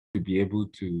be able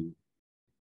to,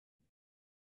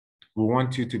 we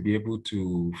want you to be able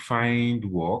to find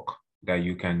work that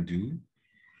you can do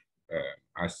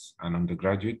as an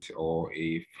undergraduate or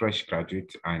a fresh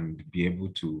graduate and be able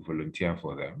to volunteer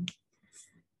for them.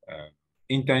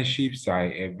 Internships are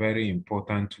a very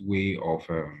important way of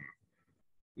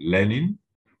learning.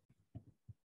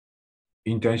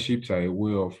 Internships are a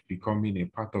way of becoming a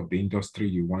part of the industry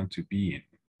you want to be in.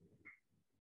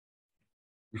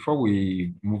 Before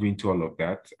we move into all of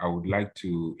that, I would like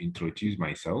to introduce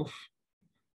myself.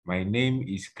 My name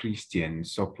is Christian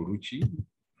Sopuruchi.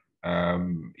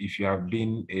 If you have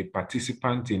been a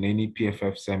participant in any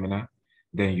PFF seminar,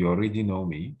 then you already know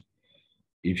me.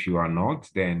 If you are not,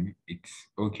 then it's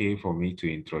okay for me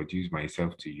to introduce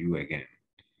myself to you again.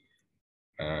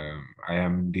 I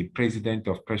am the president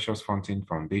of Precious Fountain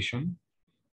Foundation.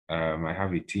 I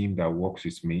have a team that works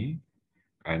with me,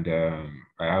 and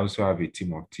I also have a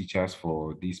team of teachers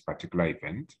for this particular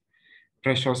event.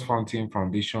 Precious Fountain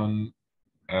Foundation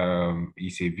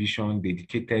is a vision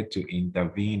dedicated to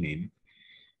intervening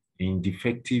in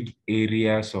defective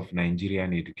areas of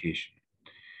Nigerian education.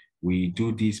 We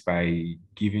do this by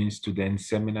giving students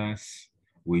seminars.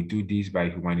 We do this by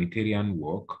humanitarian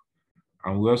work.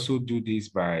 And we also do this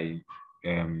by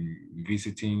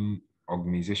visiting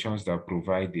organizations that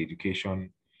provide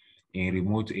education in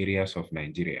remote areas of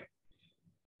Nigeria,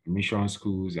 mission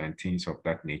schools and things of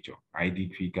that nature,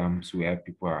 IDP camps where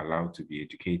people are allowed to be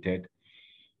educated,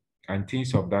 and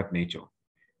things of that nature.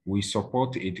 We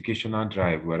support educational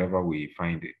drive wherever we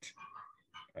find it.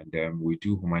 And we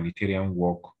do humanitarian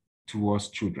work towards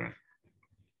children.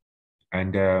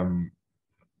 And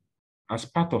as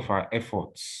part of our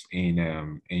efforts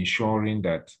in ensuring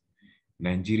that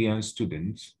Nigerian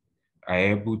students are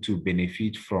able to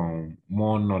benefit from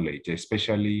more knowledge,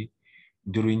 especially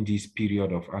during this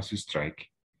period of ASU strike,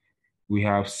 we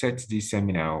have set this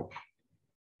seminar up.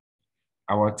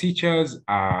 Our teachers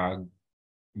are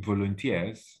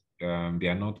volunteers. They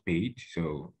are not paid.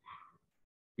 So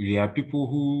they are people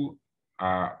who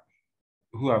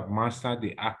have mastered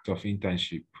the act of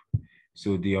internship.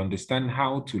 So they understand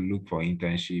how to look for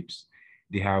internships.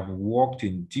 They have worked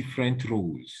in different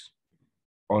roles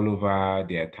all over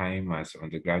their time as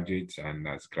undergraduates and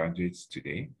as graduates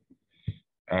today.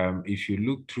 If you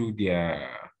look through their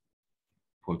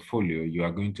portfolio, you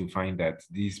are going to find that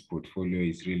this portfolio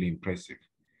is really impressive.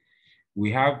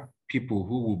 We have people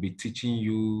who will be teaching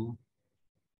you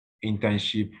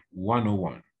internship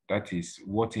 101. That is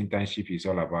what internship is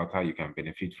all about, how you can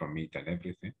benefit from it and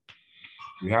everything.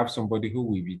 We have somebody who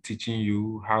will be teaching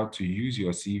you how to use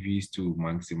your CVs to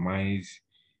maximize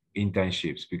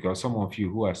internships, because some of you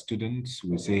who are students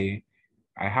will say,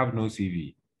 I have no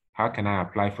CV. How can I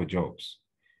apply for jobs?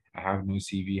 I have no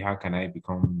CV. How can I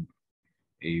become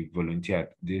a volunteer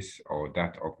at this or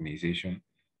that organization?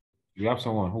 We have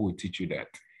someone who will teach you that.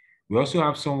 We also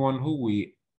have someone who will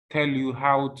tell you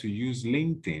how to use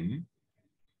LinkedIn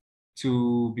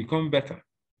to become better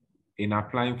in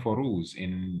applying for roles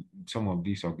in some of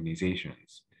these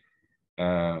organizations.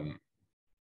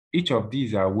 Each of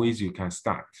these are ways you can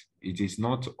start. It is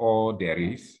not all there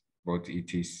is, but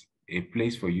it is a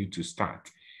place for you to start.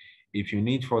 If you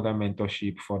need further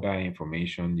mentorship, further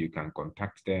information, you can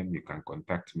contact them, you can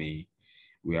contact me.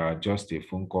 We are just a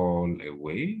phone call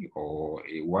away or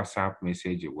a WhatsApp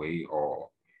message away or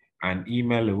an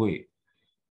email away.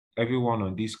 Everyone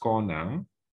on this call now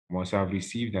must have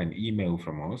received an email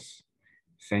from us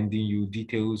sending you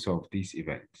details of this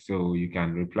event. So you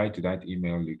can reply to that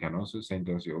email. You can also send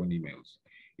us your own emails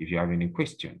if you have any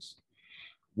questions.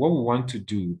 What we want to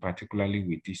do, particularly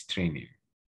with this training,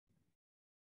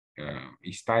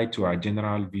 is tied to our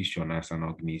general vision as an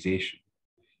organization.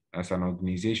 As an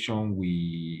organization,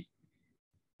 we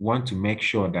want to make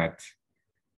sure that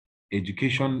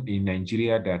education in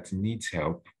Nigeria that needs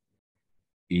help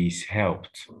is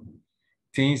helped.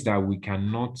 Things that we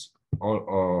cannot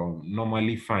or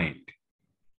normally find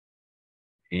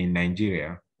in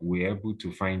Nigeria, we're able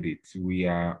to find it. We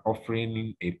are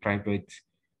offering a private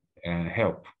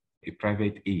help, a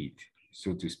private aid,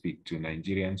 so to speak, to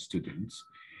Nigerian students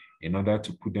in order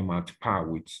to put them at par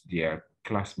with their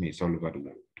classmates all over the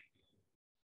world.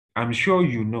 I'm sure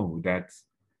you know that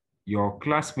your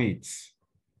classmates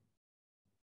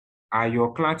are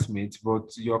your classmates,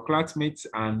 but your classmates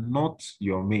are not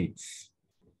your mates,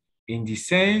 in the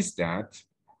sense that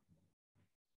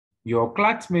your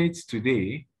classmates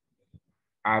today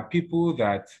are people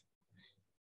that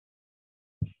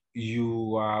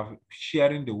you are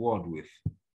sharing the world with.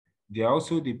 They are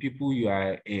also the people you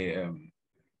are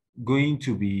going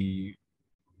to be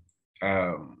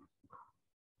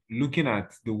looking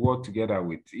at the world together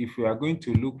with, if we are going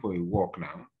to look for a work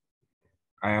now,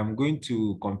 I am going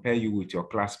to compare you with your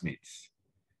classmates.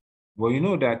 But you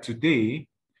know that today,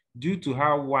 due to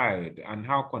how wide and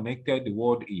how connected the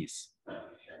world is,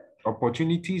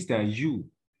 opportunities that you,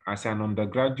 as an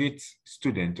undergraduate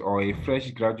student or a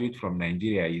fresh graduate from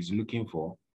Nigeria, is looking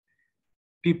for,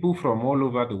 people from all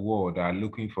over the world are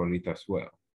looking for it as well,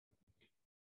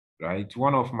 right?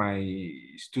 One of my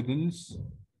students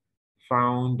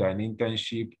found an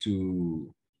internship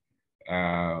to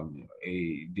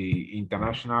the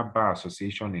International Bar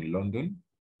Association in London.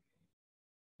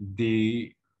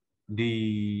 The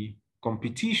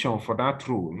competition for that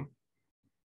role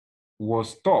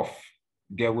was tough.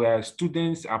 There were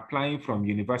students applying from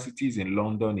universities in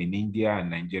London, in India, and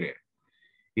Nigeria.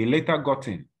 He later got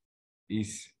in.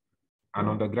 He's an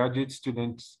undergraduate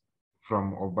student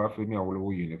from Obafemi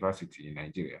Awolowo University in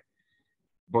Nigeria.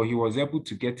 But he was able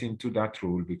to get into that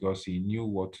role because he knew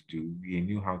what to do. He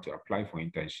knew how to apply for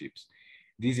internships.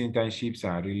 These internships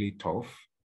are really tough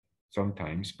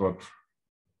sometimes, but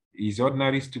it's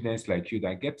ordinary students like you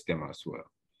that get them as well.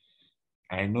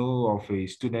 I know of a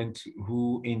student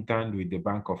who interned with the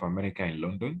Bank of America in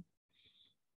London.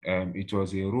 It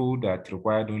was a role that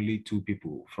required only 2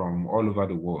 people from all over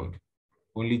the world,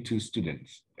 only 2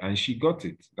 students, and she got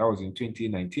it. That was in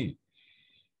 2019.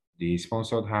 They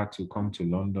sponsored her to come to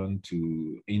London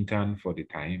to intern for the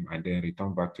time and then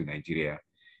return back to Nigeria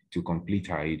to complete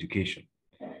her education.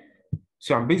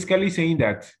 So I'm basically saying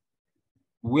that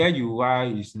where you are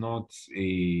is not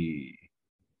a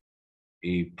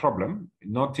problem.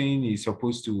 Nothing is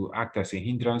supposed to act as a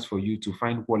hindrance for you to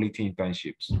find quality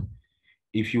internships.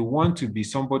 If you want to be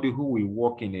somebody who will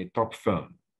work in a top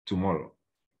firm tomorrow,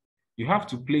 you have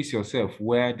to place yourself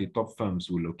where the top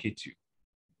firms will locate you,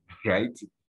 right?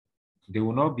 They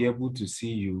will not be able to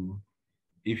see you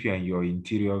if you're in your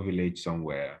interior village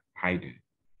somewhere hiding.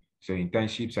 So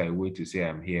internships are a way to say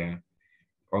I'm here,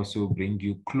 also bring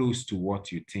you close to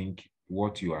what you think,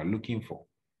 what you are looking for.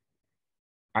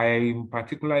 I'm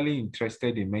particularly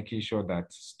interested in making sure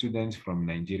that students from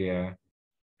Nigeria,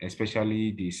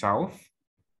 especially the South,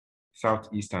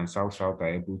 Southeast and South-South,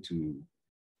 are able to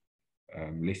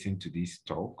listen to this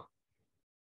talk.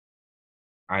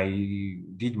 I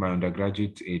did my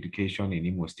undergraduate education in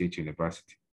Imo State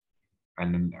University,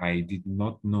 and I did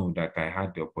not know that I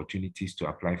had the opportunities to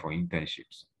apply for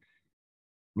internships.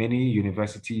 Many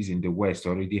universities in the West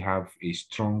already have a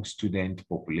strong student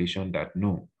population that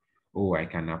know, oh, I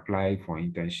can apply for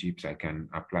internships, I can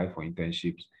apply for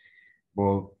internships.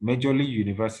 But majorly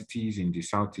universities in the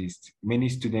Southeast, many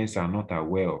students are not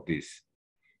aware of this.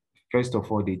 First of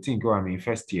all, they think, oh, I'm in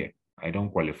first year, I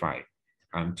don't qualify.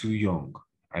 I'm too young,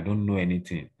 I don't know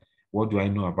anything. What do I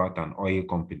know about an oil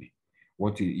company?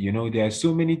 There are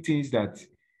so many things that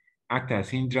act as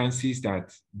hindrances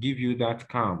that give you that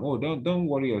calm. Oh, don't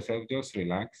worry yourself, just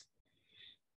relax.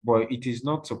 But it is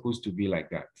not supposed to be like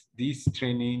that. This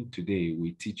training today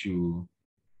will teach you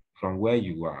from where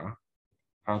you are,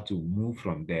 how to move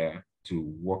from there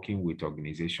to working with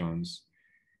organizations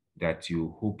that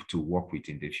you hope to work with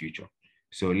in the future.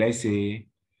 So let's say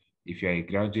if you're a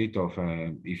graduate of,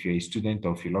 if you're a student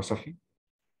of philosophy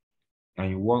and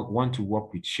you want to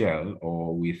work with Shell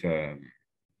or with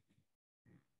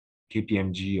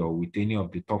KPMG or with any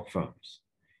of the top firms,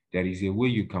 there is a way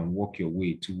you can work your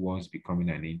way towards becoming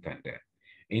an intern there.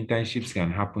 Internships can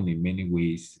happen in many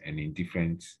ways and in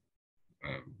different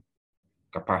um,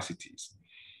 capacities.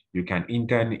 You can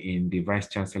intern in the Vice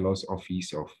Chancellor's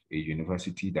office of a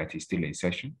university that is still in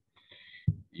session.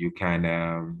 You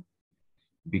can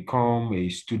become a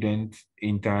student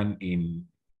intern in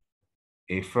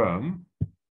a firm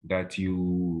that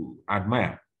you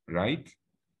admire, right?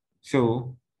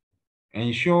 So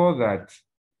ensure that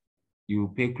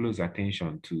you pay close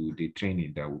attention to the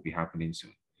training that will be happening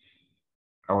soon.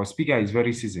 Our speaker is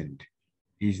very seasoned.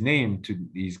 His name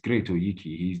is Great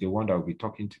Oyiki. He's the one that will be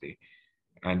talking today.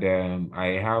 And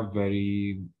I have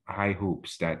very high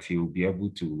hopes that he will be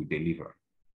able to deliver.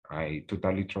 I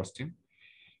totally trust him.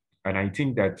 And I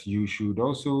think that you should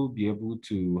also be able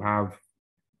to have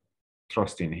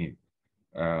trust in him.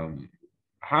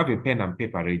 Have a pen and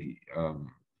paper ready,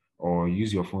 or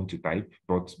use your phone to type.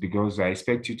 But because I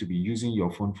expect you to be using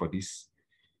your phone for this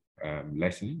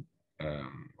lesson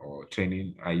or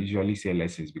training, I usually say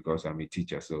lessons because I'm a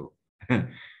teacher. So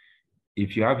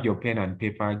if you have your pen and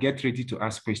paper, get ready to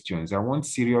ask questions. I want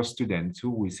serious students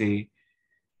who will say,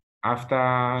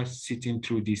 after sitting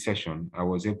through this session, I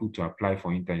was able to apply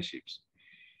for internships.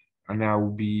 And I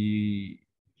will be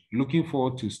looking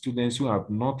forward to students who have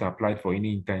not applied for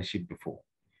any internship before.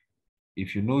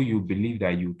 If you know you believe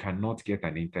that you cannot get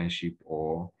an internship,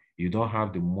 or you don't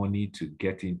have the money to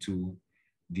get into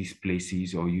these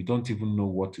places, or you don't even know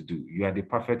what to do, you are the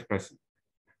perfect person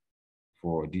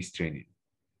for this training,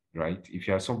 right? If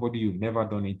you are somebody you've never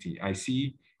done it, I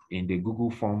see in the Google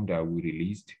form that we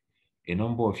released, a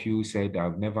number of you said,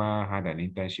 I've never had an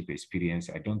internship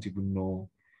experience. I don't even know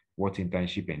what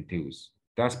internship entails.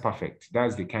 That's perfect.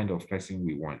 That's the kind of person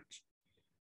we want.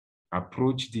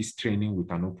 Approach this training with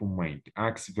an open mind.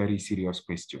 Ask very serious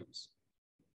questions,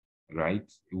 right?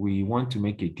 We want to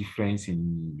make a difference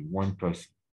in one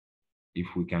person. If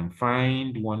we can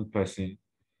find one person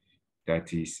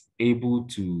that is able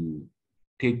to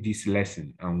take this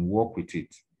lesson and work with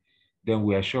it, then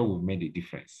we are sure we've made a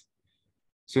difference.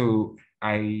 So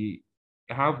I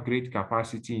have great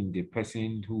capacity in the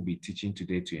person who will be teaching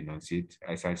today to enunciate.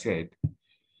 As I said,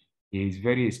 he is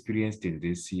very experienced in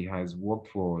this. He has worked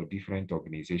for different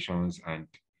organizations. And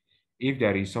if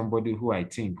there is somebody who I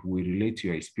think will relate to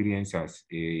your experience as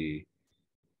an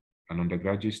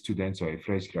undergraduate student or a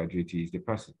fresh graduate, he is the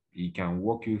person. He can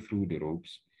walk you through the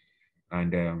ropes.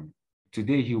 And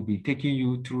today he'll be taking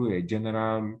you through a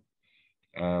general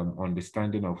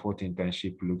understanding of what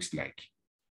internship looks like.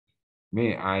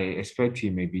 I expect he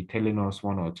may be telling us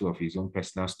one or two of his own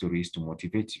personal stories to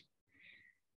motivate you.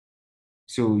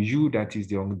 So you that is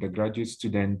the undergraduate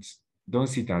student, don't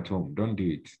sit at home. Don't do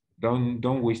it.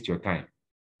 Don't waste your time.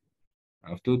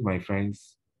 I've told my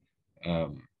friends,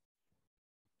 ASU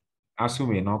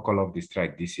may not call off the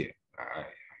strike this year.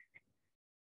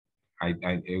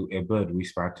 A bird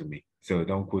whispered to me, so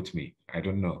don't quote me. I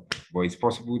don't know, but it's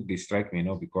possible the strike may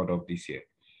not be called off this year.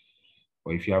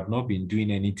 But if you have not been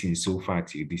doing anything so far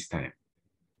till this time,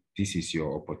 this is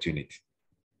your opportunity.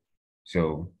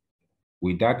 So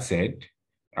with that said,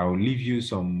 I'll leave you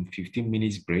some 15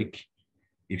 minutes break.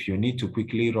 If you need to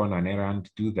quickly run an errand,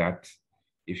 do that.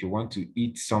 If you want to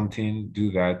eat something,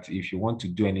 do that. If you want to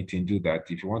do anything, do that.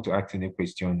 If you want to ask any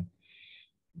question,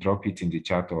 drop it in the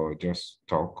chat or just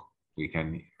talk. We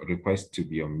can request to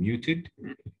be unmuted.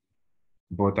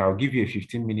 But I'll give you a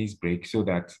 15 minutes break so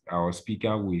that our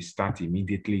speaker will start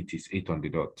immediately. It is 8 on the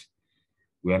dot.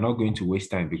 We are not going to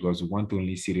waste time because we want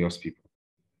only serious people.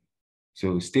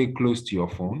 So stay close to your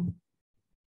phone.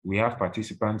 We have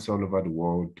participants all over the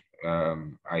world.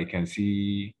 I can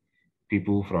see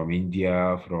people from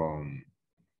India, from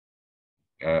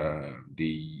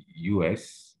the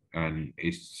US, and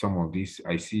it's some of these.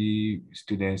 I see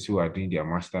students who are doing their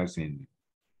masters in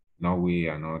Norway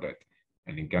and all that,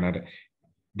 and in Canada.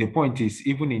 The point is,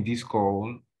 even in this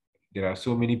call, there are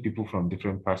so many people from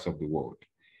different parts of the world.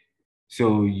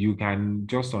 So you can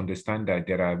just understand that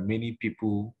there are many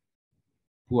people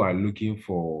who are looking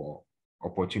for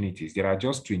opportunities. There are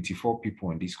just 24 people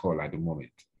on this call at the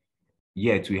moment.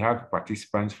 Yet we have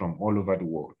participants from all over the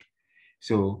world.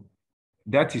 So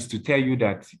that is to tell you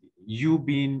that you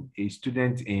being a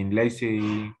student in, let's say,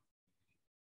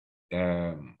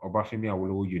 Obafemi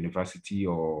Awolowo University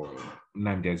or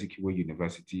Nnamdi Azikiwe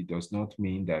University does not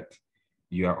mean that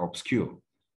you are obscure.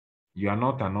 You are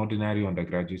not an ordinary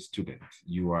undergraduate student.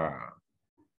 You are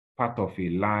part of a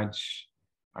large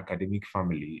academic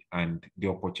family, and the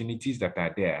opportunities that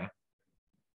are there,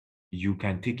 you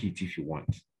can take it if you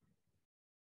want.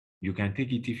 You can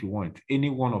take it if you want. Any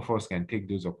one of us can take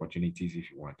those opportunities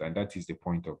if you want, and that is the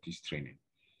point of this training.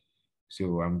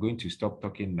 So I'm going to stop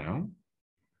talking now.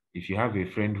 If you have a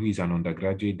friend who is an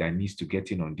undergraduate that needs to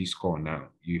get in on this call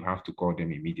now, you have to call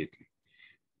them immediately.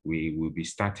 We will be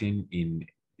starting in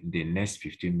the next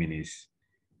 15 minutes.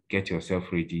 Get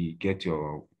yourself ready, get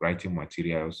your writing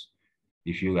materials.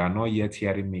 If you are not yet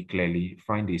hearing me clearly,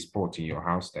 find a spot in your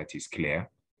house that is clear,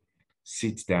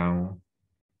 sit down,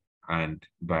 and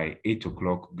by 8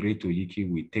 o'clock, Great Oyiki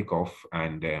will take off,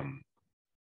 and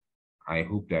I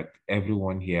hope that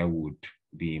everyone here would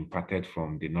be imparted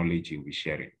from the knowledge he will be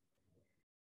sharing.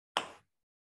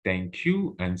 Thank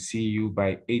you, and see you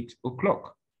by 8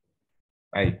 o'clock.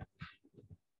 Bye.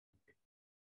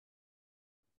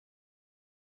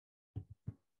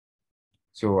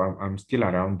 So I'm still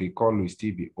around. The call will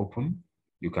still be open.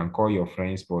 You can call your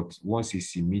friends, but once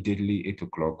it's immediately 8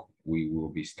 o'clock, we will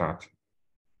be starting.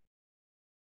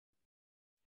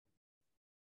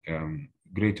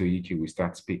 Great Oyiki will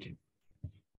start speaking.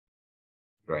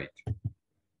 Right.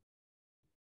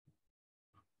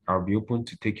 I'll be open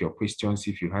to take your questions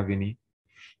if you have any.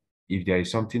 If there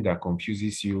is something that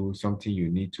confuses you, something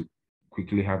you need to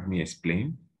quickly have me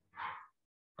explain,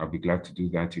 I'll be glad to do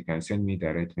that. You can send me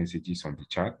direct messages on the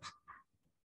chat.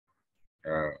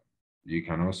 You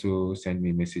can also send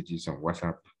me messages on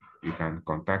WhatsApp. You can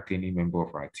contact any member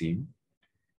of our team.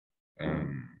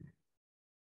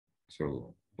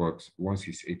 So, but once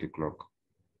it's 8 o'clock,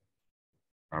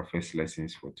 our first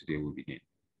lessons for today will begin.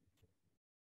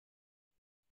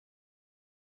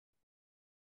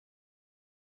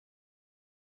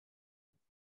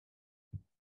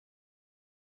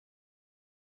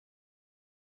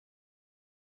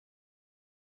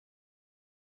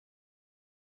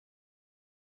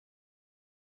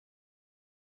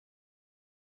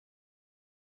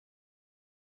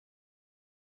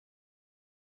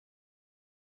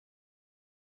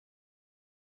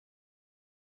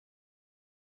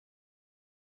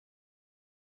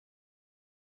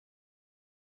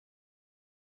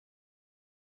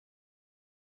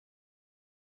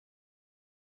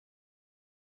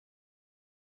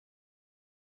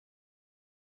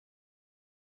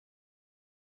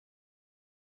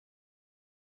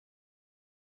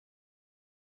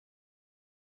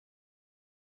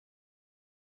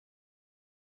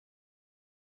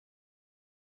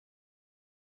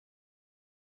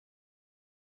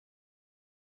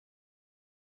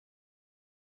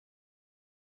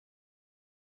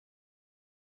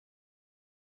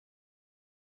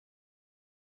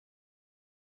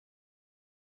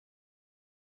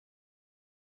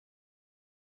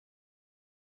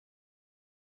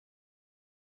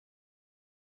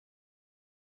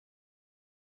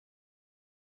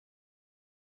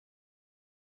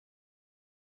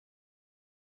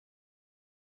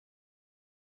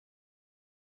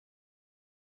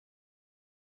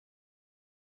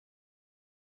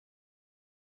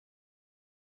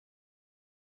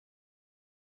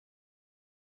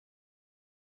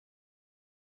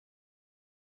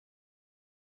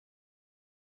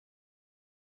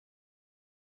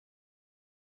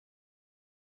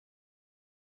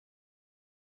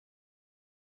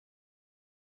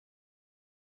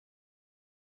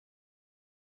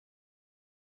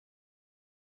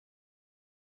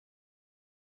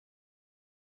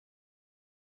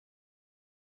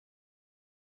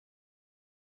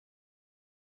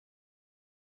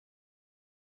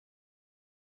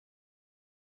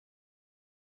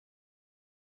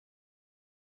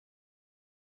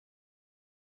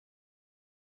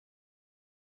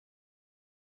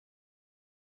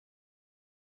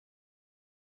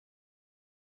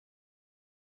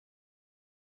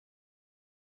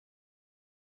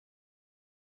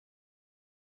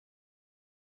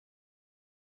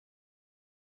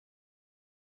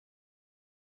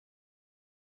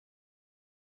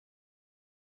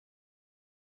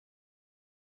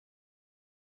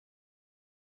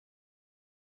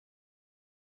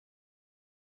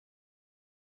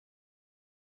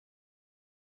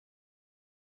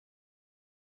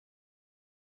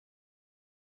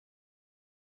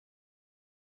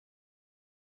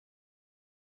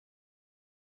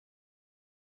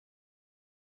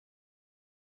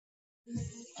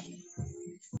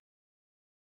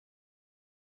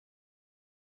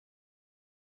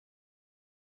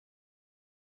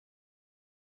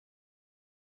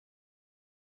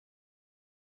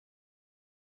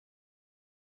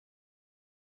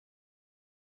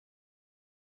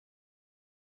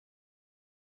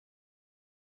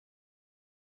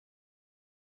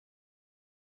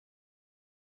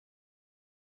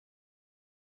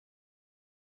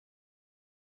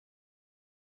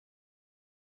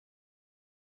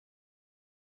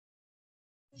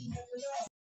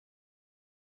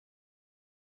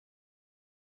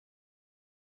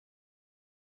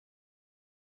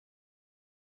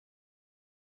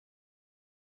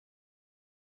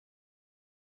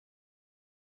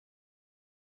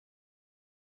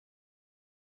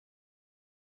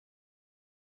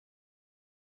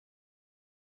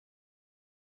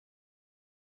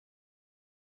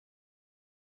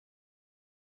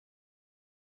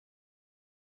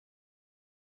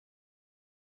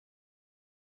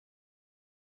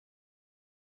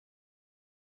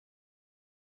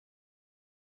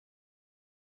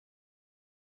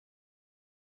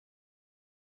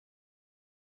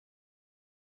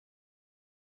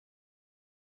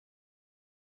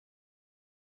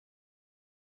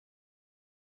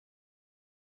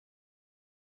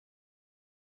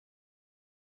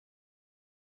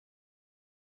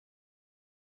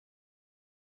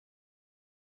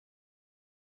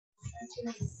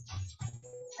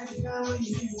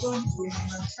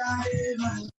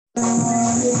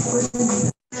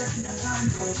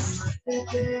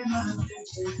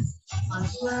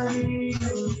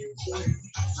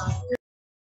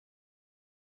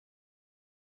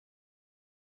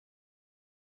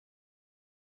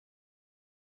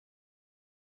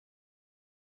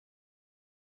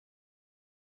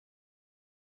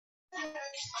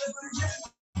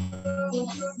 I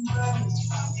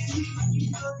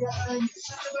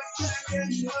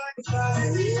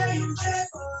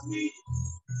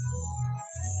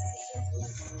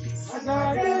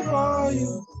got it for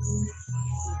you.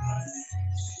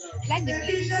 Like the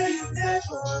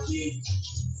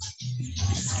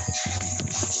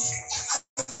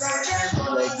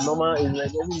Like normal, it's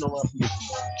like every normal place.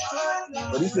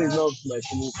 But this place is not my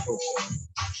feeling spot.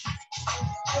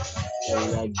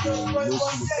 Like the no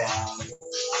smoker.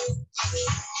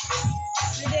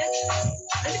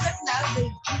 only person that has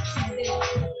the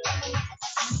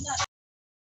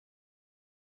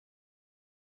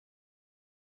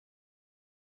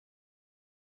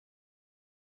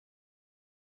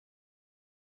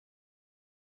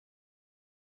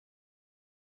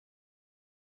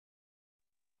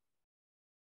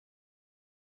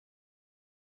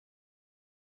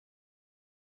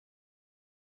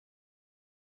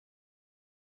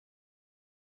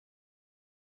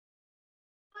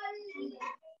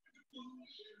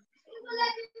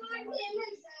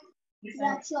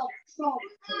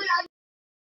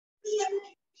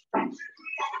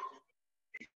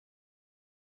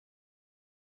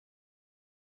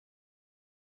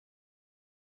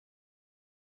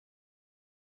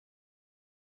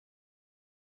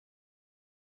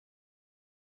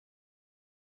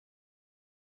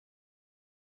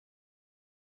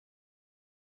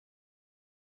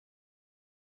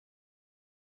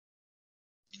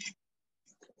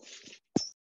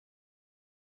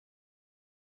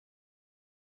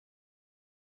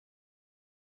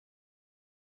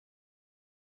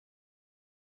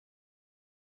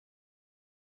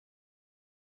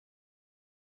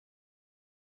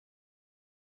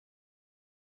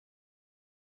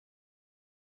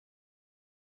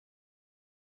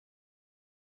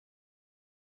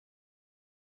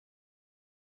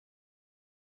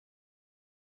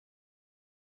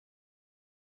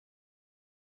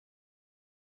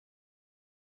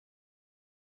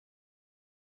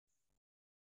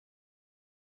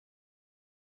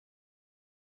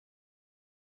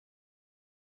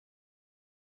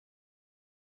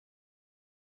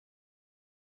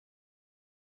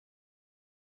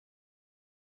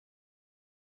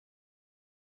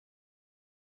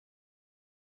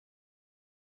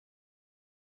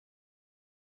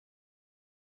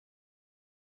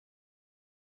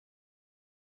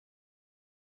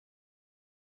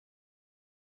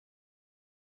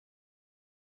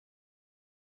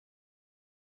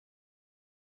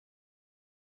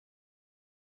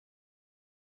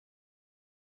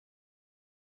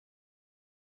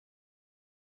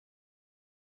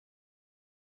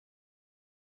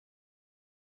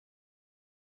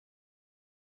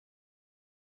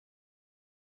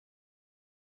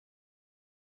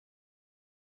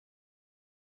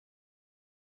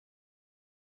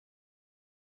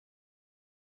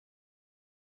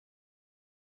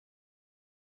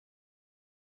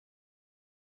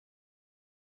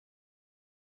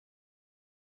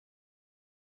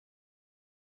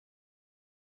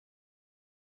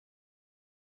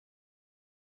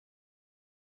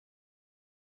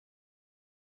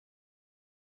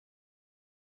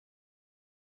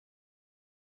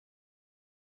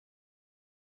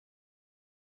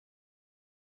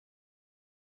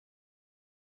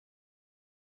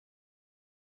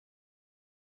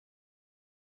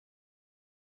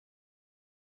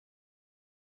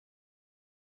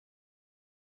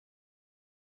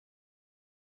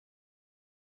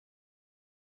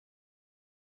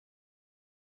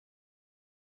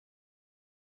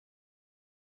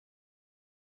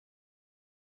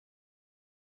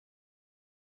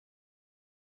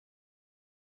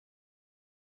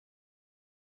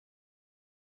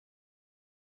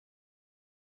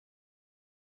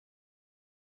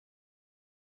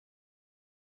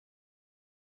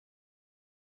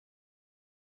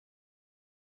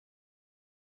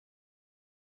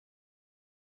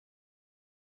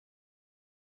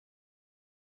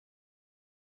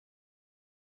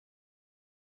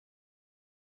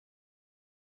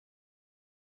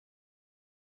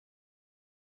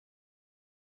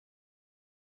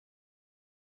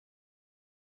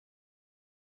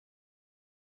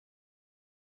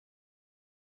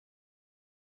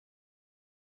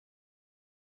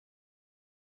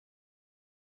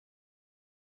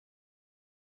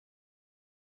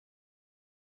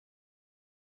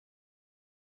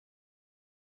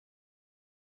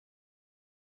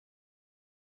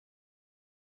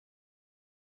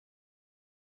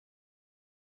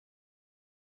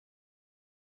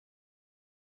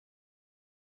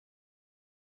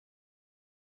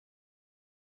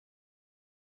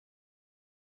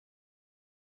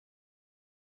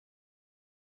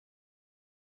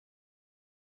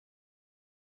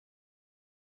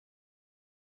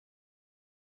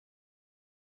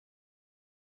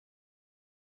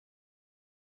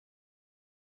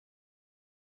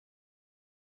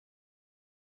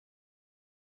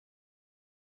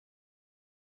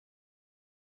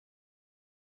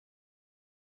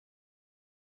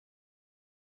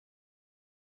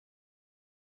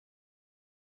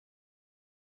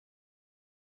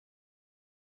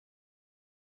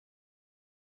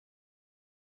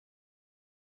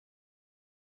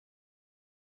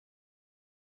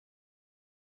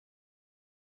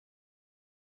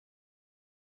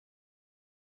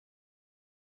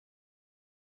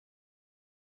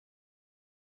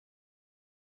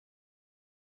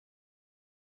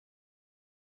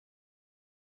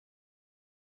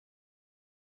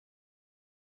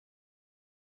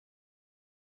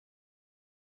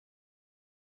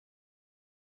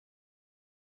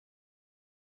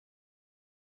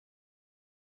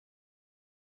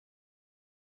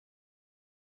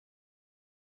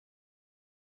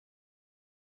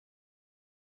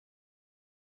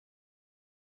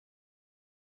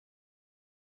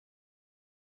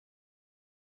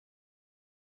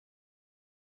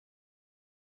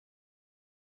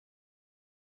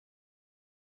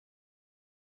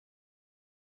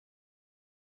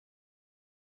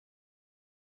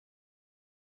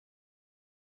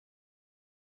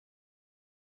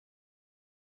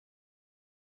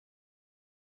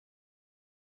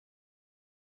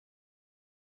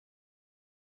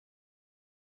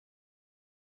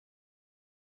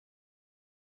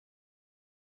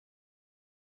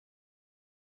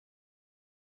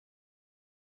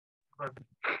Like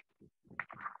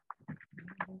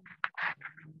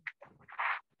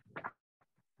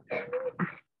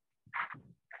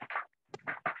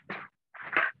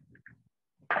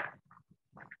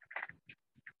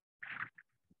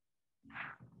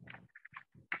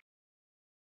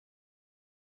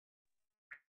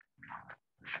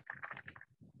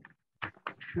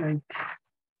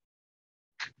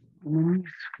I miss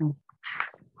school.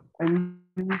 I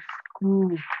miss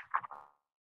school.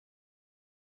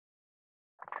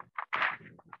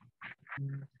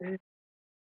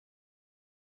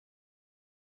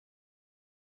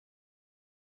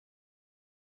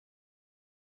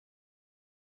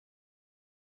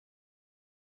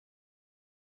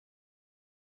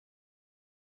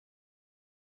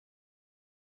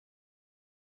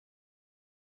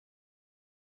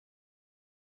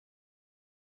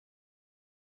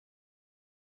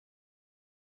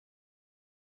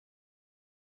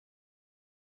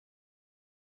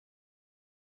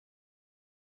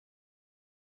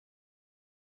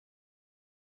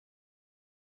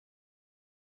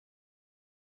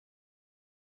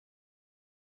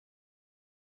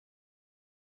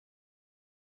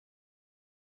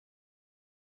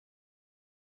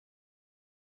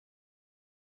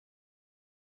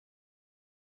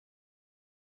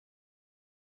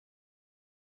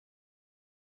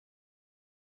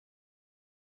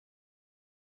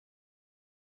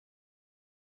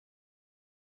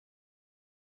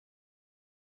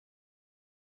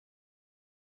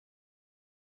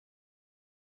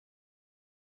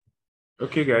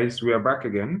 Okay, guys, we are back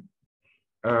again.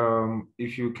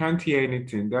 If you can't hear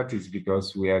anything, that is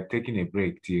because we are taking a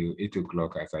break till 8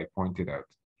 o'clock, as I pointed out.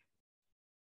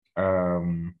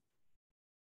 Um,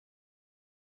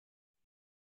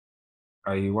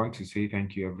 I want to say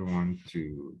thank you, everyone,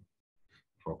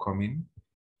 for coming.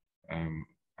 Um,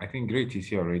 I think Great is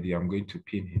here already. I'm going to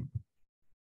pin him.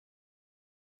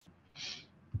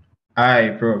 Hi,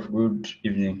 Prof. Good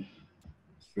evening.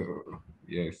 So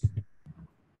yes,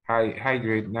 hi,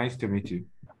 Great. Nice to meet you.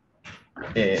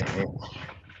 Yeah,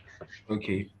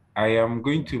 Okay, I am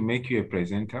going to make you a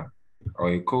presenter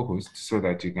or a co-host so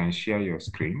that you can share your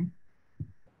screen.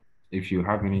 If you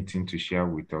have anything to share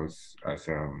with us as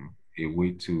a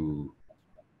way to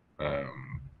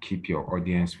keep your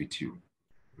audience with you,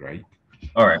 right?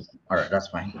 all right, that's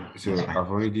fine. That's So fine.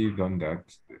 I've already done that.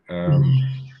 Um,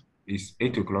 it's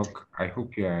 8 o'clock. I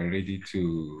hope you are ready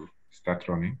to start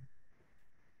running.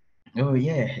 Oh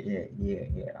yeah.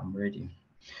 I'm ready.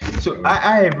 So, Oh,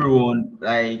 hi everyone.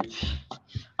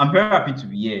 I'm very happy to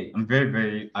be here. I'm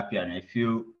very happy, and I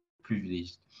feel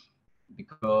privileged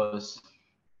because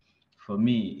for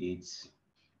me, it's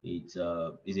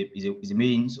a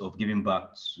means of giving back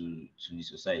to the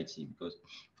society. Because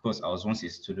of course I was once a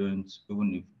student,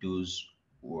 even if those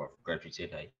who have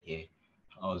graduated are here.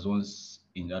 I was once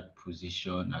in that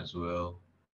position as well,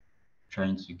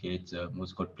 trying to get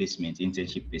what's called placement,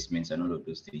 internship placements, and all of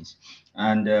those things.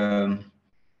 And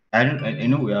I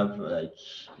know we have like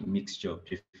a mixture of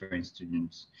different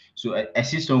students. So I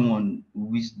see someone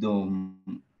wisdom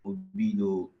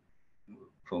Obido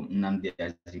from Nnamdi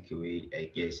Azikiwe,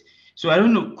 I guess. So I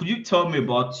don't know. Could you tell me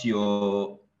about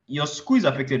your school is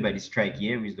affected by the strike?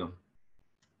 Yeah, wisdom.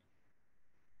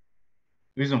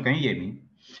 Wisdom, can you hear me?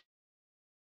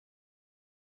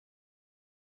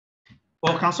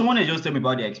 Or can someone else just tell me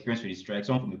about their experience with the strike?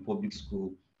 Someone from a public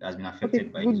school that has been Okay,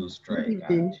 affected by this good whole good strike, and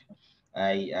evening.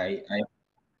 I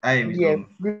Yes,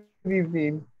 wisdom. good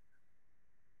evening.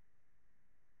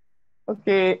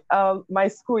 Okay, my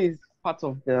school is part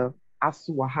of the ASU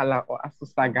Wahala or ASU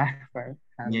Saga, if I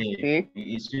can Yeah, say.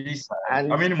 it's really sad. How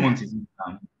And many months is it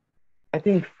now? I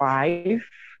think five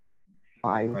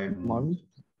 5 months. months.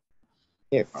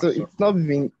 Yes, Ah, so sorry. it's not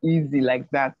been easy like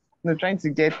that. Trying to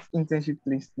get internship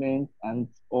placement and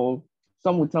all.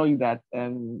 Some will tell you that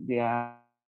they are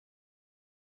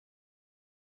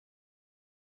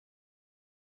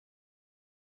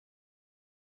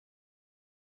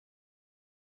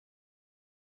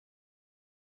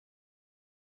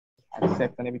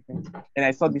accept and everything. And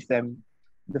I saw this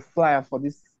the flyer for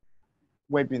this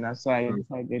webinar, so I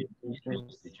decided to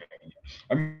just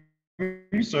I'm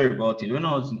really sorry about it. When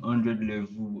I was in 100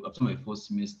 level, after my first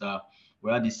semester,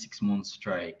 we had this 6 month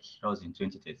strike. That was in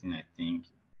 2013, I think.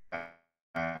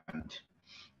 And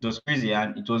it was crazy,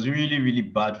 and it was really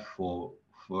bad for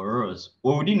us.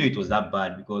 Well, we didn't know it was that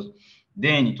bad because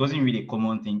then it wasn't really a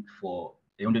common thing for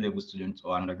a 100 level student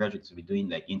or undergraduate to be doing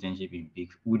like internship in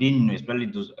big. We didn't know, especially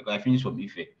those. Like, I finished from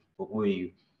IFE for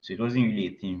OAU, so it wasn't really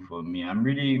a thing for me. I'm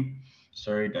really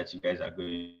sorry that you guys are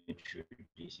going through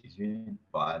this. It's really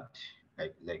bad,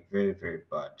 like very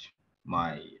bad.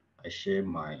 My I share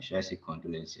my, should I say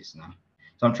condolences now?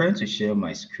 So I'm trying to share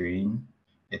my screen.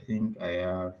 I think I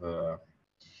have,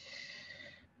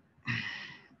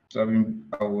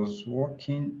 I was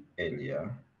working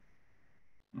earlier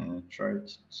and I tried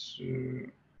to,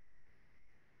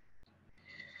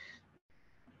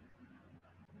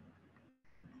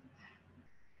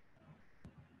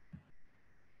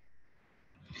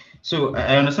 so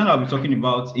I understand I'll be talking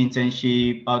about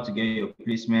internship, how to get your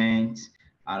placement,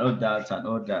 and all that and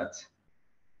all that.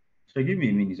 So give me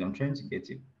a minute. I'm trying to get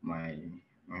it my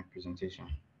presentation.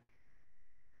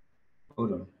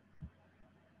 Hold on.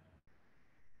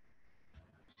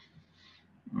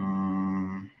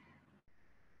 Um,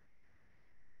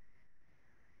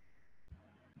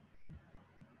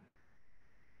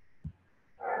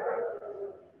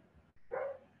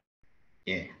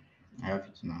 yeah, I have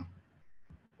it now.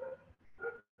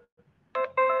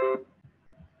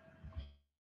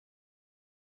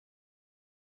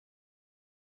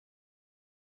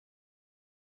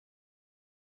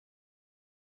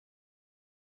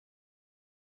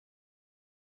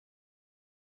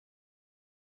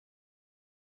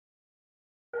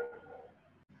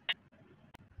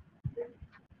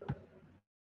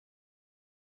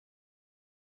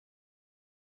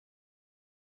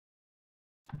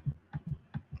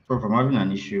 Prof, I'm having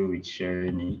an issue with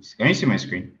sharing it. Can you see my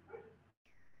screen?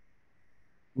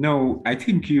 No, I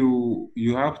think you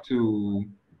have to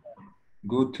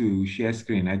go to share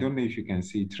screen. I don't know if you can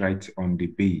see it right on the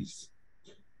base.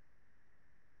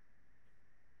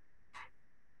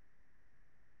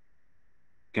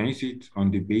 Can you see it on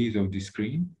the base of the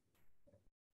screen?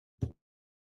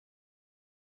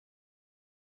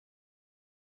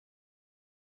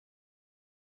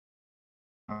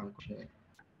 I'll share.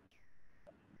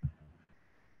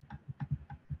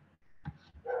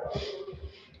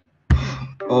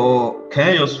 Or can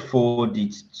I just forward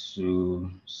it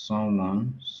to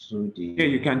someone so Yeah, they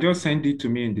you can just send it to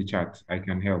me in the chat. I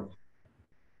can help.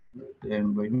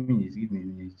 but minutes, give me a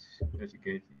minute. Let's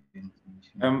get it.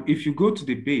 If you go to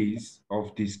the base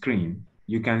of the screen,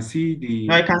 you can see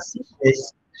No, I the can see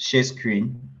share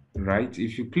screen, right.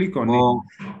 If you click on it,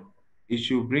 but it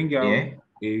should bring out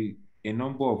yeah. a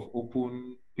number of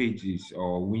open pages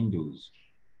or windows,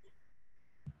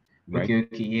 right? Okay,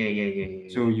 yeah, yeah, yeah,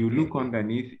 So yeah, you yeah, look yeah.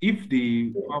 underneath. If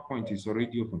the Yeah. PowerPoint is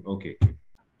already open, okay.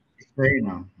 It's very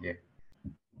now, yeah.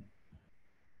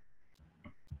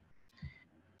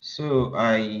 So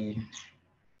I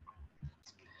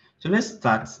so let's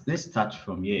start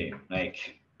from here.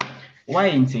 Like,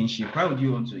 why internship? Why would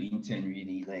you want to intern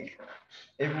really? Like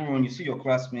everyone, you see your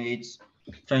classmates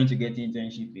trying to get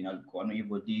internship in Alcoa,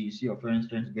 you see your friends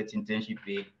trying to get internship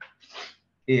in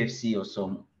AFC or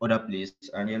some other place,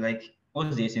 and you're like,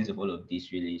 what's the essence of all of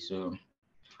this really? So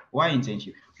why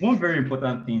internship? One very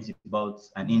important thing about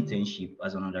an internship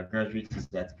as an undergraduate is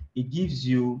that it gives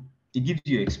you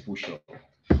exposure.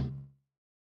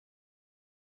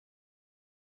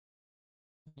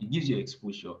 It gives you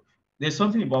exposure. There's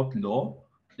something about law.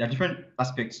 There are different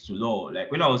aspects to law.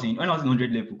 Like when I was in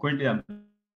 100 level, currently I'm doing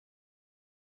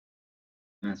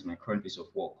finance, my current piece of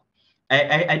work.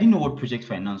 I didn't know what project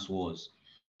finance was.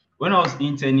 When I was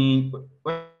interning,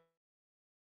 when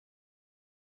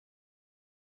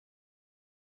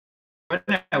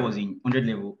I was in 100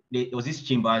 level, there was this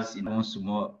chambers in one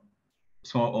small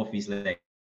office like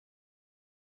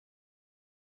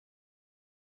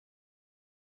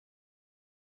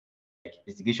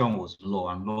litigation was law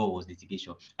and law was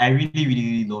litigation. I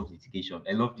really loved litigation.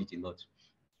 I loved it a lot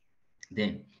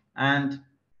then. And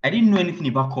I didn't know anything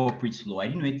about corporate law. I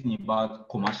didn't know anything about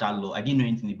commercial law. I didn't know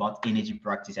anything about energy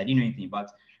practice. I didn't know anything about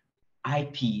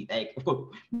IP. Like, of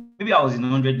course, maybe I was in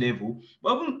 100 level,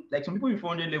 but even like some people in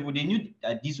 400 level, they knew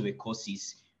that these were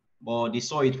courses, but they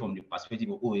saw it from the perspective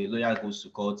of, oh, a lawyer goes to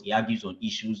court, he argues on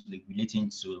issues like relating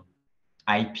to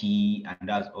IP, and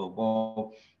that's all.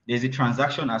 But there's a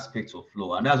transaction aspect of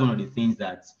law, and that's one of the things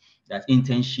that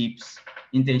internships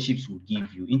will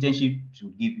give you. Internships will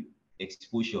give you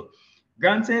exposure.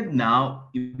 Granted, now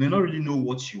you may not really know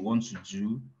what you want to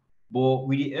do, but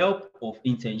with the help of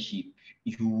internship,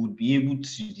 you would be able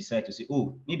to decide to say,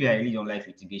 oh, maybe I really don't like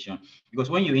litigation. Because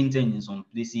when you intern in some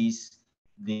places,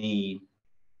 they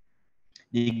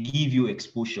give you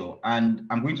exposure. And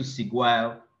I'm going to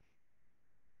segue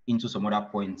into some other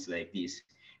points like this.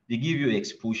 They give you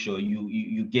exposure,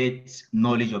 you get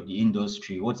knowledge of the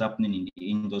industry, what's happening in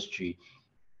the industry.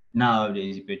 Now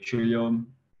there's a Petroleum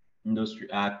Industry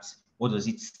Act. What does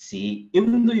it say?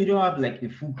 Even though you don't have like a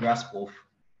full grasp of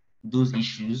those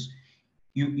issues,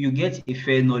 you get a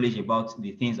fair knowledge about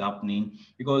the things happening,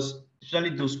 because especially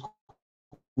those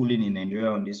schooling in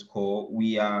Nigeria on this call,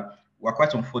 we are we're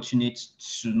quite unfortunate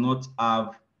to not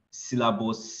have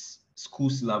school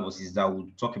syllabuses that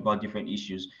would talk about different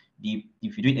issues.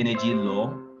 If you're doing energy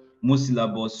law, most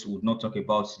syllabus would not talk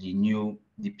about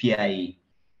the PIA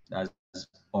that's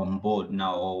on board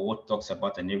now, or what talks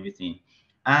about and everything.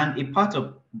 And a part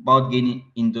of about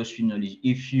gaining industry knowledge,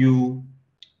 if you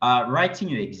are writing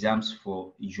your exams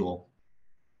for your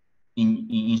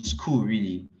in school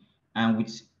really, and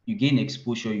with you gain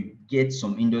exposure, you get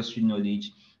some industry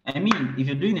knowledge. I mean, if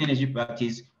you're doing energy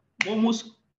practice,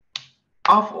 almost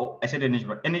half of I said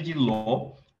energy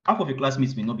law, half of your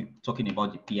classmates may not be talking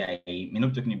about the PIA, may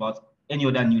not be talking about any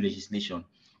other new legislation.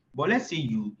 But let's say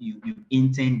you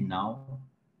intend now,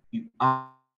 you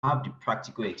have the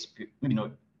practical experience, maybe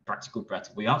not practical, but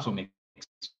you have some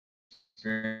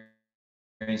experience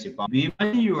about be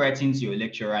imagine you writing to your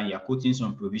lecturer and you're quoting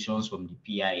some provisions from the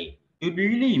PIA. You'll be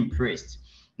really impressed.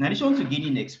 In addition to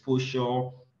gaining exposure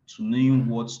to knowing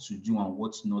what to do and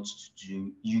what not to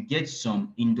do, you get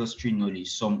some industry knowledge,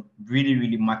 some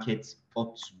really market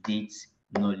up to date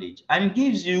knowledge, and it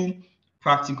gives you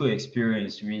practical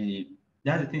experience. Really,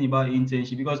 that's the thing about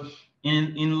internship, because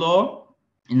in law,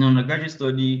 in undergraduate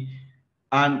study,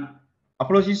 and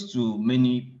apologies to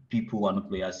many people who are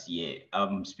not lawyers here.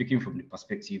 I'm speaking from the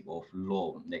perspective of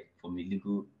law, like from a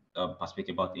legal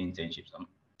perspective about internships.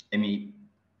 Let me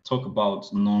talk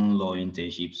about non-law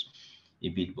internships a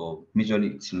bit, but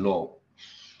majorly it's law.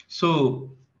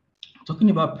 So, talking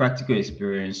about practical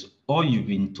experience, all you've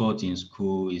been taught in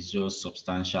school is just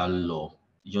substantial law,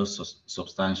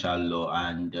 substantial law,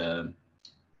 and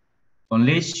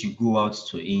unless you go out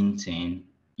to intern,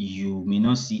 you may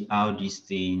not see how this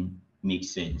thing makes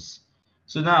sense.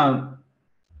 So now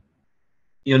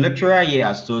your lecturer here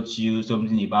has taught you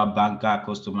something about banker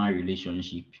customer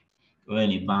relationship.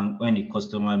 When a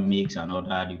customer makes an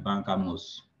order, the banker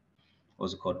must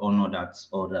what's it called honor that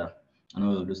order and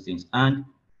all of those things. And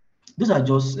those are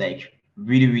just like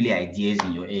really ideas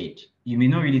in your head. You may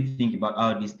not really think about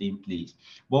how this thing plays.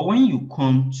 But when you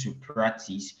come to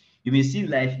practice, you may see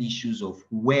life issues of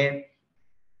where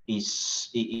a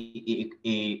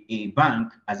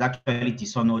bank has actually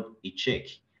dishonored a check.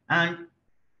 And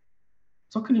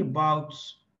talking about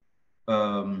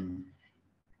um,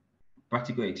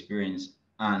 practical experience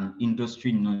and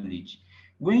industry knowledge,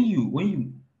 when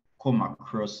you come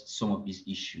across some of these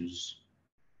issues,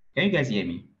 can you guys hear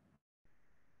me?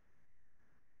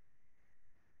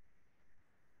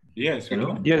 Yes, we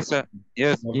Hello? can. Yes, sir.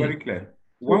 Yes. No, Yeah. very clear.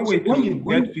 So, One so way when to you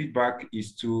when get feedback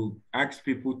is to ask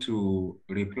people to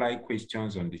reply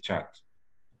questions on the chat.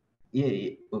 yeah,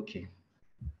 okay.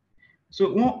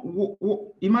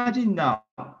 So imagine now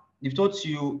they've taught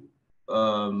you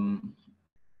um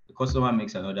the customer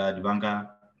makes an order, the banker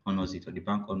honors it, or the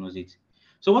bank honors it.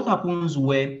 So what happens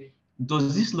where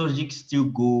does this logic still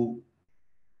go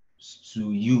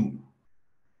to you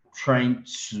trying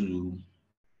to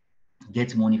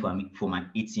get money from an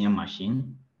ATM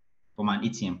machine, from an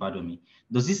ATM, pardon me?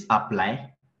 Does this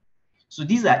apply? So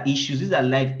these are issues, these are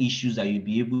life issues that you'll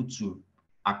be able to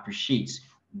appreciate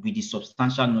with the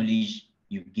substantial knowledge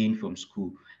you gain from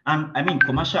school. And I mean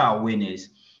commercial awareness.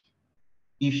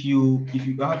 If you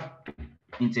have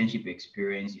internship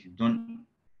experience, if you've done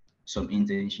some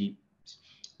internships,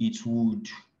 it would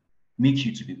make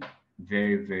you to be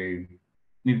very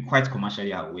maybe quite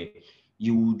commercially aware.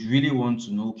 You would really want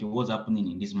to know, okay, what's happening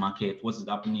in this market, what is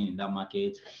happening in that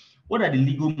market, what are the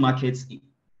legal markets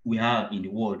we have in the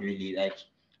world really, like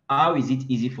how is it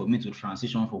easy for me to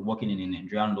transition from working in a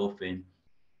Nigerian law firm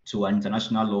to an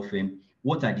international law firm?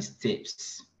 What are the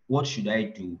steps? What should I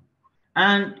do?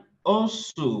 And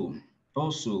also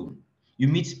you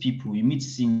meet people, you meet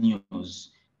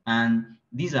seniors, and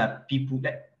these are people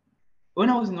that when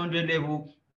I was in 100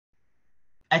 level,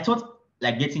 I thought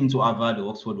like getting into Harvard or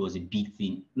Oxford was a big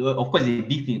thing. No, of course, a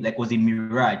big thing, like was a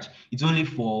mirage. It's only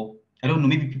for, I don't know,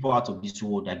 maybe people out of this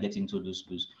world that get into those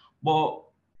schools. But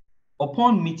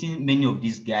upon meeting many of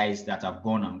these guys that have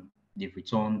gone and they've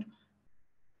returned,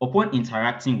 upon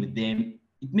interacting with them,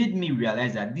 it made me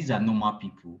realize that these are normal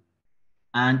people.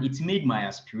 And it made my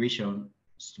aspirations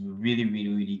to be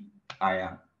really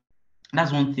higher.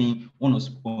 That's one thing, one of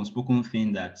unspoken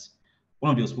thing that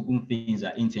one of the unspoken things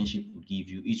that internship would give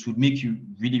you. It would make you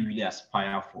really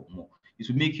aspire for more. It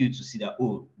would make you to see that,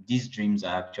 oh, these dreams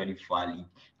are actually valid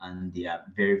and they are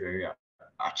very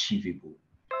achievable.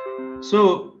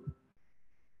 So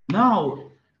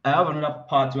now I have another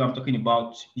part where I'm talking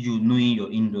about you knowing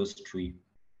your industry.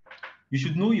 You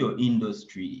should know your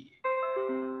industry.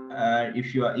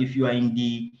 If you are in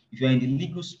the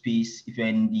legal space, if you're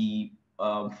in the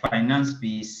finance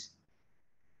space,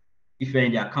 if you're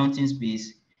in the accounting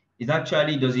space, it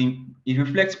actually doesn't, it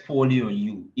reflects poorly on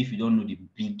you if you don't know the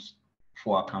big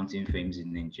four accounting firms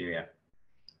in Nigeria.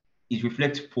 It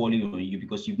reflects poorly on you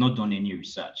because you've not done any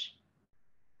research.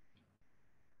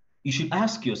 You should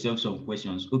ask yourself some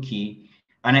questions. Okay,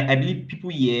 and I believe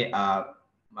people here are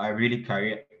really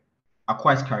are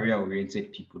quite career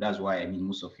oriented people. That's why I mean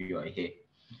most of you are here.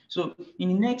 So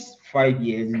in the next 5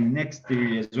 years, in the next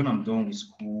 3 years, when I'm done with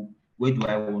school, where do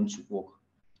I want to work?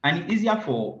 And it's easier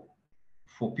for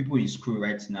people in school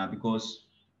right now because,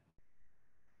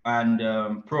 and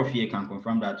Prof here can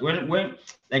confirm that when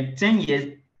like 10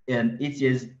 years and 8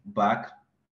 years back,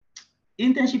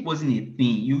 internship wasn't a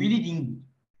thing. You really didn't.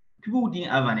 People didn't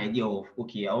have an idea of,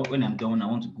 okay, when I'm done, I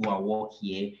want to go and work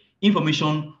here.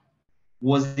 Information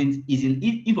wasn't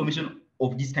easy. Information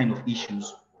of this kind of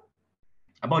issues,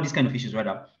 about this kind of issues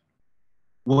rather,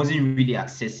 wasn't really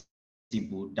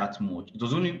accessible that much. It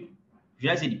was only, if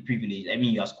I say the privilege, I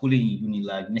mean, you are schooling in uni,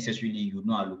 like necessarily you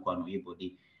know a local no but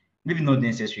they maybe not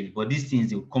necessarily, but these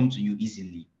things they will come to you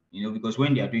easily, because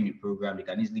when they are doing a program, they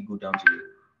can easily go down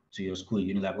to your school,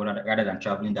 like rather than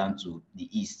traveling down to the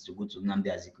east to go to Nnamdi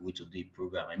Azikiwe to do a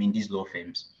program. I mean, these law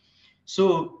firms.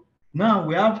 So now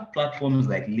we have platforms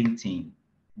like LinkedIn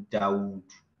that would,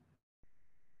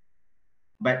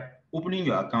 by opening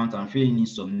your account and filling in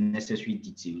some necessary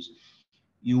details,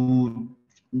 you would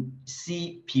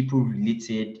see people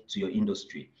related to your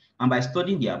industry. And by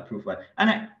studying their profile,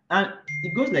 and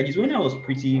it goes like this. When I was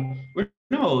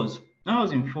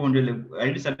in 400 level, I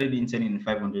really started interning in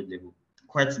 500 level,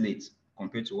 quite late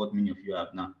compared to what many of you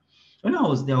have now. When I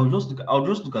was there, I'll just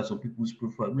look at some people's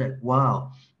profile, be like,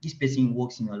 wow, this person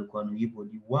works in a local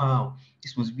body. Wow,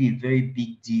 this must be a very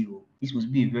big deal. This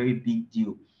must be a very big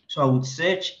deal. So I would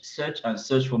search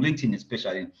from LinkedIn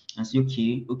especially and say,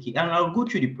 okay, and I'll go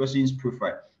through the person's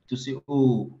profile to say,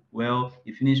 oh, well,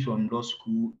 he finished from law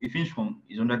school, he finished from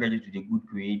his undergraduate with a good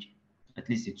grade, at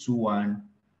least a 2-1.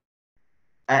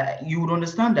 You would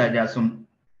understand that there are some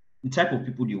the type of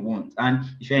people they want, and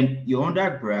if you're in your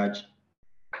undergrad,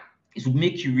 it would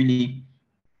make you really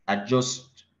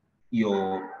adjust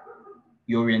your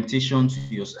your orientation to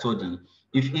your study.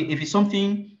 If it's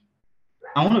something,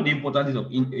 and one of the important things of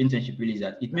internship really is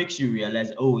that it makes you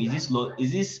realize, oh, do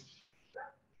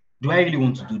I really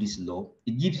want to do this law?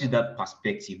 It gives you that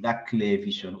perspective, that clear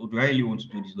vision. Or do I really want to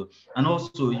do this law? And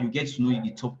also, you get to know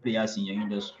the top players in your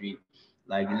industry,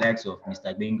 like the likes of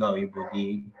Mr. Benga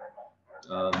Oyebode,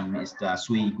 Mr.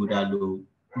 Sway Godalo,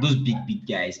 those big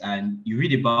guys. And you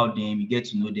read about them, you get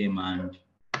to know them, and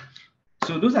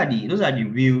so those are the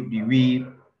real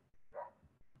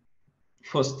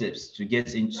first steps to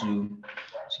get into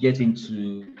getting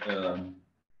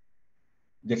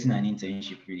an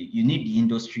internship. Really, you need the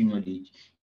industry knowledge.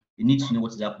 You need to know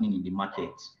what is happening in the market.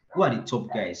 Who are the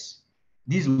top guys?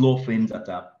 These law firms that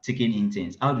are taking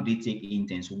interns. How do they take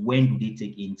interns? When do they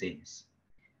take interns?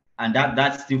 And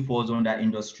that still falls under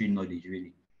industry knowledge,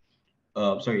 really.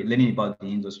 Sorry, learning about the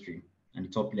industry and the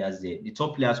top players there. The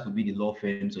top players could be the law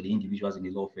firms or the individuals in the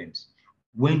law firms.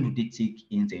 When do they take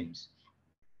interns?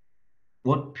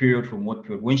 What period from what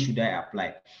period? When should I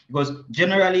apply? Because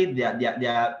generally there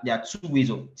are two ways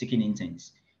of taking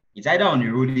interns. It's either on a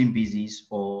rolling basis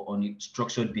or on a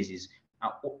structured basis.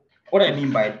 What I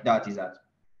mean by that is that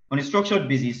on a structured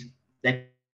basis,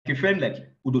 like a friend like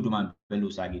Udo Duman Bello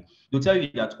Sagi, they'll tell you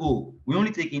that, oh, we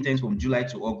only take interns from July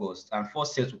to August, and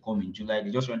first set will come in July.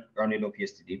 They just rounded up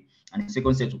yesterday, and the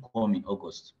second set will come in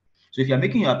August. So if you're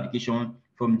making your application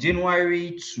from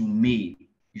January to May,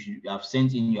 you should have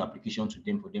sent in your application to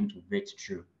them for them to vet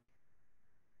through.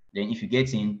 Then if you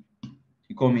get in,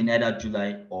 you come in either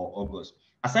July or August.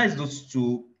 Aside those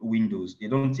two windows, they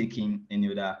don't take in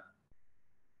any other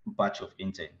batch of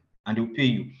intern, and they'll pay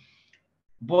you.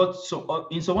 But so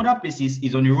in some other places,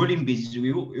 it's on a rolling basis. A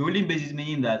rolling basis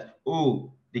meaning that,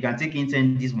 oh, they can take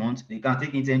intern this month, they can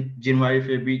take intern January,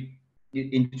 February,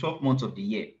 in the 12 months of the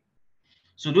year.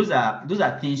 So those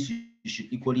are things you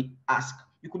should equally ask.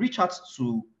 You could reach out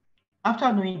to,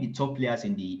 after knowing the top players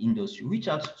in the industry, reach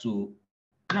out to,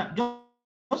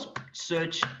 just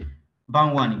search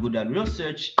band one in Godal, just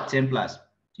search 10 plus.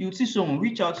 You'll see someone,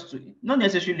 reach out to, not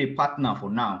necessarily a partner for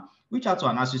now, reach out to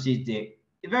an associate there,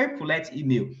 a very polite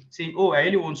email saying, oh, I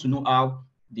really want to know how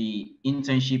the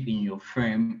internship in your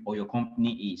firm or your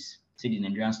company is. Say the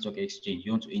Nigerian Stock Exchange,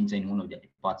 you want to intern in one of their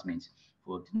departments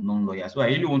for the non-lawyers. So I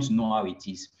really want to know how it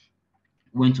is,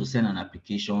 when to send an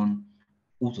application,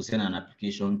 who to send an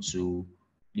application to,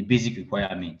 the basic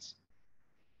requirements.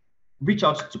 Reach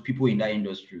out to people in that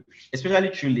industry, especially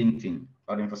through LinkedIn.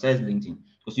 I'd emphasize LinkedIn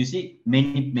because you see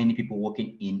many people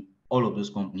working in all of those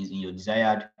companies in your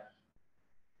desired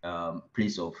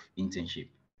place of internship.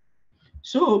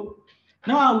 So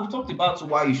now we've talked about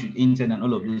why you should intern and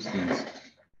all of those things.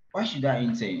 Why should I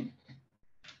intern?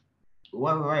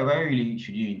 Why really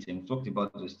should you intern? We've talked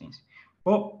about those things.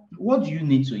 But what do you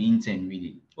need to intern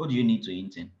really? What do you need to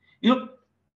intern? You know,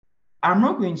 I'm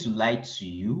not going to lie to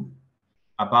you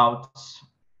about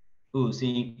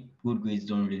saying good grades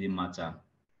don't really matter.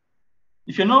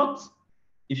 If you're not,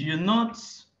 if you're not,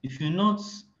 if you're not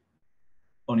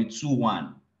on a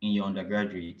 2-1 in your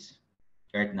undergraduate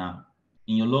right now,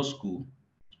 in your law school,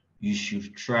 you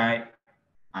should try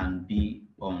and be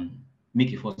on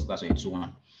make a first class or a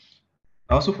 2-1.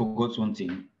 I also forgot one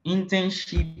thing.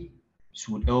 Internship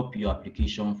would help your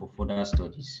application for further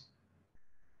studies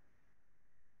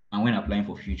and when applying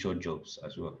for future jobs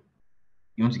as well.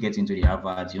 You want to get into the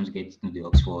Harvard, you want to get into the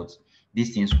Oxford,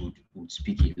 these things would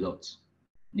speak a lot.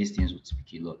 These things would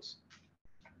speak a lot.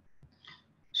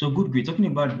 So good grades, talking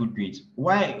about good grades,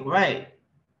 why?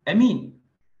 I mean,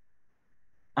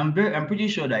 I'm pretty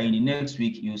sure that in the next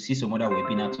week you'll see some other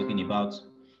webinar talking about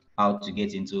how to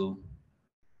get into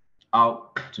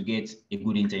how to get a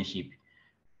good internship.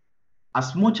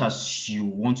 As much as you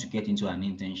want to get into an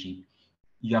internship,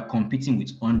 you are competing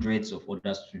with hundreds of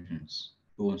other students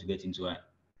who want to get into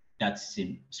that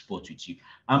same spot with you.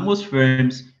 And most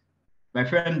firms, my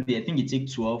friend, I think they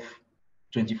take 12,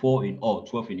 24 in all,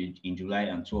 12 in July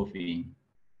and 12 in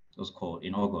what's called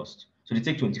in August. So they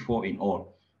take 24 in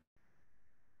all.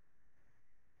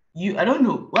 I don't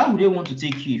know why would they want to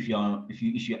take you if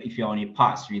you're on a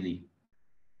pass really.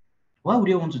 Why would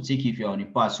they want to take you if you're on a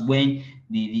pass when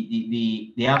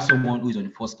they have someone who is on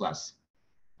the first class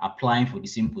applying for the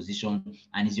same position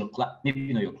and is your class,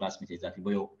 maybe not your classmate exactly,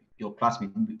 but your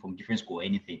classmate from different school or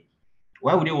anything.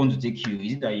 Why would they want to take you?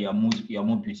 Is it that you are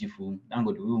more beautiful? Thank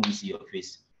God we won't see your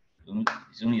face.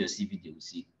 It's only your CV they will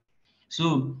see.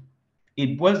 So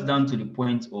it boils down to the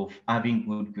point of having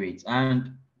good grades.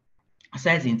 And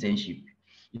aside internship,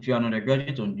 if you're an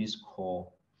undergraduate on this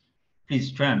call,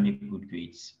 please try and make good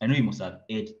grades. I know you must have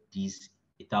heard this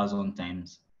 1,000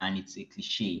 times, and it's a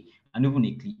cliche. And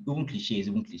even cliche is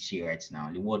even cliche right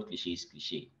now. The word cliche is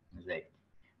cliche. It's like,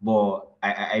 but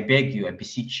I beg you, I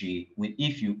beseech you,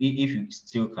 if you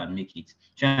still can make it,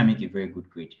 try and make a very good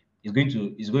grade. It's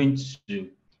going to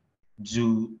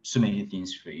do so many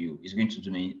things for you. It's going to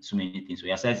do so many things for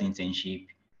you. Aside internship,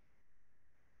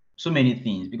 so many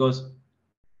things. Because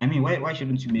I mean, why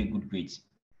shouldn't you make good grades?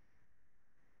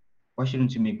 Why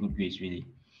shouldn't you make good grades really?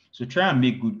 So try and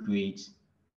make good grades.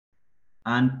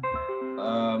 And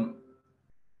um,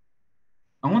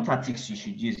 and one tactics you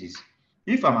should use is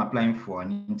if I'm applying for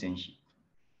an internship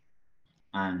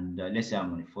and let's say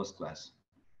I'm on the first class.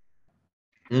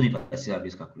 I don't know if I still have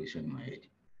this calculation in my head.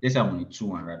 Let's say I'm on a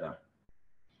 2-1 rather.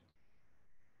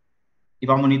 If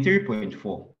I'm on a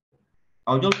 3.4,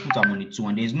 I'll just put I'm on a 2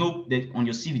 and on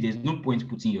your CV, there's no point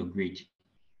putting your grade.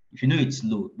 If you know it's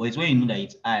low, but it's when you know that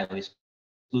it's high or it's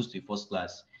close to the first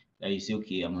class that you say,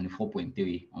 okay, I'm on a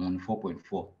 4.3, I'm on a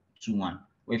 4.4, 2-1.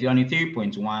 But if you're on a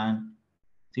 3.1,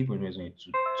 3.1 is a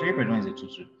 2, 3.1 is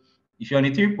a 2-2. If you're on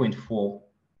a 3.4,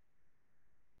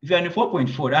 if you're on a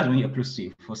 4.4, that's when you're close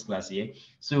to first class, yeah?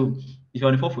 So if you're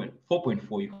on a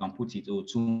 4.4, you can put it,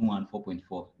 2-1,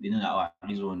 4.4. They know that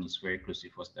this one is very close to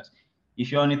first class.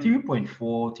 If you're on a 3.4,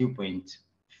 3.5,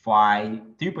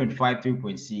 3.5,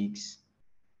 3.6,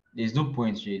 there's no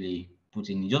point really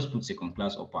putting, just put second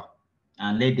class upper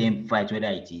and let them fight whether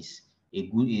it is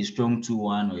a strong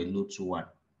 2-1 or a low 2-1.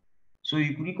 So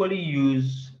you could equally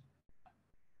use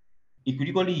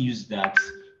that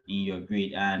in your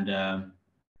grade. And uh,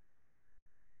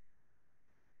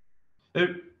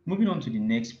 moving on to the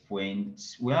next point,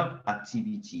 we have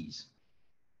activities.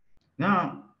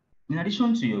 Now, in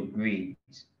addition to your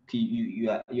grades, okay, you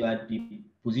are at the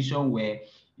position where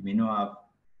you may not have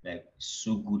like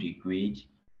so good a grade,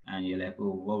 and you're like,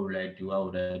 oh, what would I do? How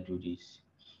would I do this?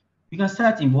 You can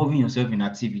start involving yourself in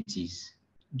activities.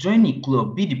 Join a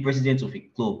club, be the president of a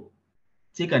club,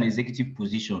 take an executive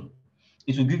position.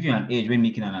 It will give you an edge when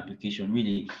making an application,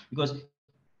 really, because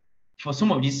for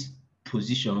some of these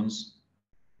positions,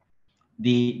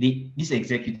 these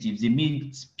executives they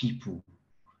meet people.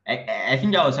 I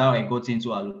think that was how I got into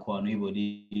Aluko and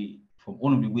Everybody. From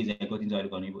one of the ways I got into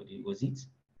Aluko and Everybody, was it?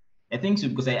 I think so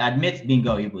because I had met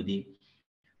Benga Everybody.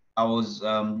 I was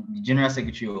the general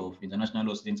secretary of International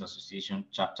Law Students Association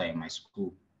chapter in my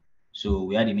school. So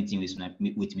we had a meeting with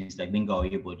Mr. Benga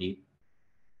Oyebode,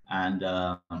 and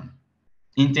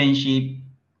internship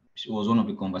was one of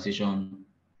the conversation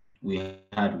we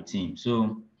had with him.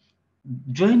 So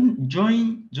join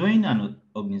an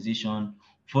organization,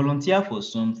 volunteer for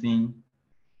something,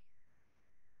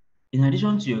 In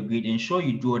addition to your grade, ensure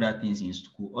you do other things in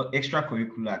school or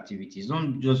extracurricular activities.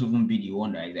 Don't just even be the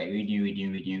one that is like reading,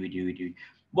 reading, reading, reading, reading.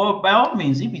 But by all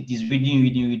means, if it is reading,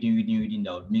 reading, reading, reading, reading,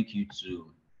 that would make you to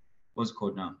what's it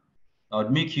called now? That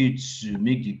would make you to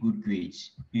make the good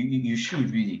grades. You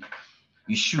should really.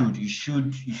 You should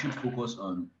focus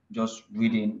on just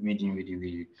reading, reading, reading,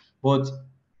 reading. But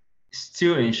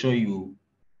still ensure you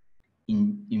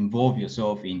involve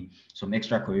yourself in some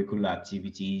extracurricular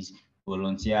activities,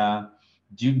 volunteer,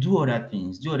 do other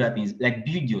things, like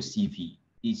build your CV.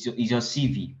 It's your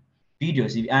CV. Build your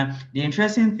CV. And the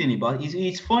interesting thing about it is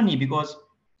it's funny because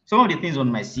some of the things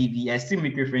on my CV, I still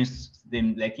make reference to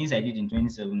them, like things I did in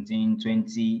 2017,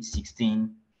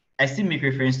 2016. I still make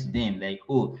reference to them, like,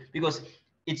 oh, because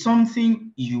it's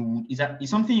something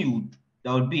it's something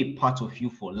that would be a part of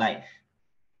you for life.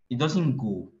 It doesn't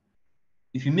go.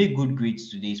 If you make good grades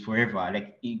today, it's forever.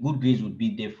 Like good grades would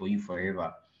be there for you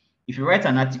forever. If you write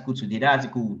an article today, that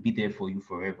article will be there for you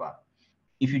forever.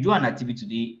 If you do an activity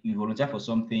today, you volunteer for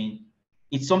something,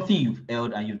 it's something you've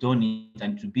held and you've done it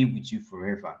and to be with you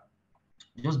forever.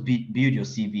 Just build your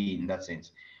CV in that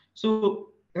sense. So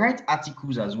write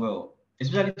articles as well,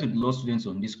 especially to the law students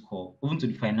on this call, even to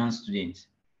the finance students.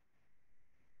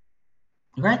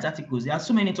 Write articles. There are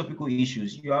so many topical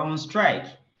issues. You are on strike.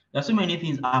 There are so many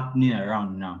things happening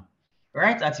around now.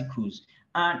 Write articles.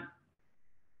 And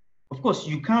of course,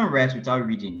 you can't write without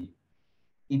reading.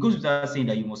 It goes without saying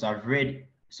that you must have read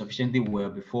sufficiently well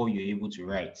before you're able to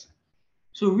write.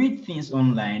 So read things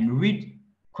online, read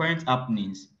current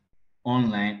happenings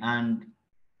online, and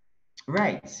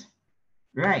write,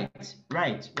 write.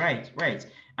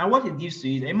 And what it gives to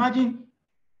you is imagine.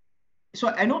 So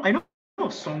I know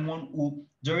of someone who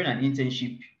during an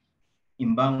internship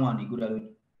in Bangwa and Igudalo,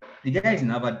 the guy is in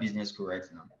Harvard Business School right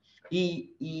now.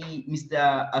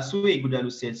 Mr. Asue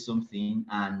Igudalo said something,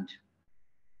 and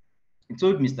he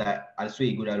told Mr.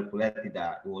 Asue Igudalo politely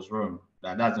that it was wrong,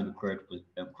 that that's not the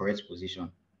correct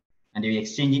position, and they were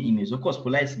exchanging emails, of course,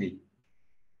 politely.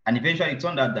 And eventually, it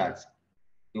turned out that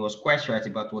he was quite right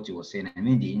about what he was saying. I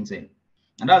mean, the intern,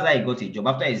 and that's how he got a job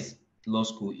after his law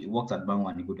school. He worked at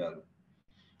Bangwa and Igudalo.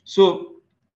 So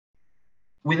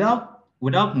without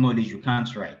knowledge, you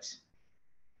can't write.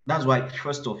 That's why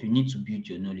first off, you need to build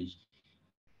your knowledge.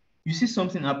 You see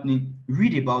something happening,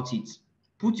 read about it,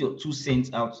 put your 2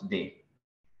 cents out there.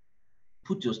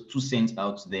 Put your 2 cents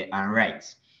out there and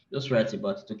write. Just write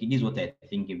about it. Okay, this is what I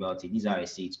think about it. This is how I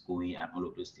see it going, and all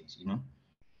of those things.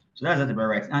 So that's that about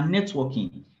writing. And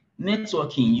networking.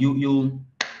 Networking,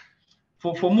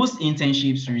 for most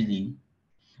internships, really,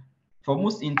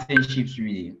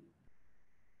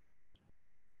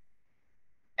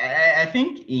 I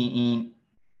think in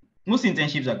most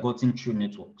internships are gotten through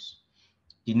networks.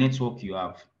 The network you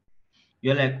have.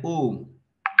 You're like, oh,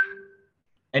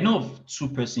 I know of two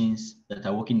persons that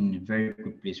are working in a very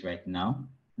good place right now.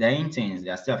 They're interns, they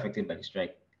are still affected by the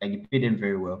strike. Like they pay them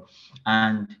very well.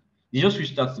 And they just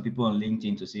reached out to people on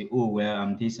LinkedIn to say, oh, well,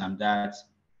 I'm this, I'm that.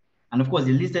 And of course,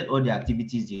 they listed all the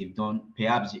activities they've done,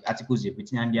 perhaps the articles they've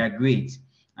written, and they are great.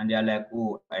 And they are like,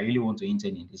 oh, I really want to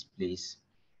intern in this place,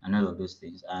 and all of those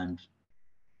things. And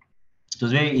it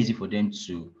was very easy for them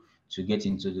to get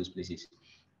into those places.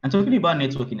 And talking about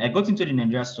networking, I got into the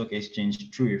Nigeria Stock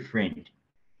Exchange through a friend.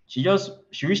 She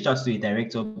reached out to a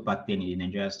director back then in the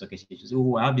Nigeria Stock Exchange. She said,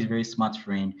 oh, I have this very smart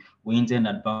friend. We interned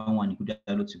at Bangwa and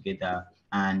Igudalo together,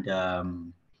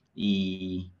 and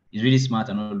he is really smart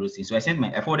and all those things. So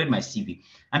I forwarded my CV.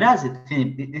 And that's the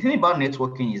thing. The thing about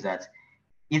networking is that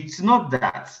it's not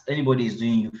that anybody is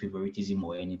doing you favoritism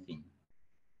or anything.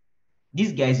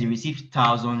 These guys, they receive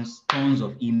thousands, tons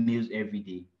of emails every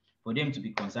day for them to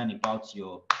be concerned about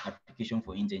your application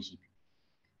for internship.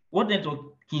 What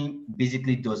networking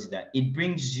basically does is that it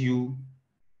gives you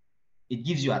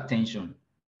attention.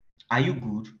 Are you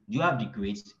good? Do you have the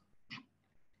grades?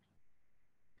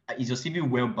 Is your CV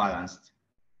well balanced?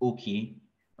 Okay.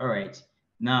 All right.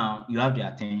 Now you have the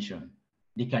attention.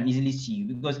 They can easily see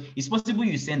you because it's possible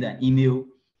you send an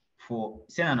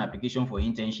application for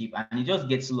internship and it just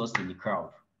gets lost in the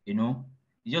crowd. It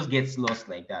just gets lost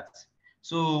like that.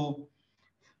 So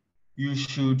you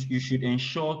should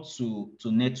ensure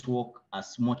to network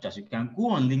as much as you can. Go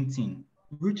on LinkedIn,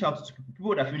 reach out to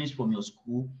people that finished from your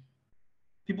school,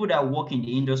 people that work in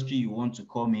the industry you want to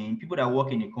come in, people that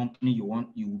work in a company you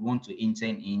would want to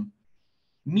intern in.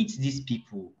 Meet these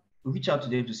people, reach out to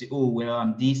them to say, oh, well,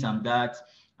 I'm this, I'm that,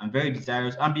 I'm very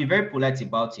desirous, and be very polite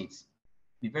about it.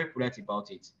 Be very polite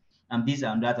about it. I'm this,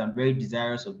 I'm that, I'm very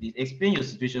desirous of this. Explain your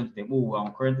situation to them. Oh, well,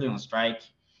 I'm currently on strike,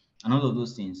 and all of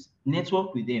those things.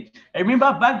 Network with them. I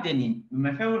remember back then in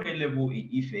my final level in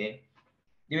Ife,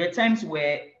 there were times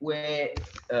where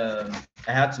I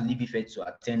had to leave Ife to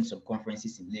attend some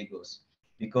conferences in Lagos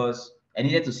because I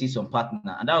needed to see some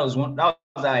partner, and that was how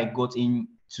I got into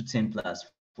 10 plus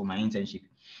for my internship.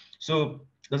 So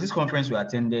there's this conference we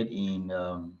attended in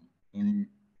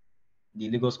the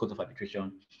Lagos Court of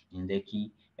Arbitration in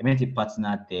Lekki. I met a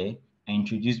partner there. I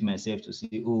introduced myself to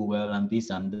say, oh well, I'm this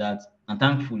and that, and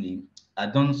thankfully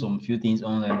I'd done some few things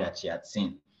online that she had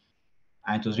seen,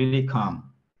 and it was really calm.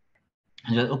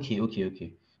 And just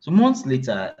okay. So months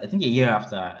later, I think a year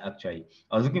after actually,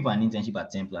 I was looking for an internship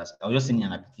at 10 plus. I was just sending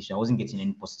an application. I wasn't getting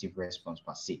any positive response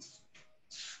per se.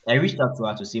 I reached out to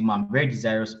her to say, "Ma'am, I'm very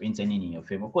desirous of interning in your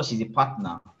firm." Of course, she's a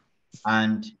partner.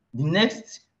 And the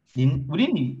next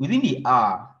within the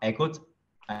hour, I got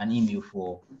an email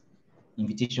for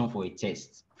invitation for a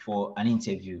test for an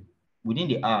interview within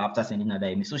the hour after sending her that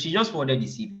email. So she just forwarded the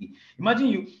CV. Imagine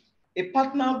you, a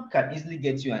partner can easily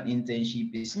get you an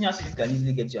internship. A senior citizen can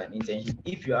easily get you an internship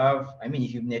if you have, I mean,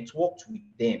 if you've networked with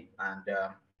them and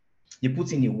they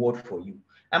put in a word for you.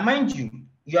 And mind you,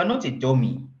 you are not a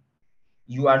dummy.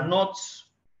 You are not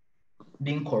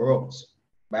being corrupt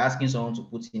by asking someone to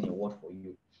put in a word for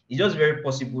you. It's just very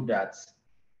possible that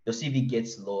your CV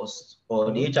gets lost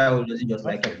or the HR doesn't just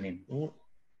like your name.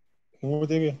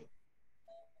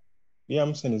 Yeah,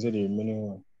 I'm saying is it the remaining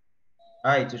one?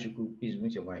 Hi, Toshiku, please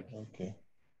mute your mic. Okay.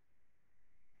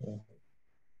 Yeah.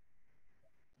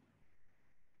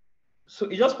 So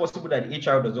it's just possible that the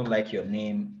HR doesn't like your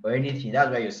name or anything. That's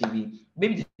why your CV,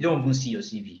 maybe they don't even see your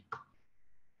CV.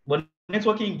 But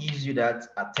networking gives you that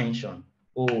attention.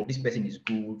 Oh, this person is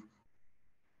good.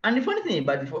 And the funny thing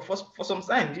about it, for some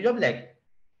time, you'll be like,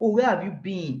 oh, where have you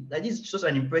been? Like, this is just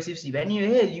an impressive CV. And in your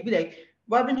head, you'll be like,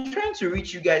 well, I've been trying to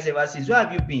reach you guys ever since. Where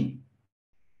have you been?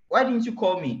 Why didn't you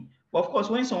call me? But of course,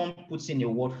 when someone puts in a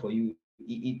word for you,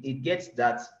 it gets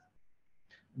that's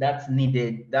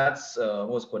needed. That's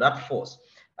what's called that force.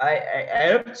 I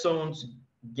helped someone to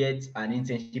get an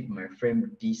internship with my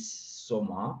friend this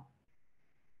summer,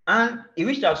 and he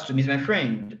reached out to me. He's my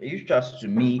friend. He reached out to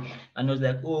me and was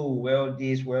like, "Oh, well,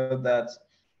 this, well, that."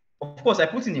 Of course, I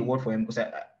put in a word for him because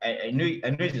I know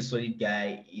he's a solid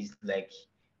guy. He's like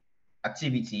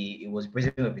activity. He was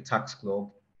president of the tax club.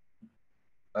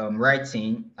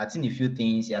 Writing. I'd seen a few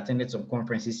things. He attended some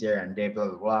conferences here and there, blah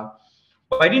blah blah.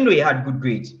 But I didn't know he had good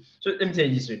grades. So let me tell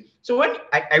you this way. So when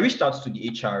I reached out to the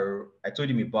HR, I told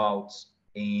him about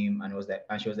him, and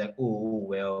she was like, oh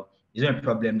well, is there a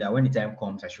problem that when the time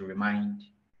comes, I should remind.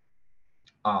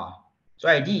 So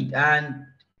I did, and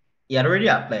he had already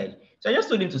applied. So I just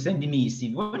told him to send me his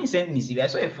CV. When he sent me his CV, I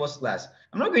saw a first class.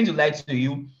 I'm not going to lie to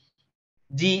you.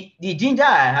 The ginger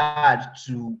I had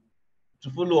to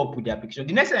follow up with the application.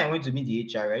 The next time I went to meet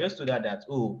the HR, I just told her that,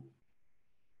 oh,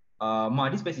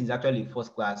 man, this person is actually a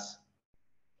first class,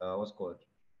 what's called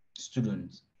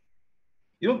student.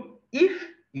 You know, if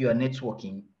you are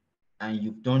networking and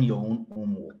you've done your own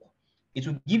homework, it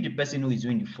will give the person who is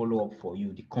doing the follow-up for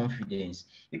you the confidence,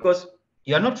 because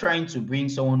you are not trying to bring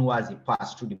someone who has a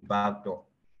pass through the back door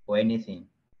or anything.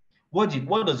 What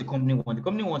does the company want? The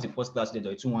company wants a first class student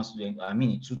or a 2-1 student, I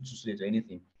mean a 2-2 student or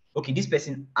anything. Okay, this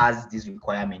person has this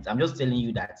requirement. I'm just telling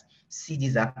you that see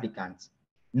this applicant.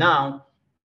 Now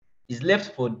it's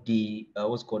left for the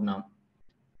what's called now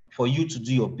for you to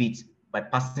do your bit by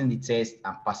passing the test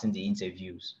and passing the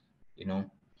interviews, you know.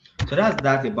 So that's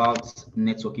that about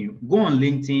networking. Go on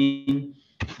LinkedIn,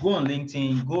 go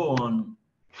on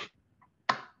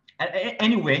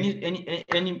anywhere,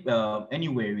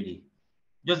 anywhere really.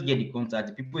 Just get the contact,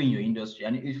 the people in your industry,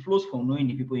 and it flows from knowing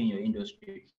the people in your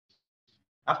industry.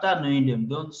 After knowing them,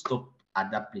 don't stop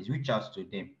at that place. Reach out to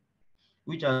them.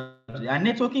 And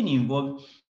networking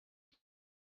involves.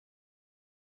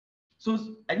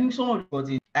 So I think some of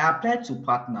the I applied to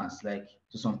partners, like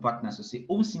to some partners to say,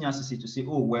 oh, senior associate to say,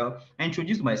 oh well, I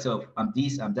introduced myself. I'm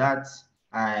this, I'm that.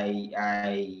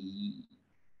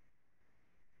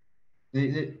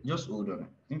 Just hold on.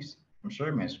 I'm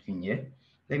sharing my screen here.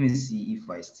 Let me see if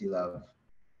I still have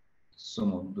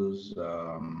some of those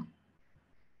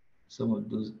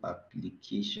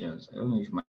applications. I don't know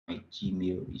if my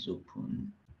Gmail is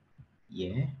open.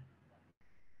 Yeah.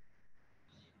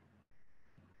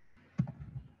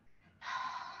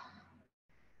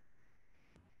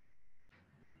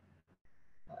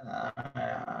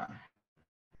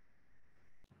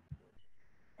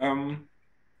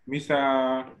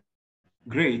 Mr.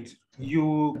 Great,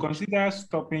 you consider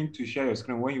stopping to share your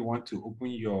screen when you want to open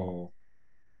your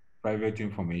private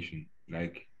information.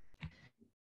 Like,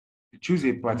 choose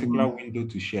a particular window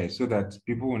to share so that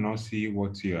people will not see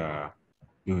what you are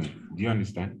doing. Do you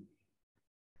understand?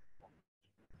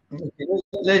 Okay,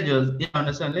 let's just, yeah, I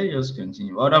understand. Let's just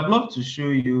continue. I would have loved to show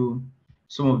you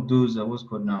some of those what's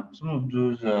called now, some of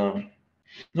those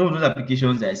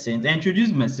applications that I sent. I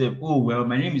introduced myself. Oh well,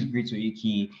 my name is Great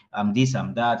Oyeki. I'm this,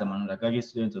 I'm that. I'm an undergraduate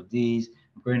student of this.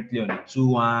 I'm currently on a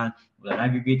 2-1 with an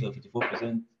aggregate of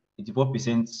 84%.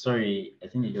 84%. Sorry, I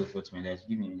think they just got me. Guys,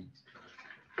 give me a minute.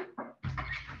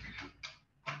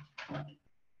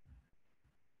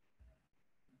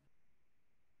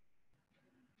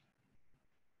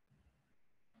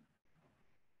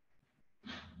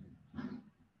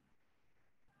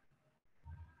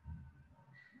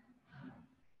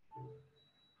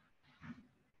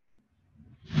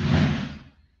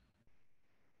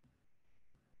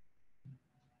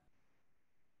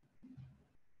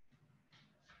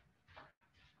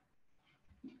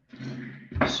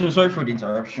 So sorry for the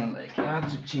interruption. Like I had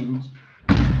to change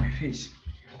my face.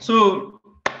 So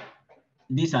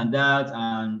this and that,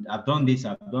 and I've done this,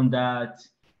 I've done that.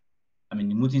 I'm in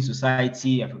the Mutin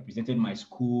Society. I've represented my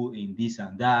school in this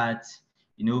and that.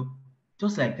 You know,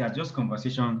 just like that, just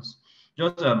conversations,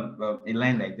 just a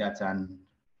line like that, and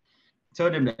tell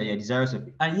them that you're desirous of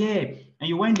it. And yeah, and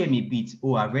you wind them a bit.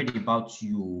 Oh, I've read about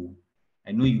you.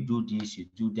 I know you do this, you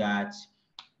do that.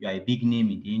 You are a big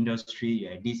name in the industry. You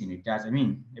are this and that. I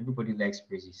mean, everybody likes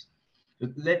praises. So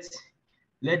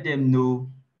let them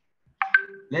know,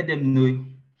 let them know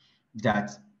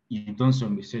that you've done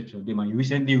some research on them and you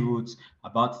recently wrote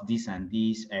about this and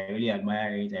this. I really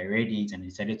admire it. I read it and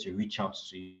decided to reach out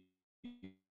to you.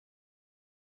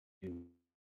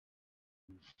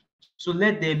 So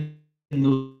let them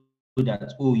know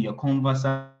that, oh, you're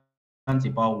conversant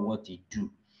about what they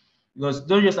do. Because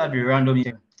don't just have a random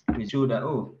show that,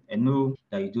 oh, I know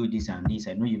that you do this and this.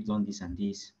 I know you've done this and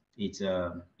this. It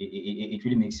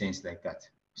really makes sense like that.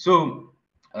 So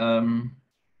um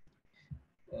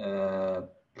uh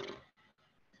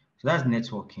so that's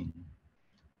networking.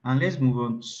 And let's move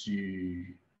on to,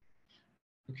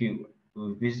 okay,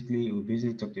 we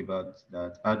basically talked about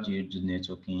that. How do you do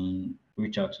networking?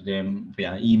 Reach out to them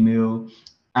via email,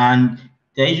 and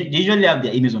they usually have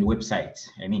their emails on the website.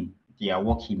 I mean, their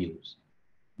work emails.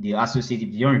 They associate,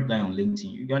 if they don't reply on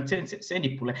LinkedIn, you can send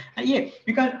a polite. And yeah,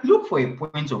 you can look for a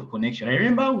point of connection. I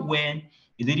remember when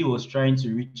a lady was trying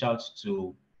to reach out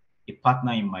to a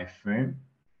partner in my firm.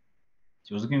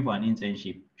 She was looking for an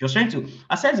internship. She was trying to,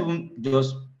 aside even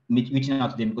just reaching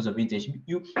out to them because of internship,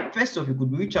 you first off you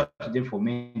could reach out to them for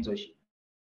mentorship.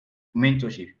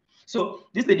 So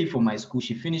this lady from my school,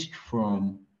 she finished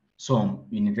from some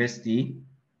university.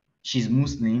 She's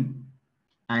Muslim,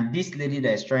 and this lady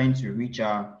that is trying to reach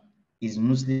her is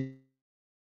Muslim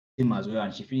as well,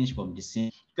 and she finished from the same.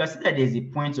 You can see that there's a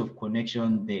point of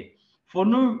connection there. For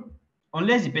no,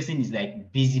 unless the person is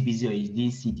like busy, or is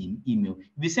didn't see the email.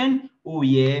 If you send, oh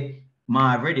yeah,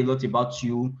 ma, I've read a lot about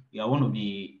you. You are one of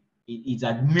the. It's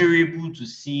admirable to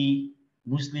see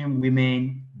Muslim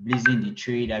women blazing the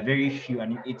trade. There are very few,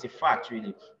 and it's a fact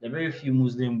really. There are very few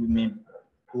Muslim women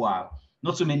who are,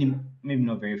 not so many, maybe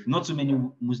not very few, not so many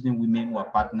Muslim women who are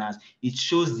partners. It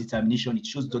shows determination, it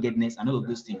shows doggedness, and all of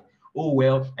those things. Oh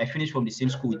well, I finished from the same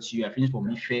school with you. I finished from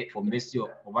IFE, from University of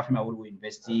Afima Awolowo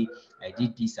University. I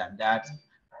did this and that.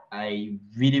 I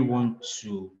really want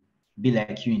to be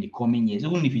like you in the coming years.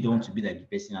 Even if you don't want to be like the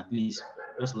person, at least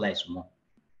just lie small,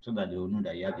 so that they will know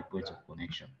that you have the point of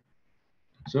connection.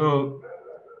 So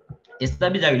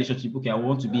establish that relationship. Okay, I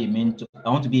want to be a mentor. I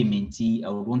want to be a mentee. I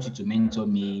would want you to mentor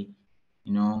me.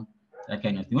 You know, that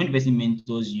kind of thing. When the person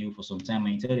mentors you for some time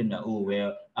and you tell them that, oh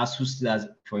well, ASU still has,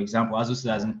 for example, ASU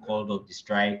still hasn't called off the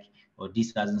strike, or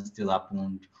this hasn't still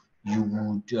happened, you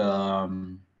would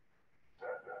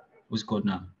what's it called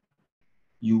now?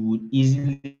 You would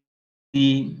easily,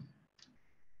 you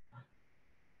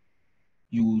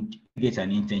would get an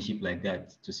internship like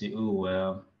that to say, oh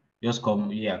well, just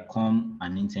come, yeah, come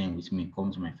and intern with me,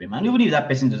 come to my firm. And even if that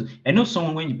person does, I know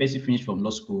someone, when the person finished from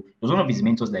law school, it was one of his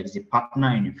mentors, like he's a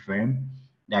partner in a firm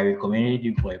that recommended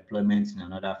him for employment in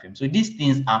another firm. So these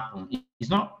things happen. It's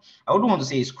not, I wouldn't want to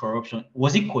say it's corruption.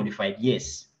 Was he qualified?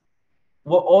 Yes.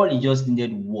 What all he just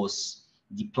needed was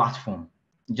the platform.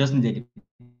 He just needed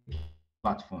the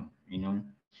platform,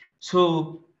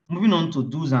 So moving on to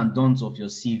do's and don'ts of your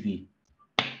CV.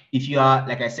 If you are,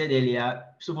 like I said earlier,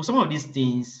 so for some of these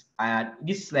things,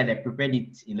 this slide I prepared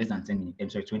it in less than 10 minutes. I'm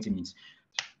sorry, 20 minutes.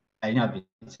 I didn't have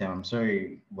the time. I'm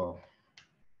sorry, but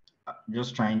I'm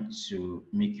just trying to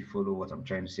make you follow what I'm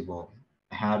trying to say. But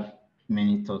I have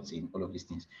many thoughts in all of these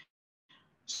things.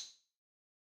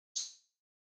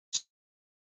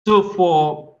 So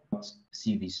for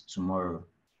CVs tomorrow.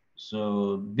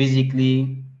 So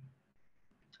basically,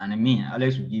 and I mean,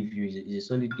 Alex will give you, is a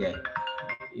solid guy.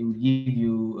 it will give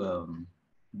you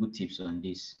good tips on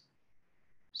this.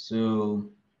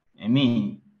 So, I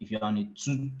mean, if you're on a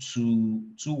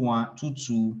 2-2, 2-1,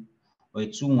 2-2, or a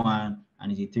 2-1,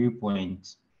 and it's a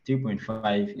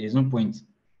 3.5, there's no point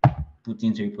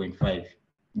putting 3.5.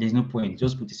 There's no point.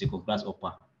 Just put a second class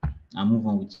upper and move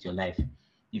on with your life.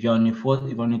 If you're on a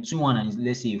 2-1 and it's,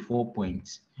 let's say,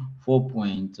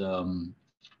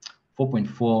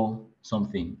 4.4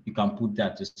 something, you can put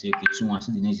that to say, okay, 2-1,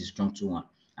 so the next is strong 2-1.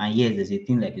 And yes, there's a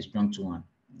thing like a strong 2-1.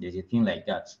 There's a thing like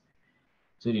that.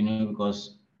 So you know,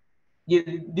 because yeah,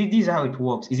 this is how it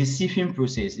works. It's a sieving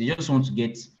process. They just want to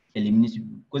get eliminated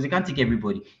because they can't take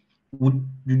everybody. Do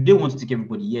they want to take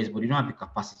everybody? Yes, but they don't have the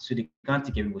capacity, so they can't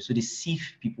take everybody. So they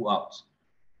sieve people out.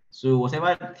 So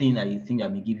whatever thing that you think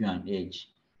that may give you an edge,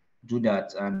 do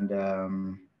that. And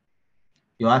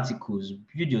your articles,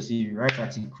 build your CV, write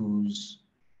articles,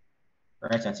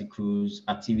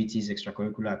 activities,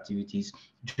 extracurricular activities.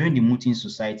 Join the Mutin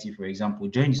Society, for example.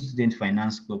 Join the Student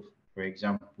Finance Club, for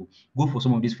example. Go for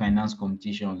some of these finance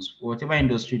competitions, whatever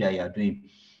industry that you are doing.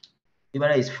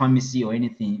 Whether it's pharmacy or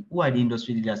anything, who are the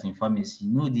industry leaders in pharmacy?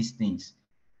 Know these things.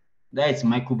 That is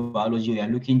microbiology. You are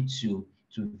looking to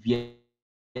veer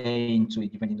into a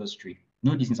different industry.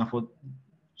 Know these things. And for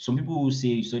some people who say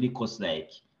you study courses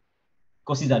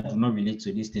that do not relate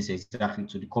to these things exactly,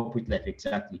 to the corporate life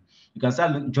exactly, you can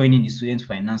start joining the Student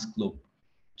Finance Club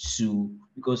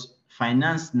because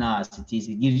finance now, as it is,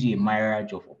 it gives you a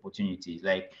myriad of opportunities,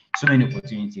 like so many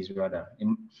opportunities rather,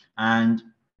 and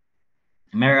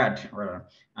myriad rather,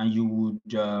 and you would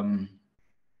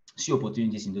see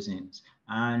opportunities in those things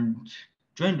and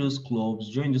join those clubs,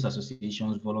 join those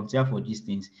associations, volunteer for these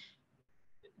things,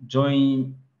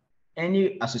 join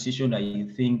any association that you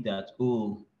think that,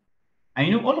 oh, and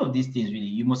you know, all of these things really,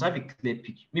 you must have a clear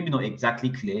picture, maybe not exactly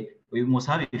clear, but you must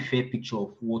have a fair picture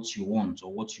of what you want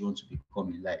or what you want to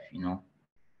become in life, you know.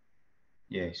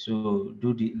 Yeah, so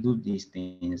do these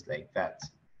things like that.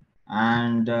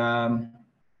 And I'm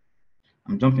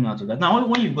jumping out of that. Now,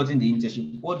 when you've gotten the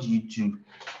internship, what do you do?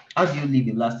 How do you leave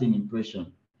a lasting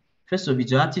impression? First of all,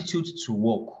 it's your attitude to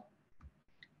work.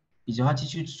 It's your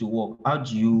attitude to work. How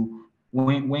do you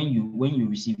when you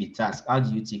receive a task, how do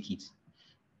you take it?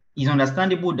 It's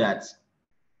understandable that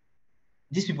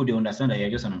these people, they understand that you're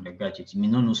just an undergraduate. You may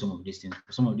not know some of these things.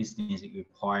 Some of these things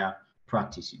require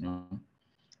practice, you know.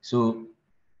 So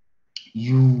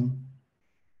you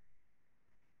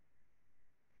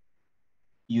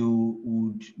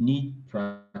would need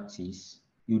practice.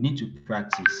 You need to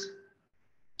practice.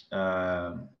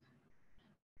 Um,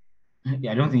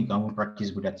 yeah, I don't think you can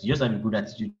practice good attitude. You just have a good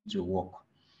attitude to work.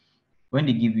 When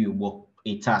they give you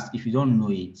a task, if you don't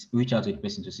know it, reach out to the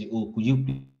person to say, "Oh, could you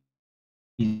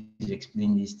please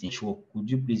explain this thing? Sure.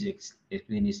 Could you please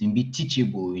explain this thing? Be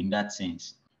teachable in that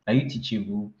sense. Are you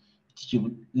teachable?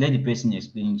 Teachable. Let the person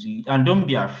explain to you, and don't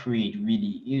be afraid.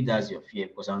 Really, if that's your fear,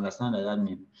 because I understand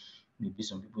that may be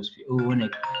some people's fear. Oh, when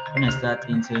I start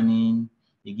interning,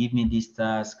 they give me this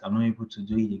task. I'm not able to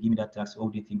do it. They give me that task.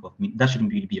 What do they think of me? That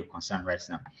shouldn't really be your concern right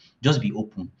now. Just be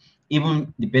open.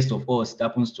 Even the best of us, it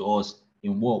happens to us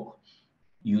in work.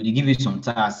 They give you some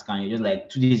task and you're just like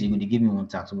 2 days ago they gave me one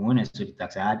task. But when I saw the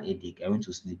task, I had a headache. I went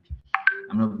to sleep.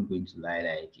 I'm not even going to lie,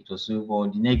 like it was so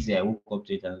but the next day I woke up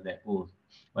to it and I was like, oh,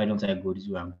 why don't I go this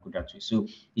way? I'm good at it. So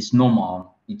it's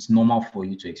normal. It's normal for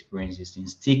you to experience these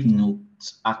things. Take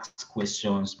notes, ask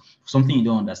questions, something you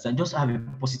don't understand. Just have a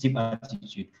positive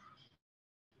attitude.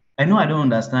 I know I don't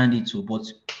understand it too,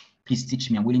 but please teach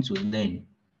me. I'm willing to learn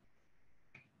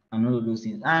and all of those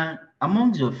things. And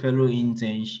amongst your fellow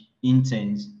interns,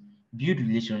 build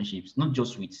relationships, not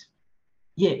just with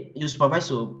your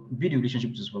supervisor, build a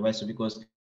relationship with your supervisor because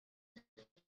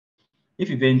if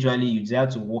eventually you desire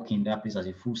to work in that place as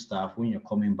a full staff when you're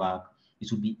coming back,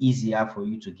 it will be easier for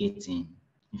you to get in.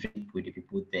 If you with the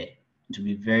people there, it will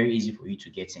be very easy for you to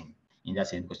get in that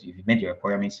sense because if you met your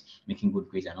requirements, making good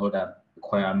grades and all that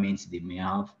requirements they may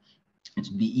have, it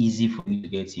will be easy for you to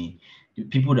get in. The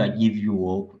people that give you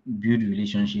work, build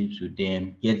relationships with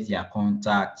them, get their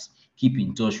contacts, keep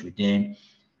in touch with them.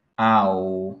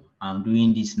 I'm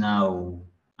doing this now.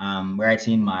 I'm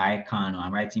writing my ICANN,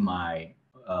 I'm writing my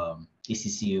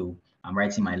ACCO, I'm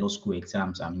writing my law school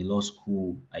exams. I'm in law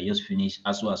school. I just finished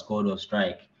as well as called off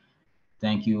strike.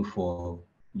 Thank you for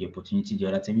the opportunity the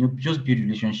other time. Just build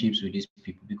relationships with these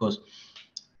people because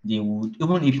they would,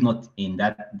 even if not in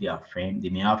that their frame, they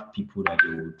may have people that they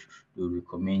would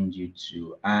recommend you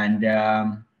to. And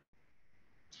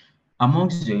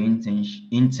amongst your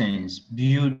interns,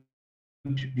 build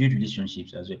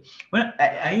relationships as well. Well,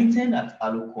 I interned at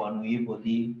Alokwano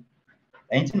Yebode.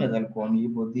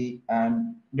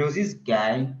 And there was this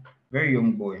guy. very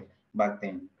young boy back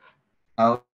then.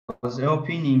 I was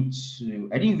helping him to,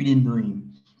 I didn't really know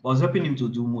him, but I was helping him to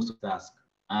do most of the tasks.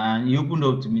 And he opened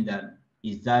up to me that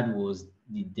his dad was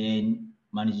the then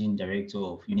managing director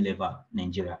of Unilever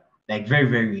Nigeria, like very,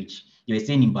 very rich. They were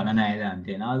staying in Banana Island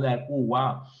then. I was like, oh,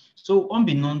 wow. So,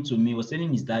 unbeknown to me, he was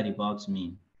telling his dad about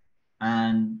me.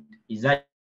 And his dad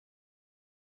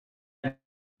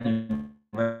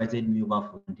invited me over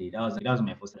for dinner one day. That was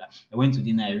my first time. I went to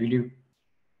dinner. I really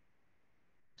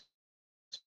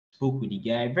spoke with the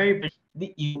guy. Very, very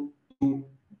nice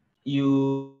guy.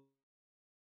 You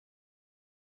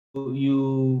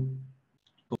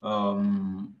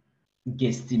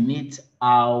guesstimate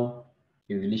how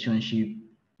a relationship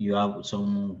you have with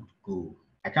someone would go.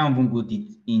 I can't even go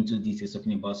into details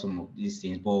talking about some of these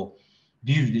things, but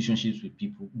build relationships with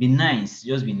people. Be nice,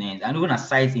 just be nice. And even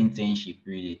aside internship,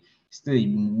 really, still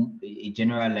a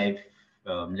general life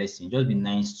lesson. Just be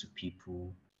nice to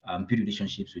people. Build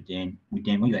relationships with them. When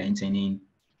you are interning,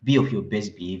 be of your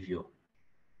best behavior.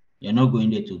 You're not going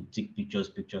there to take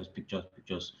pictures,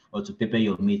 or to prepare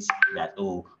your mates that,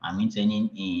 oh, I'm interning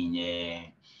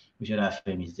in which other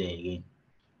firm is there again?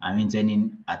 I'm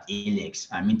interning at Alex.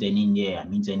 I'm interning there.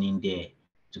 I'm interning there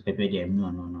to prepare them.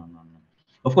 No, no, no, no, no.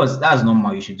 Of course, that's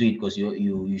normal. You should do it because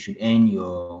you should earn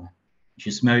you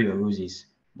should smell your roses.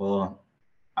 But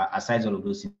aside all of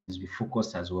those things, be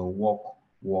focused as well. Walk,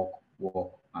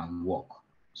 and walk.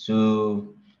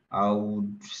 So I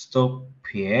would stop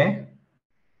here.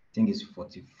 I think it's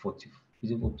 40.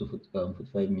 Is it up to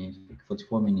 45 minutes,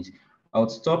 44 minutes? I would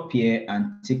stop here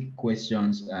and take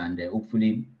questions and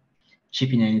hopefully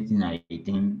chip in anything I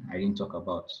didn't talk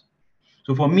about.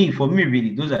 So for me,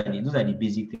 really, those are the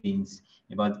basic things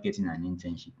about getting an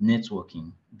internship.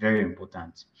 Networking, very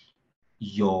important.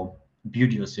 Your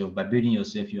build yourself by building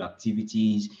yourself, your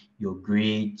activities, your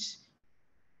grades,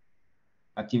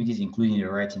 activities including the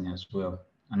writing as well,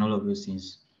 and all of those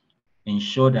things.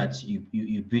 Ensure that you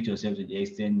build yourself to the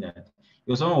extent that,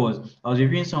 because I was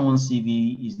reviewing someone's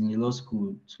CV. He's in the law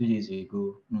school 2 days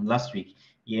ago, no, last week,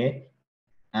 yeah,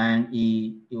 and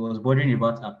he was bothering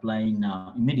about applying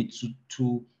now. He made it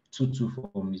two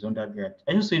from his undergrad.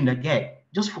 I just saying that, guy,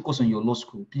 just focus on your law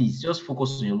school, please. Just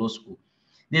focus on your law school.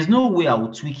 There's no way I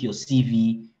will tweak your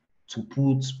CV to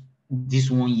put this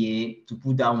 1 year, to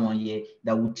put that 1 year,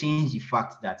 that will change the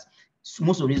fact that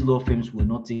most of these law firms will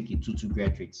not take a two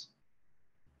graduates.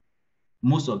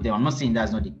 Most of them, I'm not saying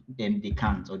that's not them, they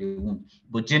can't or they won't,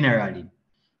 but generally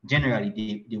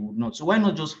they would not. So why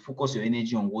not just focus your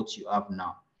energy on what you have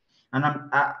now? And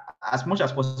as much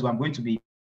as possible, I'm going to be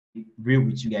real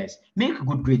with you guys. Make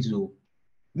good grades though.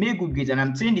 Make good grades. And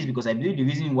I'm saying this because I believe the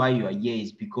reason why you are here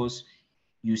is because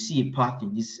you see a path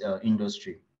in this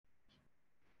industry.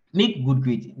 Make good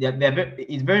grades.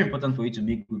 It's very important for you to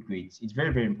make good grades. It's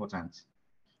very, very important.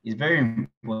 It's very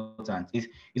important.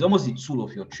 It's almost the tool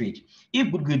of your trade. If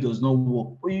good grade does not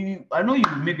work, I know you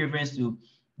make reference to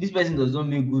this person does not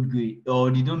make good grade,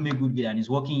 or they don't make good grade and is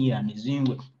working here and is doing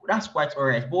well. That's quite all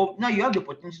right. But now you have the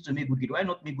opportunity to make good grade. Why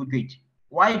not make good grade?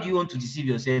 Why do you want to deceive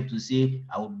yourself to say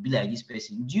I will be like this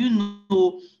person? Do you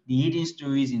know the hidden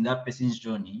stories in that person's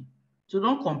journey? So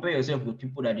don't compare yourself with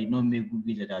people that did not make good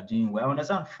grades that are doing well. I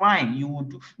understand, fine. You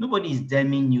would. Nobody is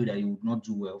damning you that you would not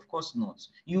do well. Of course not.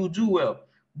 You will do well.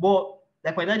 But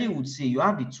like my daddy would say, you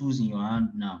have the tools in your hand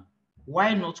now.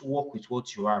 Why not work with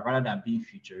what you have rather than being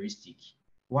futuristic?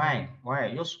 Why?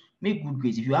 Why? Just make good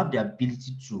grades. If you have the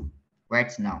ability to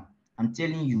right now, I'm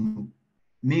telling you,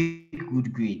 make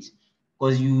good grades.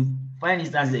 Because you find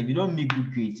instances that if you don't make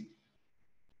good grades,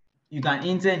 you can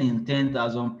intern in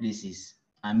 10,000 places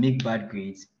and make bad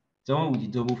grades. Someone with a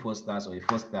double first class or a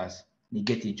first class may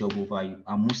get a job over you,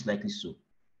 and most likely so.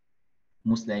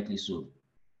 Most likely so.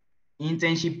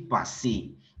 Internship per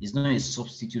se is not a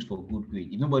substitute for good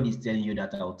grade. If nobody is telling you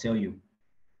that, I'll tell you.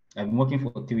 I've been working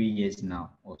for 3 years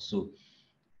now or so.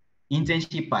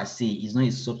 Internship per se is not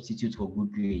a substitute for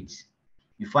good grades.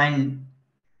 You find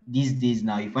these days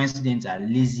now, you find students are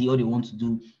lazy. All they want to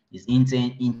do is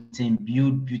intern,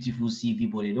 build beautiful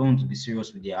CV, but they don't want to be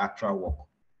serious with their actual work.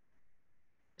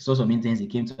 So some interns, they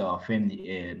came to our firm,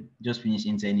 just finished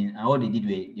interning, and all they did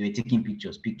were they were taking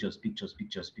pictures.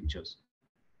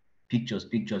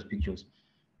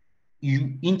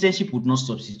 Internship would not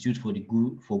substitute for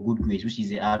good grades, which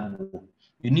is a hard work.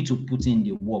 You need to put in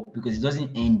the work because it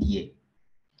doesn't end here.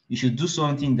 You should do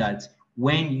something that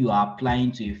when you are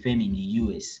applying to a firm in the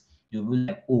US, you'll be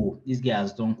like, oh, this guy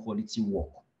has done quality work.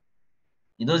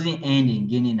 It doesn't end in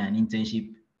gaining an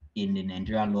internship in a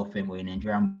Nigerian law firm or a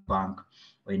Nigerian bank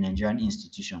or a Nigerian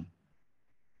institution.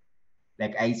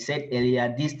 Like I said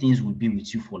earlier, these things will be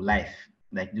with you for life.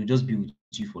 Like they'll just be with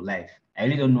you for life. I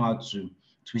really don't know how to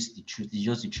twist the truth. It's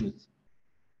just the truth.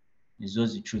 It's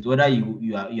just the truth. Whether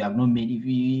you have not made,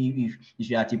 if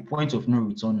you're at a point of no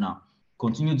return now,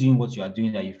 continue doing what you are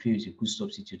doing that you feel is a good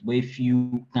substitute. But if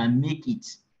you can make it,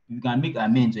 you can make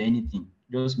amends or anything,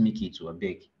 just make it to a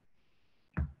beg.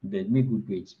 But make good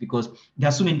grades, because there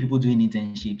are so many people doing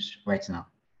internships right now.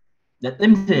 That, let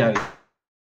me tell you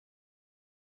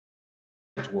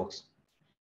how it works.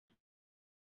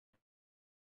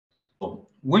 So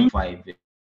when you 5,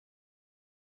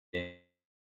 they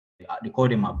call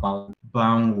them about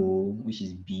Banwo, which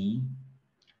is B,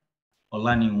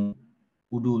 Olaniwo,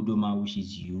 Udo Udoma, which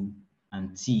is U,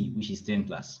 and T, which is 10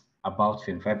 plus. About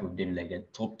 5 of them, like the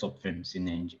top firms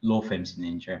in law firms in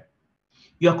Nigeria.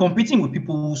 You are competing with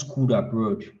people who schooled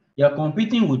abroad. You are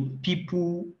competing with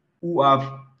people who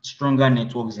have stronger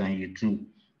networks than you do,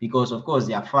 because of course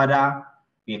their father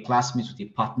were classmates with a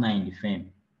partner in the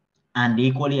firm, and they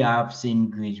equally have same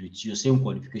grades with you, same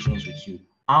qualifications with you.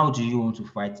 How do you want to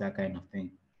fight that kind of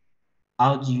thing?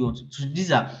 How do you want to? So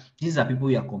these are people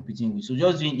you are competing with. So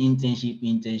just doing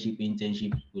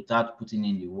internship without putting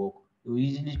in the work, they will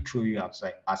easily throw you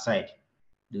aside.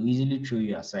 They will easily throw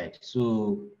you aside.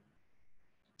 So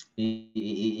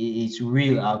it's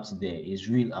real out there. It's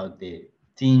real out there.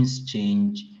 Things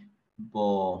change,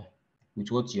 but with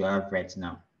what you have right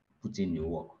now, put in the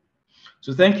work.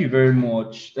 So thank you very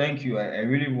much. Thank you. I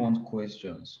really want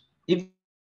questions. If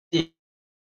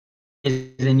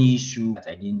there's any issue that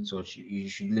I didn't touch, you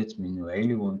should let me know. I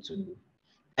really want to.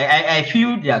 I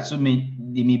feel there are so many.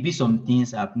 There may be some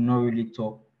things I've not really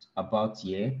talked about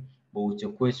here, but with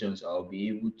your questions, I'll be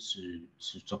able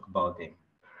to talk about them.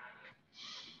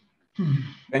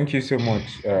 Thank you so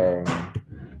much,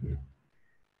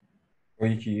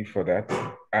 Oiki, for that.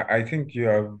 I think you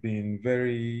have been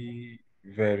very,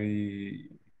 very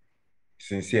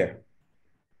sincere,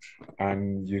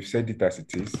 and you've said it as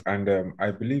it is. And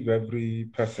I believe every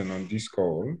person on this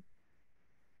call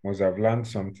must have learned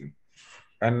something.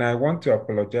 And I want to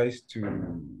apologize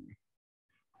to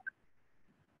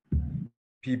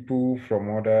people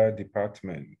from other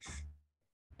departments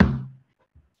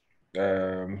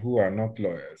who are not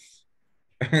lawyers.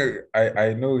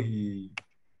 I know he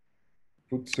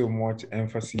put so much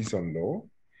emphasis on law,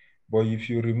 but if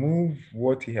you remove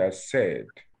what he has said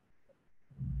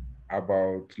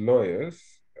about lawyers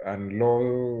and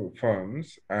law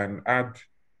firms and add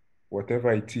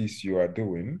whatever it is you are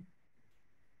doing,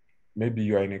 maybe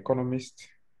you are an economist,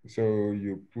 so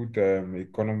you put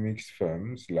economics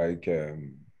firms like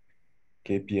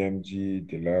KPMG,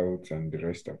 Deloitte, and the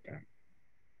rest of them.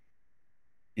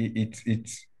 It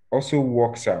also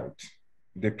works out.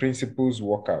 The principles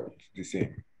work out the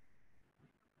same.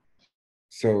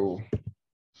 So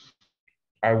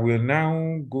I will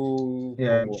now go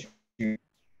Yeah. forward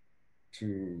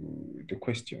to the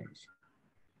questions.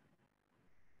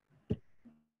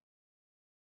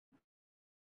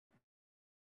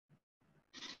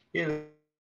 Yeah,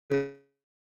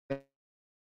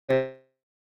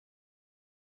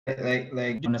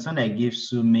 like understand I gave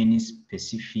so many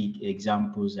specific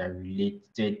examples that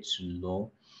related to law,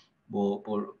 but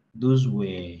those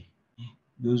were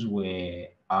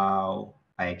how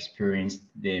I experienced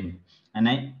them. And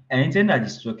I intend at the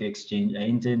stock exchange, I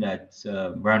intend at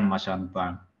Brand Merchant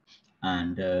Bank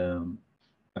and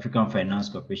African Finance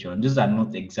Corporation. These are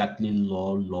not exactly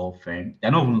law firms.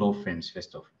 They're not even law firms,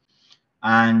 first off.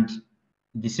 And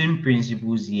the same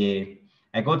principles here.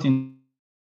 I got into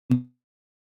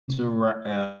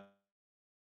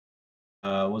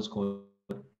what's called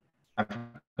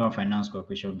African Finance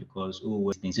Corporation because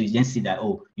so you then see that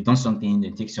you've done something,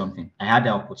 then take something. I had the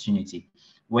opportunity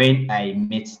when I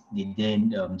met the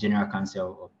then general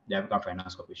counsel of the African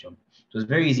Finance Corporation. It was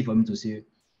very easy for me to say,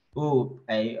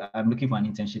 I'm looking for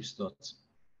an internship slot,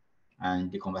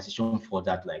 and the conversation for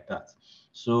that like that.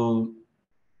 So,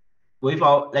 but if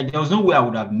I like, there was no way I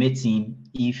would have met him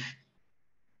if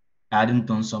I hadn't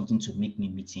done something to make me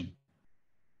meet him.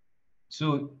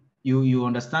 So you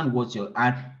understand what you're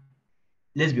at.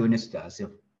 Let's be honest with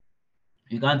ourselves.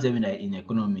 You can't tell me that in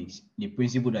economics, the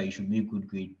principle that you should make good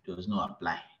grade does not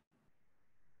apply.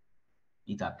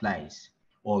 It applies.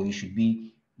 Or you should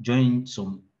be joining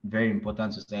some very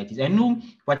important societies. I know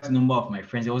quite a number of my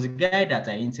friends. There was a guy that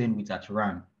I interned with at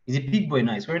RAN. He's a big boy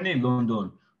now. He's currently in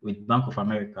London with Bank of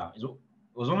America. It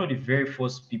was one of the very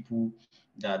first people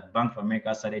that Bank of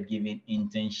America started giving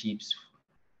internships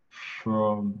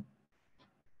from,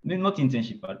 not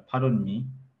internship, but pardon me,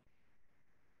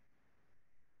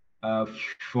 uh,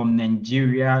 from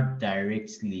Nigeria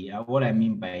directly. What I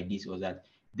mean by this was that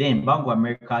then Bank of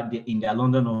America, in their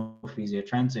London office, they're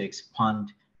trying to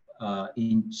expand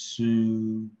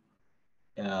into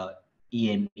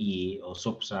EMEA or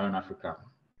Sub-Saharan Africa,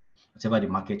 whatever the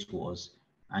market was,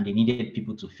 and they needed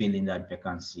people to fill in that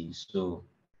vacancy. So,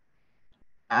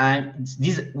 and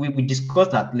these we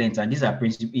discussed at length, and these are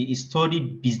principles. He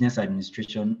studied business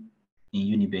administration in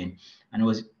Uniben, and it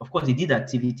was, of course, he did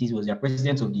activities. Was the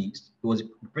president of the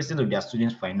president of their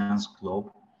students finance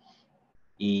club.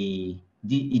 He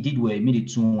did well. He made it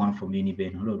 2-1 from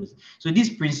Uniben. All of those. So these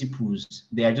principles,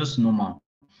 they are just normal.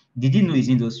 Did he know his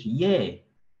industry?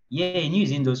 Yeah, he knew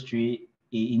his industry.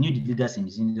 He knew the leaders in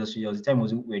his industry. There was a time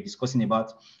we were discussing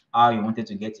about how he wanted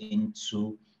to get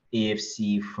into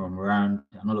AFC from RAND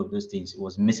and all of those things. He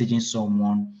was messaging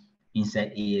someone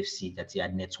inside AFC that he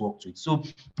had networked with. So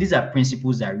these are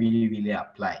principles that really, really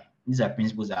apply. These are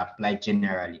principles that apply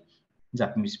generally. These are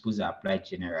principles that apply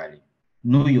generally.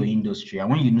 Know your industry,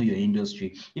 and when you know your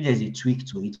industry, if there's a tweak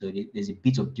to it or there's a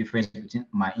bit of difference between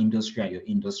my industry and your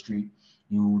industry,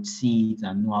 you would see it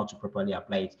and know how to properly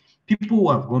apply it. People who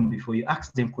have gone before you,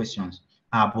 ask them questions.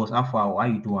 Boss, how far? How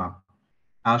you doing?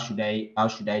 How should I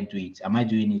do it? Am I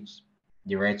doing it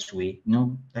the right way? You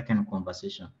know, that kind of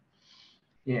conversation.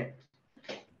 Yeah.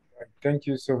 Thank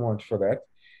you so much for that.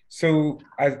 So,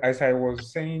 as I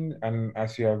was saying, and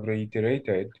as you have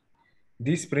reiterated,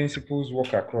 these principles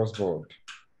work across board.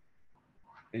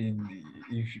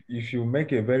 If you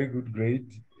make a very good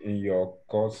grade in your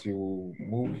course, you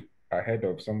move ahead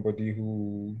of somebody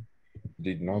who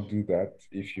did not do that.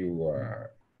 If you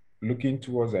are looking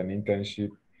towards an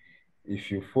internship, if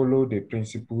you follow the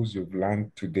principles you've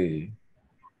learned today,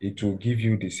 it will give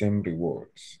you the same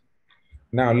rewards.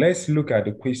 Now, let's look at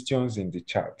the questions in the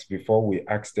chat before we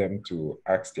ask them to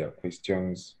ask their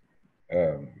questions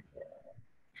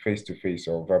face to face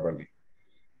or verbally.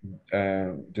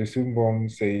 Jesumbom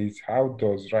says, how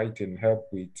does writing help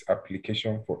with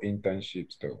application for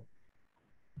internships though?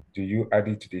 Do you add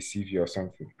it to the CV or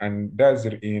something? And that's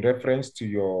in reference to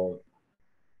your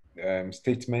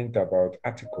statement about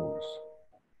articles.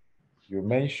 You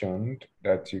mentioned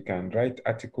that you can write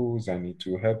articles and it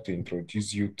will help to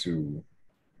introduce you to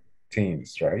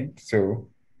things, right? So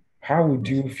how would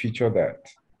you feature that?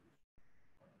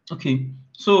 Okay,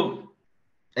 so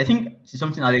I think it's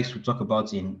something Alex will talk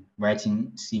about in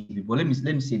writing CV. But let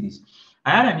me say this: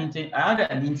 I had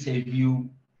an interview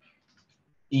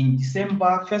in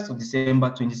December, 1st of December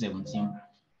 2017.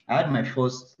 I had my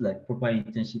first like proper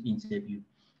internship interview,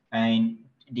 and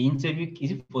the interview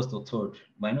is it first or third?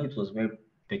 But I know it was very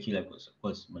peculiar because of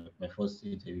course my first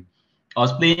interview. I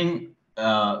was playing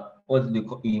what they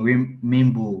call in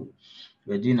Rainbow.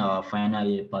 We were doing our final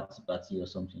year party or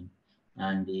something,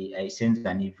 and I sent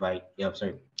an invite. Yeah,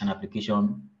 sorry, an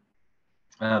application.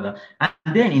 And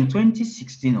then in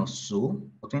 2016 or so,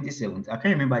 or 2017, I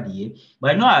can't remember the year,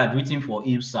 but I know I had written for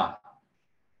ILSA.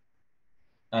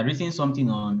 I had written something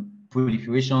on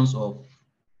proliferations of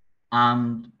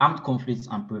armed conflicts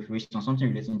and proliferation, something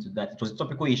relating to that. It was a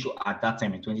topical issue at that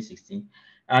time in 2016.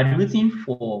 I had written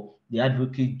for the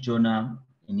Advocate Journal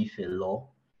in Ife Law,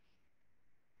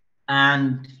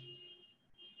 and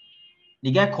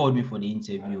the guy called me for the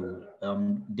interview.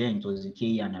 Then it was the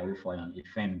KE and Arifa and the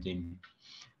firm then.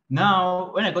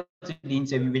 Now, when I got to the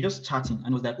interview, we were just chatting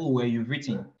and was like, oh, well, you've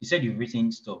written. You said you've written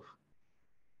stuff.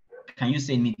 Can you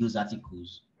send me those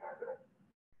articles?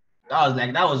 That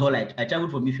was all I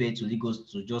traveled from Ife to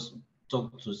Lagos to just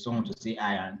talk to someone to say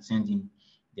hi and send him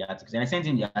the articles. And I sent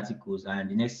him the articles, and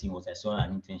the next thing was I saw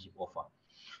an internship offer.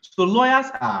 So lawyers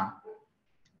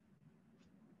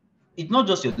it's not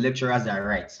just your lecturers that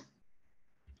write.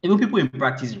 Even people in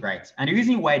practice write. And the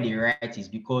reason why they write is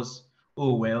because,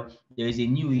 oh, well, there is a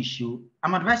new issue.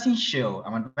 I'm advising Shell.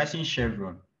 I'm advising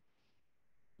Chevron.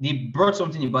 They brought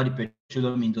something about the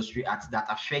Petroleum Industry Act that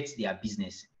affects their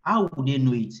business. How would they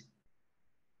know it?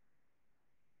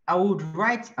 I would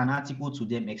write an article to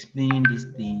them explaining this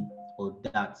thing or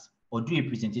that, or do a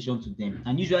presentation to them.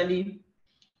 And usually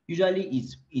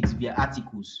it's via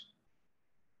articles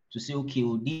to say, okay,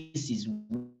 well, this is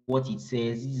what it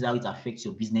says, this is how it affects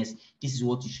your business, this is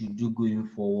what you should do going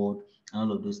forward, and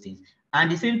all of those things.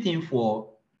 And the same thing for,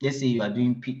 let's say you are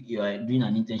doing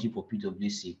an internship for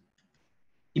PwC.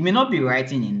 It may not be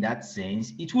writing in that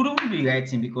sense. It wouldn't be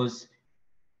writing because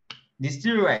they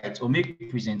still write or make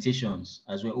presentations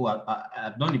as well. Oh,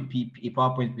 I've done a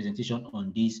PowerPoint presentation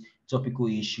on this topical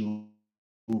issue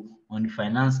on the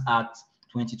Finance Act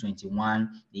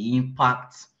 2021, the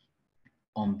impact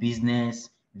on business.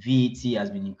 VAT has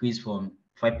been increased from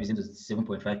 5% to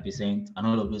 7.5% and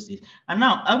all of those things. And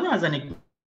now, even as an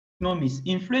economist,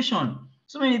 inflation,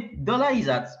 so many dollar is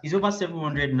over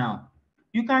 700 now.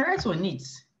 You can write on it.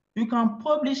 You can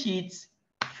publish it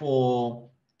for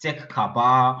Tech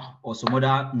Kaba or some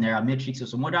other Nairametrics or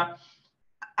some other.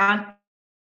 And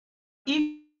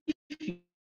if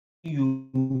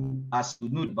you as you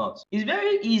know about, it's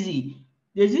very easy.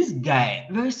 There's this guy,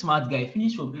 very smart guy,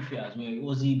 finished from Ife as well. He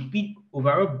was a big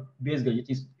overall best graduate.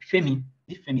 Femi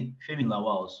Lawa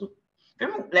also.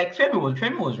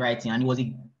 Femi was writing, and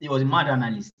he was a mad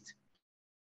analyst.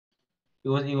 He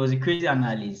was a crazy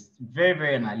analyst, very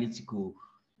very analytical.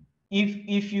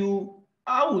 If you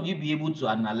How would you be able to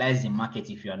analyze the market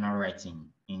if you are not writing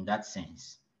in that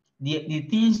sense? The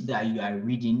things that you are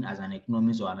reading as an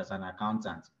economist or as an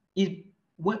accountant is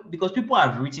because people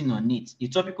have written on it. The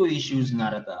topical issues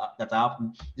now that are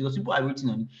happening because people are written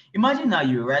on it. Imagine now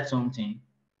you write something.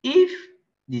 If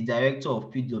the director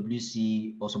of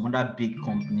PwC or some other big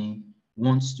company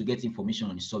wants to get information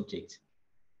on the subject,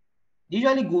 they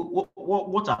usually go,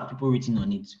 what are people written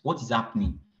on it? What is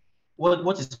happening?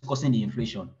 What is causing the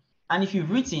inflation? And if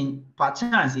you've written, per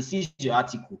chance he sees your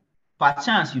article, per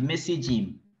chance you message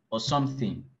him or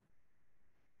something.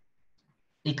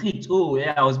 It clicked, oh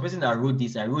yeah, I was the person that wrote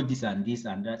this, I wrote this and this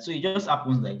and that. So it just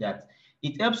happens like that.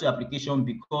 It helps your application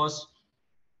because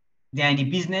they are in the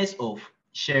business of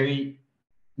sharing,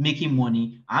 making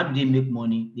money. How do they make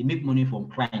money? They make money from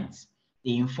clients.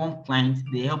 They inform clients,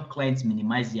 they help clients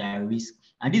minimize their risk.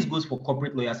 And this goes for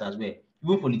corporate lawyers as well.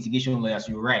 Even for litigation lawyers,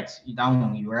 you write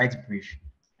brief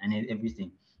and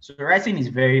everything. So writing is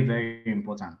very, very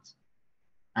important.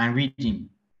 And reading.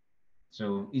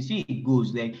 So you see, it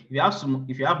goes like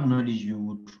if you have knowledge, you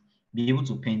would be able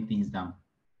to pen things down.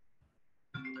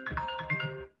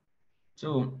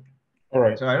 So All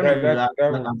right. I don't know if that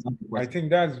answers the I question.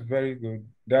 think that's very good.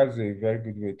 That's a very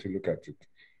good way to look at it.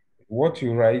 What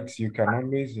you write, you can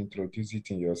always introduce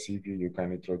it in your CV. You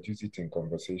can introduce it in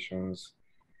conversations.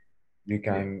 You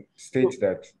can state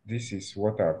that this is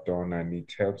what I've done, and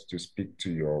it helps to speak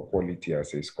to your quality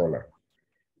as a scholar.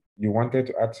 You wanted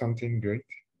to add something great?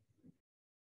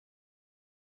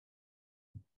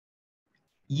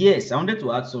 Yes, I wanted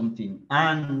to add something.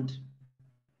 And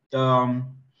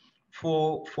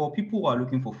for people who are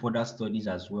looking for further studies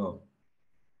as well,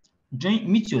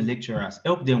 meet your lecturers,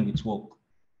 help them with work.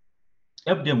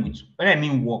 Help them with, when I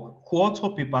mean work, co-author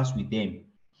papers with them.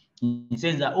 In the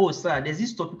sense that, oh, sir, there's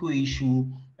this topical issue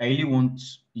I really want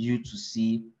you to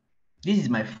see. This is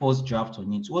my first draft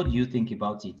on it. What do you think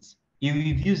about it? He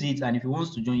reviews it, and if he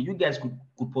wants to join, you guys could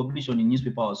publish on a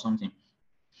newspaper or something.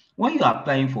 When you are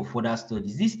applying for further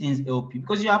studies, these things help you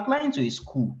because you're applying to a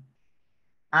school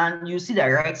and you see that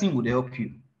writing would help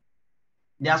you.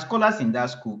 There are scholars in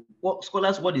that school. What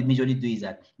they majorly do is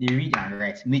that they read and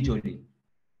write majorly.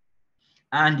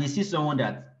 And they see someone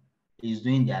that is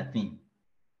doing their thing.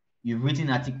 You've written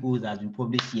articles that has been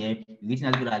published here, you've written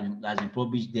articles that has been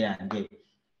published there and there.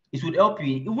 It would help you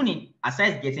even in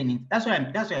aside getting it. That's why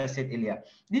I said earlier.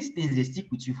 These things they stick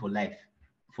with you for life.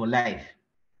 For life.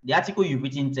 The article you've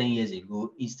written 10 years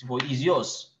ago is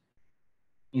yours.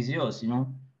 Is yours,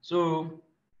 So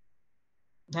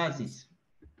that's it.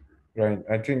 Right.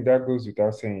 I think that goes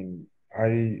without saying.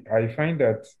 I find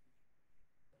that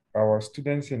our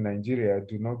students in Nigeria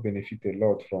do not benefit a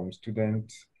lot from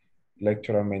student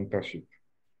lecturer mentorship.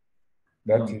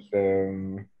 That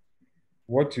is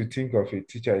what you think of a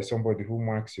teacher is somebody who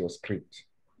marks your script.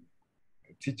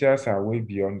 Teachers are way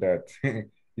beyond that.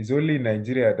 It's only in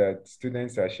Nigeria that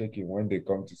students are shaking when they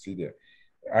come to see them.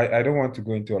 I don't want to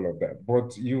go into all of that,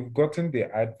 but you've gotten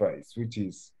the advice, which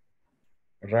is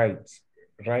right,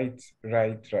 right.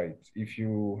 If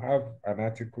you have an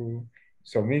article,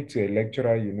 submit to a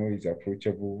lecturer you know is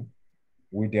approachable.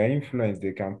 With their influence,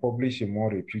 they can publish a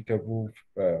more reputable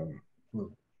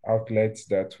outlets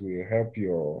that will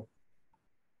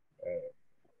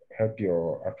help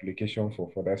your application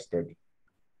for further study.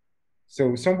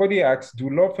 So somebody asks, do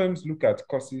law firms look at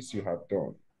courses you have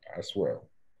done as well?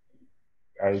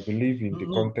 I believe in the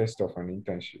No, context of an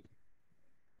internship.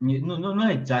 no,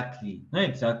 not exactly. Not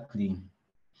exactly.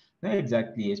 Not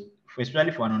exactly.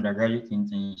 Especially for an undergraduate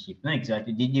internship. Not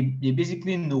exactly. They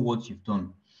basically know what you've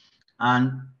done.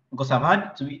 And because I've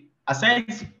had to be aside,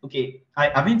 okay,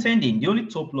 I've interned in the only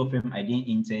top law firm I didn't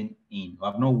intern in, or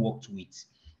I've not worked with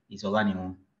is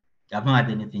Olanimo. I've not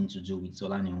had anything to do with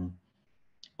Olanimo.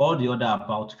 All the other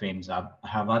about firms have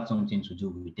had something to do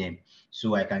with them.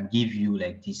 So I can give you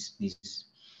like this.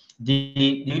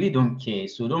 They really don't care.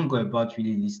 So don't go about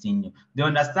really listening. They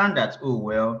understand that, oh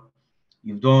well,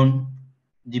 you've done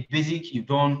the basic, you've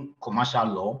done commercial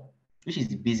law, which is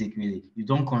the basic really. You've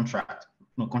done contract.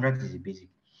 No, contract is the basic.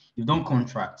 You've done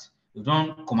contract, you've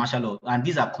done commercial law, and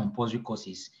these are compulsory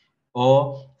courses.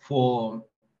 Or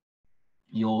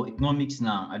your economics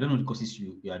now. I don't know the courses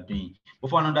you are doing, but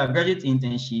for an undergraduate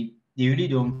internship, they really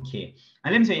don't care.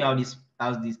 And let me tell you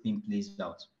how this thing plays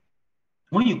out.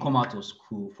 When you come out of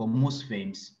school, for most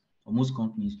firms or most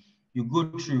companies, you go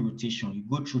through rotation, you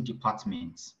go through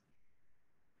departments,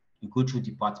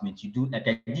 you do, like,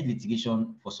 I did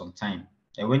litigation for some time.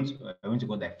 I went to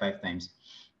court like 5 times.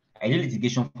 I did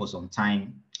litigation for some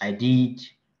time. I did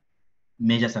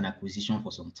mergers and acquisition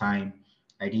for some time.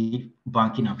 I did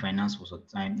banking and finance for some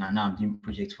time, and now I'm doing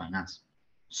project finance.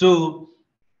 So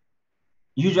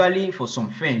usually for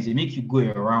some firms, they make you go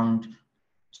around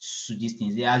to these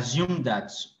things. They assume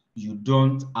that you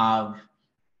don't have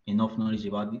enough knowledge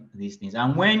about these things.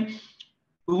 And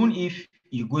even if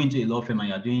you go into a law firm and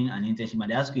you're doing an internship and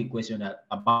they ask you a question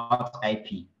about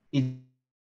IP, it's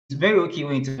very okay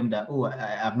when you tell them that, oh, I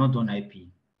have not done IP.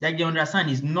 Like, they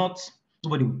understand is not,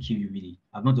 nobody will kill you really.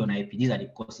 I've not done IP. These are the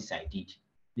courses I did.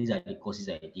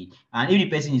 And if the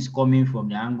person is coming from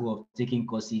the angle of taking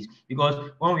courses,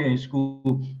 because when we were in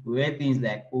school, we read things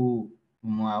like, oh,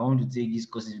 I want to take these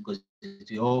courses because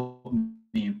it will help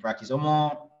me in practice.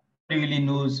 Nobody really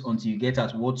knows until you get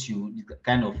at the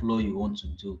kind of law you want to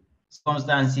do.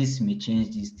 Circumstances may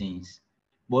change these things.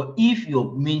 But if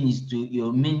your main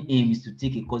aim is to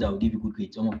take a course that will give you good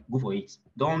grades, go for it.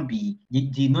 Don't be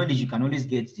the knowledge, you can always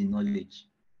get the knowledge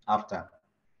after.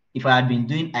 If I had been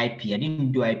doing IP, I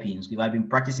didn't do IP in school. If I had been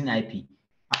practicing IP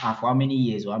for how many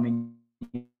years or how many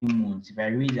months, if I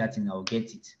read that thing, I'll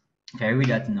get it.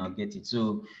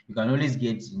 So you can always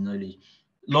get the knowledge.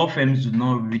 Law firms do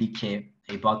not really care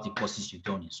about the courses you've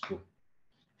done in school.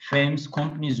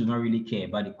 Companies do not really care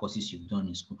about the courses you've done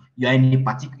in school. You're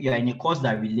in a course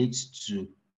that relates to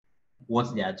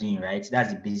what they are doing, right?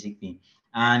 That's the basic thing.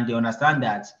 And they understand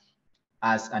that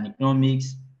as an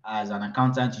economics, as an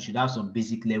accountant, you should have some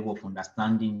basic level of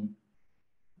understanding,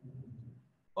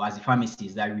 or as a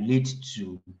pharmacist, that relates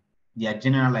to their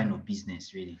general line of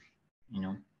business, really. You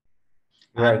know.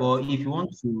 Right. But if you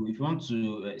want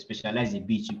to specialize a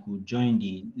bit, you could join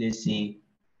the, let's say,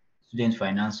 student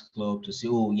finance club, to say,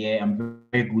 oh yeah, I'm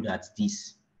very good at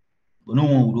this. But no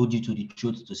one would hold you to the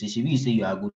truth to say, "Should you say you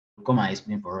are good? Come and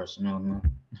explain for us." No, no,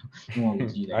 no one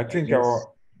would do you like I that. think Just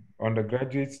our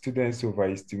undergraduate students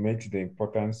overestimate the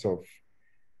importance of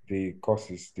the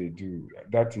courses they do.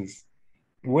 That is,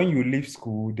 when you leave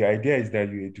school, the idea is that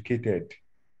you're educated,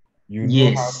 you know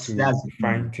how yes, to that's the thing.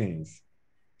 define things.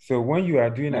 So when you are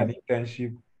doing an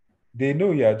internship, they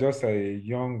know you are just a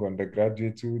young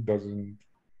undergraduate who doesn't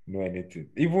know anything.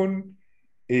 Even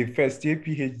a first year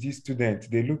PhD student,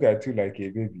 they look at you like a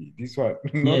baby. This one,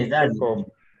 not Yes, to that's talk the of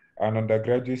thing. an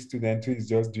undergraduate student who is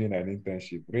just doing an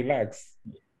internship. Relax.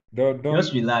 Don't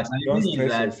Just don't relax. And the don't thing is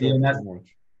stress that they yourself too understand.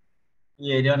 much.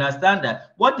 Yeah, they understand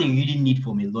that what they really need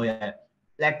from a lawyer,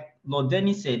 like Lord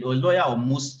Dennis said, or lawyer, or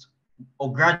most,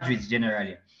 or graduates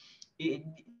generally, it,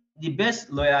 the best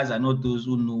lawyers are not those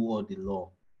who know all the law.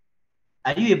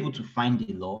 Are you able to find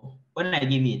the law? When I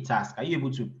give you a task, are you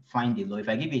able to find the law? If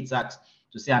I give you a task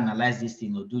to say analyze this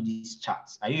thing or do these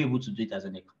charts, are you able to do it as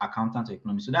an accountant or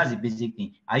economist? So that's the basic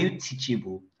thing. Are you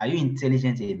teachable? Are you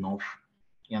intelligent enough?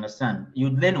 You understand? You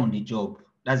learn on the job.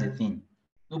 That's the thing.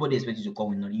 Nobody expects you to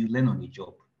come in. You learn on the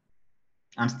job.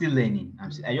 I'm still learning.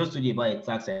 I just told you about a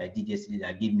task I did yesterday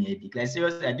that gave me a headache. Like,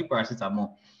 seriously, I do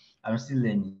paracetamol. I'm still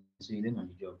learning. So you learn on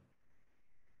the job.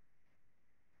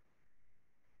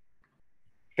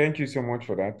 Thank you so much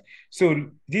for that. So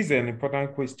this is an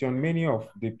important question. Many of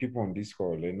the people on this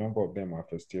call, a number of them are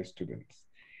first year students.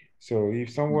 So if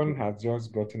someone Okay. has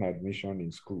just gotten admission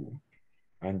in school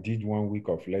and did 1 week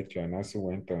of lecture and also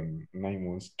went on 9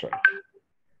 months strike,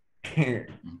 Okay.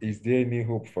 is there any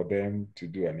hope for them to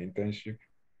do an internship?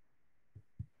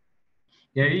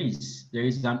 There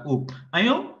is an hope.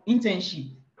 And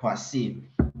internship per se,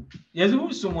 there's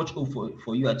even so much hope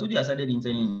for you. I told you I started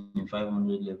interning in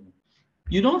 500 level.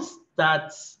 You don't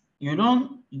start, you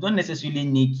don't necessarily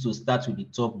need to start with the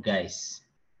top guys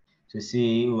to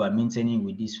say, oh, I'm interning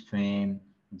with this firm.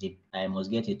 I must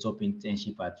get a top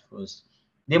internship at first.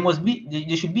 There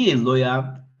should be a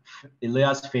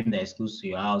lawyer's firm that is close to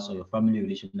your house, or your family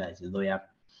relation that is a lawyer.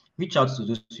 Reach out to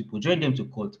those people, join them to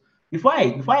court. Before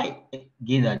I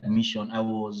gained admission, I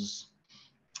was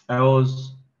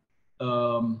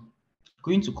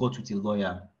going to court with a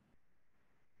lawyer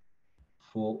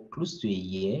for close to a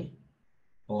year,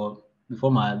 or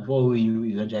before you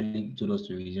eventually told us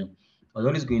to resume. I was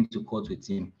always going to court with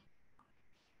him.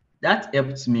 That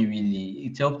helped me really.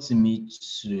 It helped me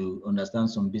to understand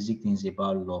some basic things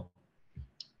about law.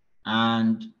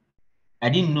 And I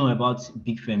didn't know about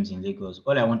big firms in Lagos.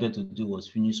 All I wanted to do was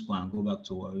finish school and go back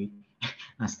to Warri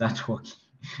and start working.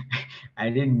 I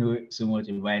didn't know so much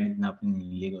about anything happening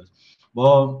in Lagos.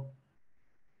 But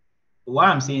why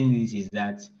I'm saying this is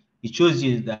that it shows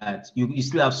you that you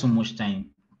still have so much time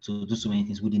to do so many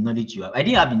things with the knowledge you have. I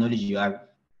didn't have the knowledge you have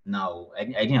now. I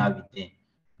didn't have it then.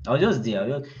 I was just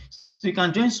there. So you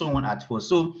can join someone at first.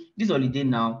 So this holiday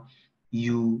now,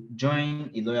 you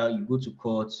join a lawyer, you go to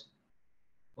court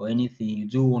or anything, you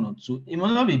do one or two. It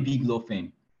might not be big law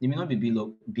firm. It may not be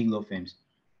big law firms.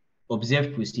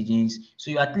 Observe proceedings.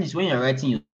 So you at least when you're writing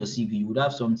your CV, you would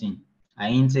have something. I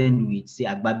intend with say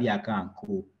Agbabi Aka and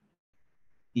Co.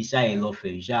 It's a law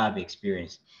firm, you shall have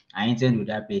experience. I intend with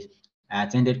that place. I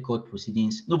attended court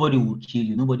proceedings. Nobody will kill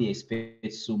you. Nobody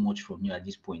expects so much from you at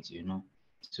this point, you know.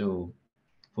 So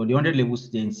for the 100 level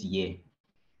students, yeah,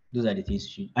 those are the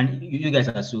things and you guys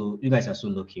are so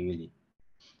lucky really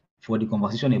for the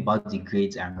conversation about the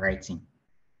grades and writing.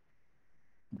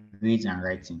 Grades and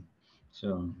writing.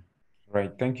 So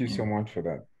Right. Thank you yeah. so much for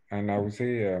that. And I would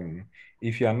say,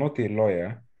 if you are not a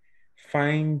lawyer,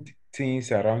 find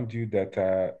things around you that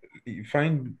are,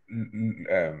 find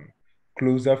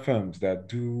closer firms that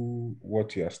do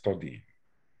what you are studying,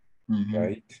 Mm-hmm.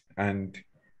 right? And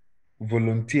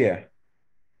volunteer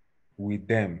with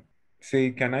them.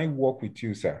 Say, can I work with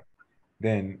you, sir?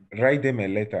 Then write them a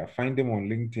letter, find them on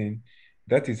LinkedIn.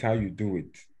 That is how you do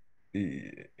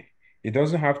it. It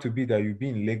doesn't have to be that you be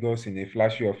in Lagos in a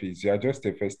flashy office. You are just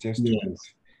a first year student.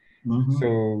 Yes. Mm-hmm.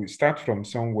 So start from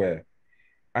somewhere.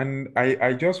 And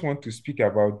I just want to speak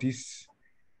about this,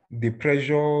 the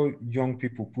pressure young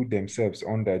people put themselves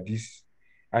under this.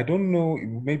 I don't know,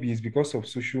 maybe it's because of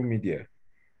social media.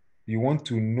 You want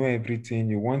to know everything,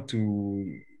 you want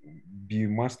to be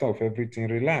master of everything.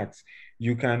 Relax.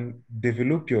 You can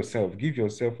develop yourself, give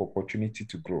yourself opportunity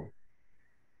to grow.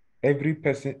 Every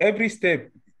person, every step,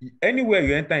 anywhere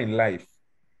you enter in life,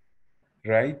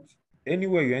 right?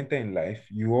 Anywhere you enter in life,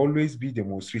 you always be the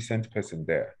most recent person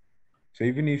there. So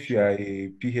even if you Sure. are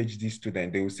a PhD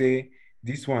student, they will say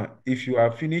this one, if you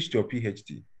have finished your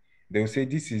PhD, they will say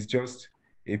this is just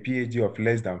a PhD of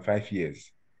less than 5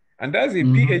 years. And that's a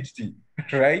Mm-hmm. PhD,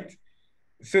 right?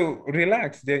 So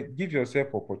relax, then give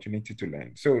yourself opportunity to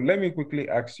learn. So let me quickly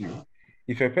ask you,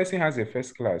 if a person has a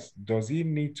first class, does he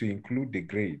need to include the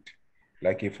grade,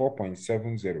 like a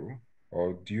 4.70,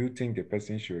 or do you think the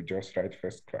person should just write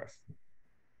first class?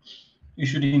 You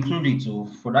should include it. So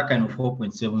for that kind of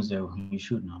 4.70, you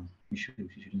should now. You should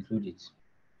include it.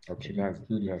 You should Okay,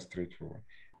 include it. that's straightforward.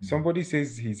 Somebody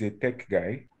says he's a tech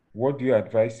guy. What do you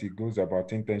advise he goes about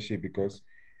internship? Because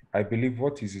I believe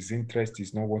what is his interest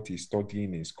is not what he's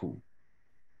studying in school.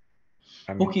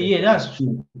 I'm a Okay, tech yeah, guy. that's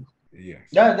true. Yes.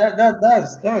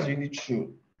 That's really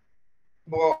true.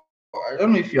 But I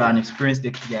don't know if you're an experienced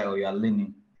tech guy or you are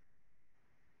learning.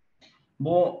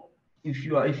 But if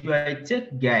you are a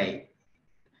tech guy,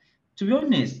 to be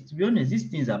honest, these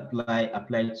things apply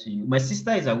to you. My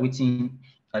sister is awaiting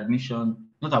admission,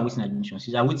 not awaiting admission.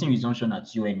 She's awaiting resumption at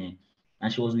UNN,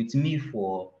 and she was with me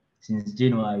for since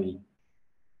January.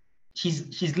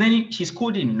 She's learning. She's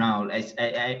coding now.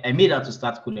 I made her to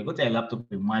start coding. I got her a laptop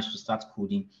in March to start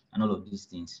coding and all of these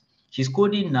things. She's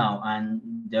coding now, and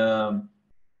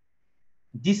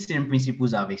these same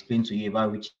principles I've explained to you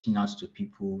about reaching out to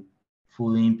people,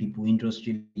 following people,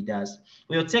 industry leaders.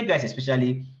 For your tech guys,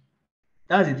 especially,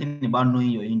 that's the thing about knowing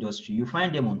your industry. You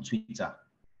find them on Twitter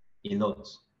a lot.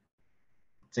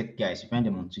 Tech guys, you find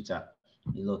them on Twitter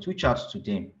a lot. Reach out to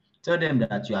them. Tell them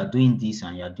that you are doing this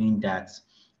and you are doing that,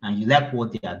 and you like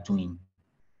what they are doing.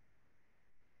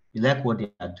 You like what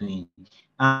they are doing.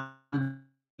 And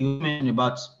you mentioned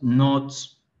about not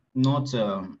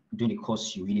doing the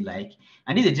course you really like.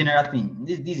 And this is a general thing.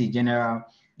 This is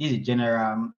a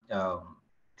general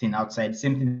thing outside.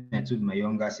 Same thing I told my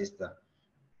younger sister.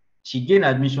 She gained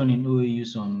admission in OAU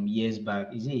some years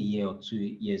back. Is it a year or 2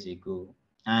 years ago?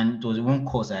 And it was one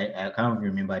course I can't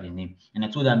remember the name. And I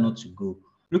told her not to go.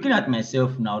 Looking at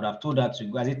myself now, I would have told her to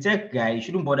go. As a tech guy, you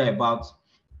shouldn't bother about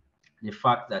the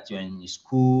fact that you're in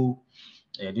school,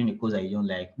 doing a course that you don't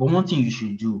like. But one thing you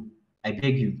should do, I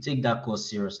beg you, take that course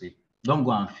seriously. Don't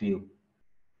go and fail.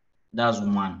 That's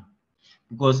one.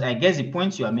 Because I guess the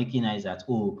point you are making is that,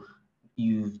 oh,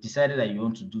 you've decided that you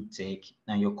want to do tech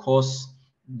and your course,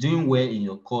 doing well in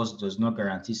your course does not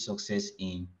guarantee success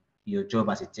in your job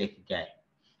as a tech guy.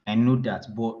 I know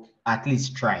that, but at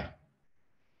least try.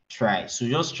 Try. So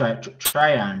just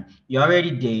try, and you're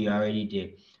already there, you're already there.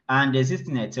 And there's this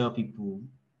thing I tell people,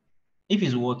 if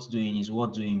it's worth doing, it's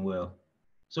worth doing well.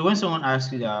 So when someone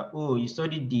asks you that, oh, you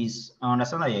studied this, I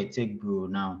understand that you're a tech bro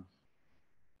now.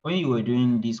 When you were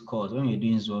doing this course, when you were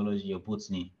doing zoology or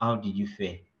botany, how did you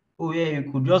fare? Oh yeah,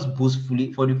 you could just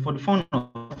boastfully for the fun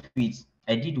of it.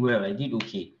 I did well. I did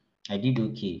okay. I did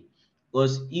okay.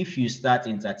 Because if you start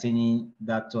entertaining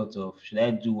that thought of should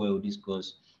I do well with this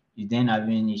course, you then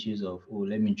having issues of oh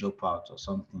let me drop out or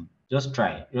something. Just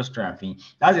try and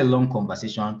finish. That's a long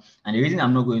conversation, and the reason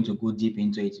I'm not going to go deep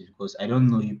into it is because I don't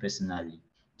know you personally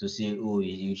to say oh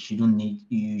you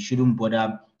shouldn't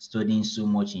bother studying so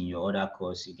much in your other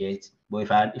course. You get, but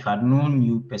if I'd known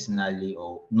you personally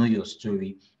or know your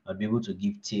story, I'd be able to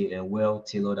give a well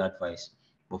tailored advice.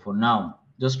 But for now,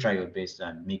 just try your best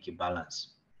and make a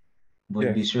balance. But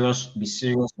Yes. be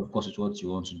serious, of course, with what you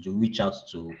want to do. Reach out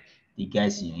to the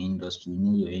guys in your industry,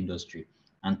 know your industry,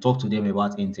 and talk to them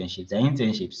about internships. The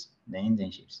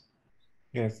internships.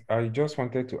 Yes, I just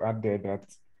wanted to add there that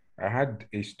I had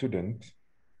a student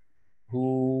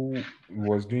who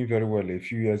was doing very well a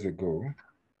few years ago,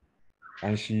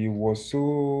 and she was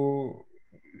so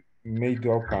made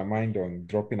up her mind on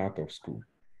dropping out of school.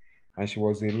 And she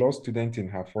was a law student in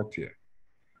her fourth year.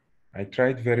 I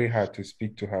tried very hard to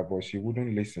speak to her, but she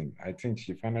wouldn't listen. I think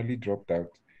she finally dropped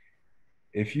out.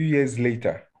 A few years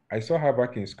later, I saw her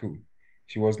back in school.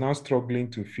 She was now struggling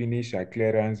to finish her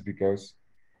clearance because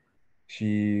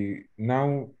she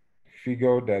now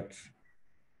figured that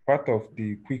part of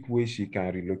the quick way she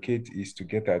can relocate is to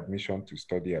get admission to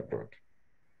study abroad.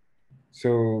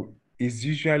 So it's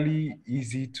usually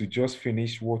easy to just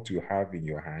finish what you have in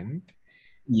your hand.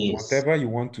 Yes. Whatever you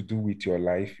want to do with your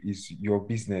life is your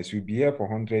business. You'll be here for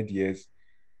 100 years.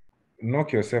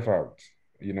 Knock yourself out,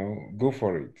 go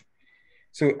for it.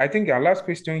 So I think our last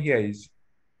question here is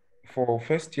for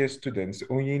first year students,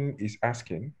 Oyin is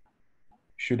asking,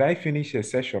 should I finish a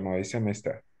session or a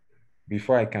semester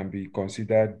before I can be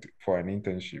considered for an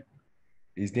internship?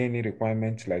 Is there any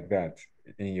requirement like that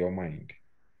in your mind?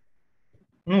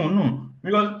 No, no,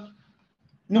 because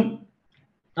no,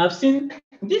 I've seen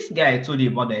this guy I told you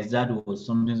about that his dad was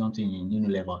something in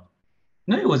Unilever.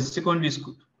 No, he was a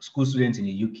school student in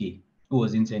the UK who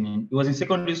was interning. He was in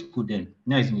secondary school then.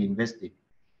 Now he's in the university.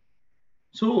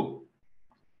 So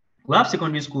we have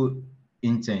secondary school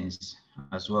interns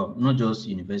as well, not just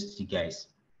university guys.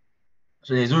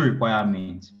 So there's no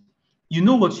requirement. You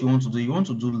know what you want to do. You want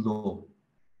to do law.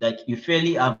 Like you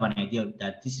fairly have an idea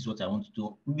that this is what I want to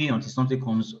do. Maybe until something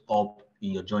comes up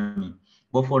in your journey.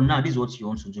 But for now, this is what you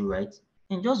want to do, right?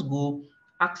 And just go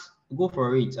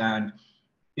for it. And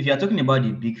if you are talking about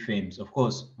the big firms, of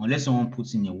course, unless someone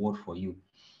puts in a word for you.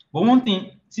 But one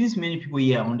thing, since many people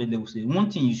here are on the level, say one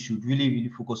thing you should really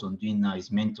focus on doing now is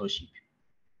mentorship.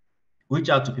 Reach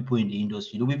out to people in the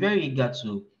industry. They'll be very eager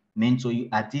to mentor you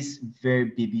at this very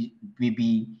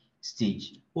baby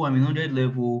stage. Oh, I'm in 100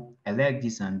 level. I like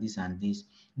this and this and this.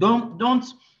 Don't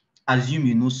assume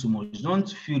you know so much. Don't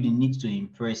feel the need to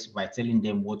impress by telling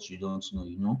them what you don't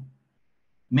know.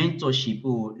 Mentorship.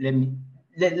 Oh,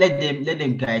 let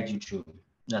them guide you through.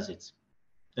 That's it.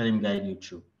 Let them guide you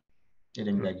through. Let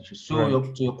them guide you through. So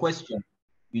Right. to your question,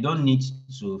 you don't need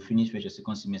to finish first or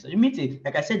second semester. You meet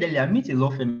like I said earlier, meet a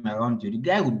law firm around you. The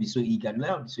guy would be so eager. The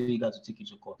guy would be so eager to take you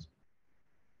to court.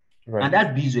 And Right.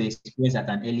 that builds your experience at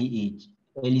an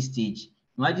early stage.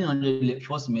 Imagine on the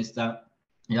first semester,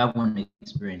 you have one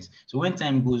experience. So when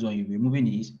time goes on, you'll be removing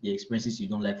the experiences you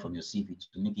don't like from your CV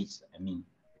to make it,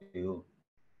 real.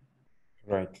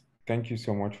 Right. Thank you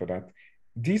so much for that.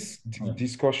 This Yeah.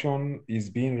 discussion is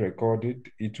being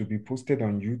recorded. It will be posted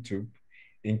on YouTube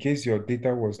in case your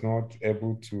data was not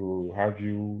able to have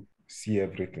you see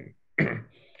everything.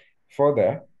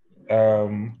 Further,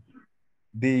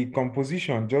 the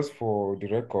composition, just for the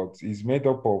records, is made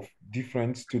up of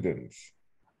different students.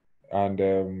 And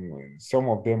some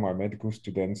of them are medical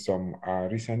students, some are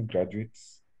recent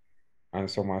graduates, and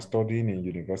some are studying in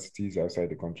universities outside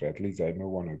the country. At least I know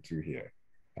one or two here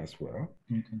as well.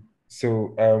 Okay.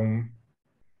 So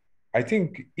I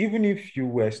think even if you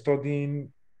were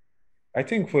studying, I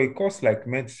think for a course like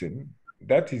medicine,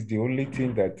 that is the only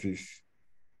thing that is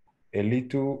a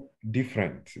little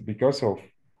different because of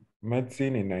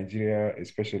medicine in Nigeria,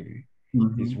 especially,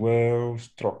 is Mhm. well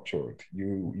structured.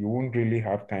 You won't really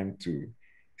have time to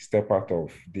step out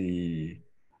of the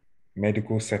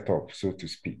medical setup, so to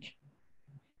speak.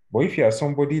 But if you are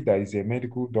somebody that is a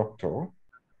medical doctor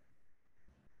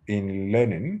in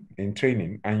learning, in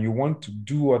training, and you want to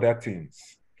do other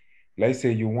things, let's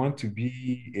say you want to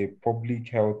be a public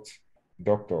health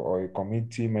doctor or a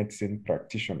community medicine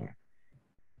practitioner,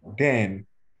 then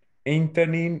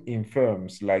interning in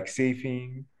firms like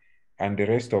Safing and the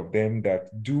rest of them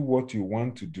that do what you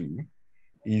want to do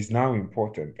is now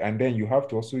important. And then you have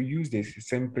to also use the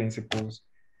same principles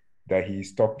that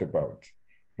he's talked about.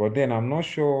 But then I'm not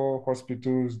sure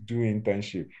hospitals do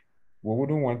internship. We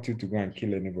wouldn't want you to go and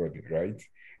kill anybody, right?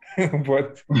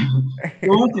 But The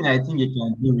one thing I think you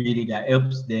can do really that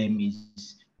helps them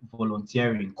is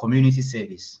volunteering, community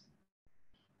service.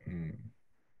 mm,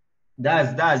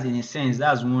 That's in a sense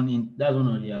that's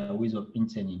one of their ways of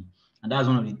interning, and that's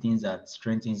one of the things that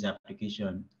strengthens the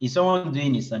application. If someone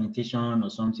doing a sanitation or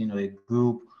something, or a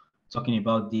group talking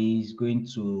about this, going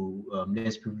to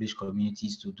less privileged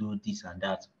communities to do this and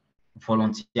that,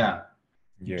 volunteer,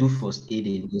 do yes. first aid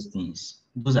in these things.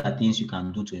 Those are things you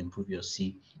can do to improve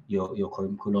your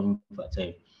curriculum over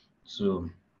time. So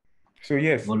So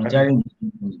yes, I mean, volunteering is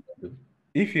something you can do.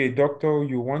 if you're a doctor,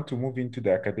 you want to move into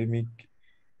the academic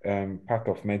part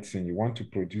of medicine, you want to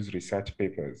produce research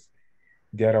papers.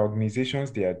 There are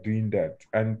organizations they are doing that,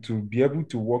 and to be able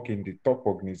to work in the top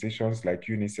organizations like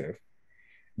UNICEF,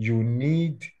 you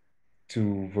need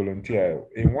to volunteer.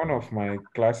 In one of my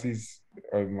classes,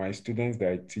 my students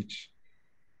that I teach,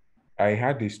 I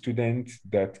had a student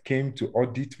that came to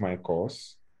audit my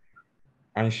course,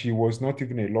 and she was not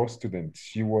even a law student.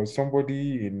 She was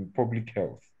somebody in public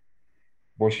health,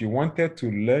 but she wanted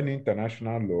to learn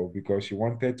international law because she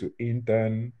wanted to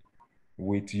intern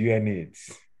with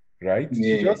UNAIDS, right?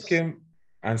 She just Yes. came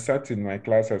and sat in my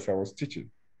class as I was teaching.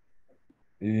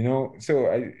 So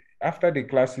after the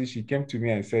classes, she came to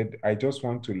me and said, I just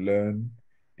want to learn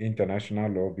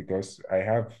international law because I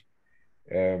have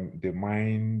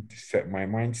my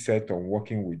mindset on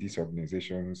working with these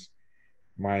organizations.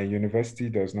 My university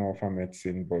does not offer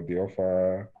medicine, but they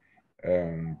offer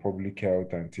public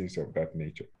health and things of that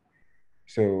nature.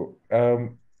 So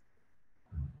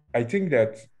I think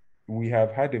that we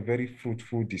have had a very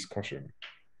fruitful discussion.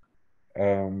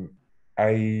 Um,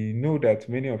 I know that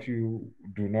many of you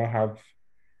do not have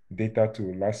data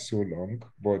to last so long,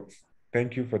 but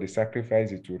thank you for the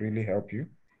sacrifice. It will really help you.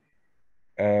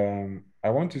 I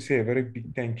want to say a very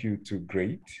big thank you to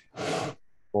Great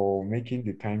for making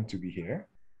the time to be here.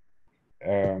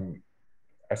 Um,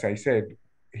 as I said,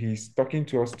 he's talking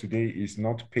to us today is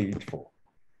not paid for.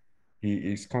 He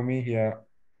is coming here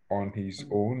on his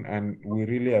own, and we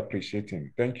really appreciate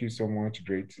him. Thank you so much,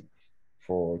 Great,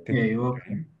 for Yeah, taking you're the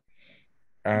welcome.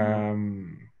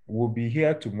 time. We'll be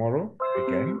here tomorrow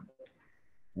again.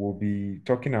 We'll be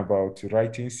talking about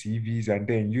writing CVs and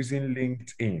then using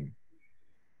LinkedIn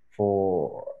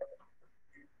for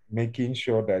making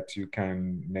sure that you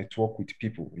can network with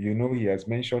people. He has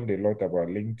mentioned a lot about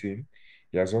LinkedIn.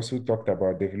 He has also talked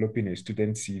about developing a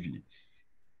student CV.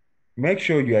 Make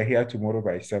sure you are here tomorrow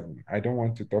by 7. I don't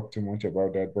want to talk too much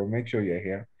about that, but make sure you're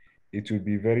here. It will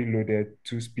be very loaded.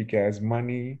 Two speakers.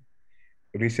 Manny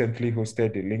recently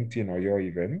hosted the LinkedIn or your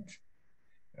event.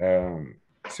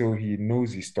 So he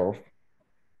knows his stuff.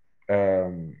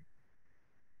 Um,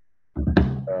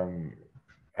 um,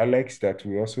 Alex, that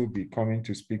will also be coming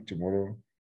to speak tomorrow,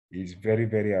 is very,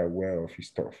 very aware of his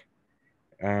stuff.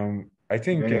 I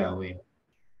think, Very aware.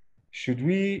 should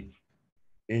we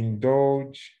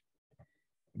indulge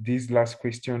this last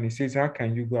question? It says, how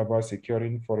can you go about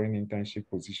securing foreign internship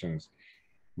positions?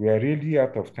 We are really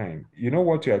out of time. You know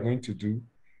what we are going to do?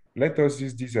 Let us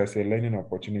use this as a learning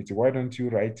opportunity. Why don't you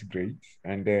write great?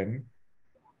 And then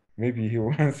maybe he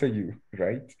will answer you,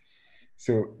 right?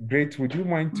 So, great. Would you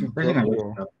mind to Person drop can just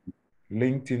your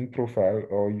LinkedIn profile,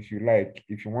 or if you like,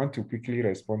 if you want to quickly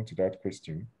respond to that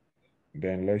question,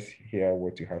 then let's hear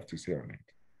what you have to say on it.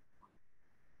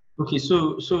 okay.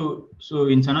 So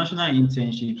international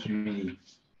internships really,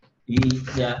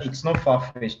 yeah, it's not far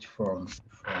fetched from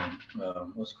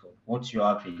what's called what you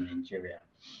have in Nigeria.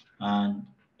 And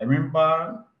I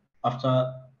remember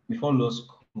after before law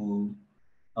school,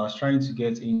 I was trying to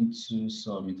get into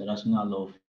some international law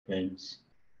firms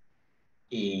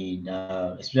in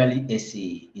especially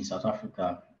SA in South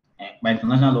Africa. By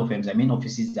international law firms, I mean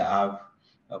offices that have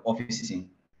offices in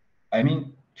I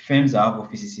mean firms that have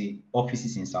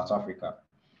offices in South Africa.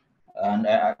 And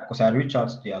because I reached out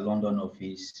to their London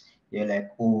office, they're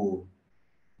like, oh,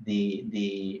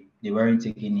 they weren't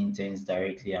taking interns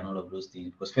directly and all of those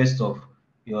things. Because first off,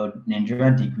 your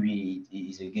Nigerian degree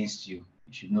is against you.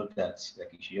 You should know that. Like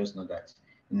you should just know that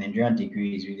the Nigerian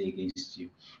degree is really against you.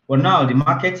 But now the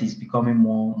market is becoming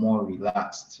more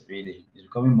relaxed. Really, it's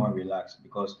becoming more relaxed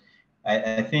because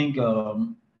I think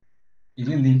is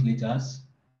it Linklaters?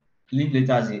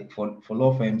 Linklaters for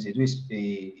law firms they do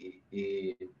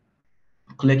a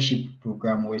clerkship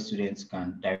program where students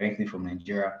can directly from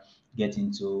Nigeria get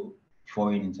into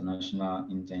foreign international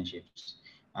internships.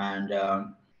 And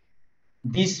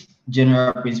this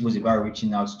general principle is about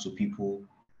reaching out to people.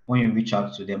 When you reach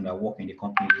out to them that work in the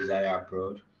company desire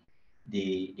abroad,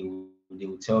 they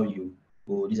will tell you,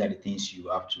 oh, these are the things you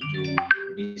have to do,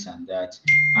 this and that.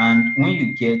 And when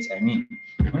you get, I mean,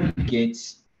 when you get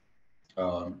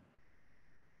um,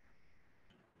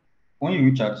 when you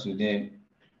reach out to them,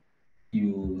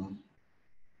 you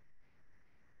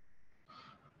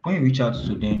when you reach out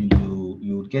to them,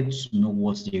 you get to know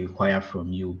what they require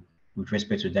from you with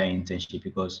respect to that internship,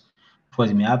 because of course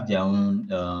they may have their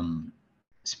own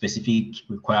specific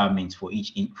requirements for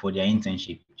for their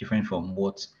internship, different from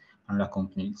what another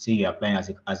company. Say you're applying as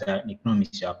an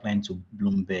economist, you're applying to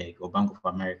Bloomberg or Bank of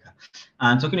America.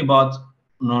 And talking about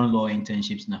non-law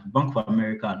internships now, Bank of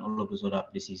America and all of those other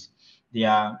places, they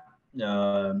are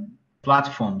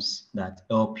platforms that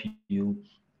help you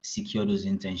secure those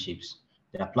internships.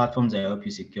 There are platforms that help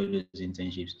you secure those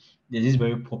internships. There's this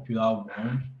very popular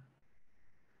one.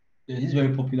 There's this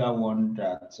very popular one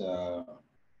that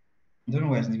I don't know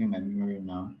why it's leaving my memory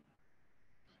now.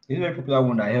 There's a very popular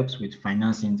one that helps with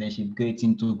finance internship,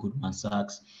 getting into Goldman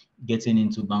Sachs, getting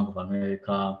into Bank of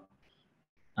America,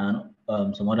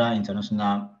 and some other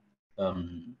international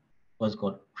what's it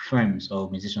called firms or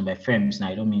organizations. By firms now,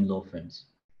 I don't mean law firms.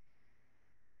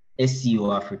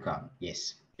 SEO Africa,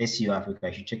 yes. SEO Africa,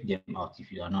 you should check them out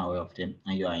if you are not aware of them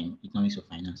and you are in economics or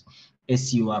finance.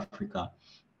 SEO Africa,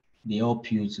 they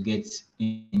help you to get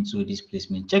into this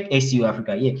placement. Check SEO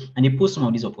Africa, yeah, and they post some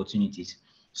of these opportunities.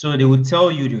 So they will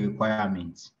tell you the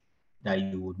requirements that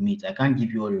you would meet. I can't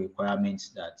give you all the requirements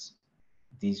that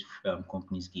these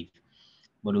companies give,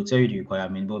 but they'll tell you the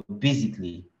requirement. But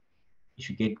basically, you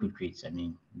should get good grades. I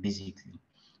mean, basically.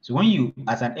 So when you,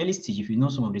 at an early stage, if you know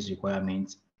some of these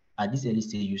requirements, at this early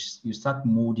stage, you start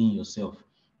molding yourself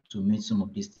to meet some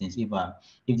of these things. If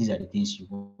these are the things you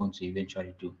want to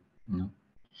eventually do, you know.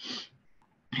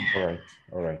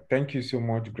 All right. Thank you so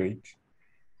much. Great.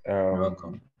 You're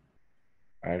welcome.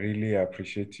 I really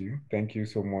appreciate you. Thank you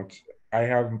so much. I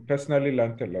have personally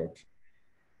learned a lot.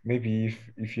 Maybe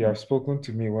if you have spoken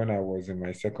to me when I was in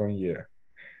my second year,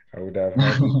 I would have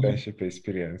had internship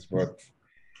experience, but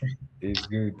it's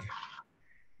good.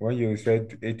 When you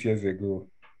said 8 years ago,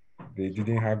 they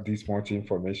didn't have this much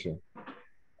information.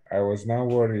 I was now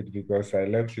worried because I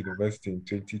left university in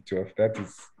 2012. That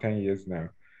is 10 years now.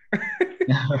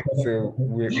 So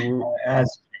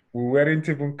As we weren't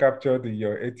even captured in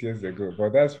your 8 years ago,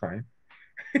 but that's fine.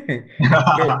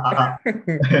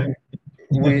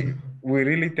 So we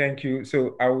really thank you.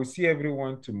 So I will see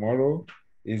everyone tomorrow.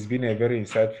 It's been a very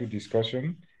insightful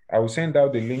discussion. I will send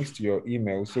out the links to your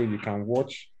email so you can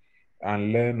watch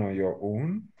and learn on your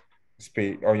own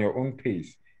space, on your own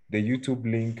pace. The YouTube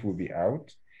link will be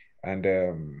out, and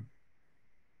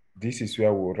this is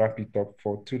where we'll wrap it up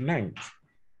for tonight.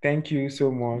 Thank you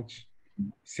so much.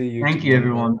 See you Thank you, tomorrow.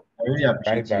 everyone. I really Bye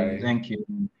appreciate you. bye. Thank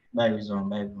you. Bye, Rizwan.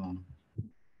 Bye, everyone.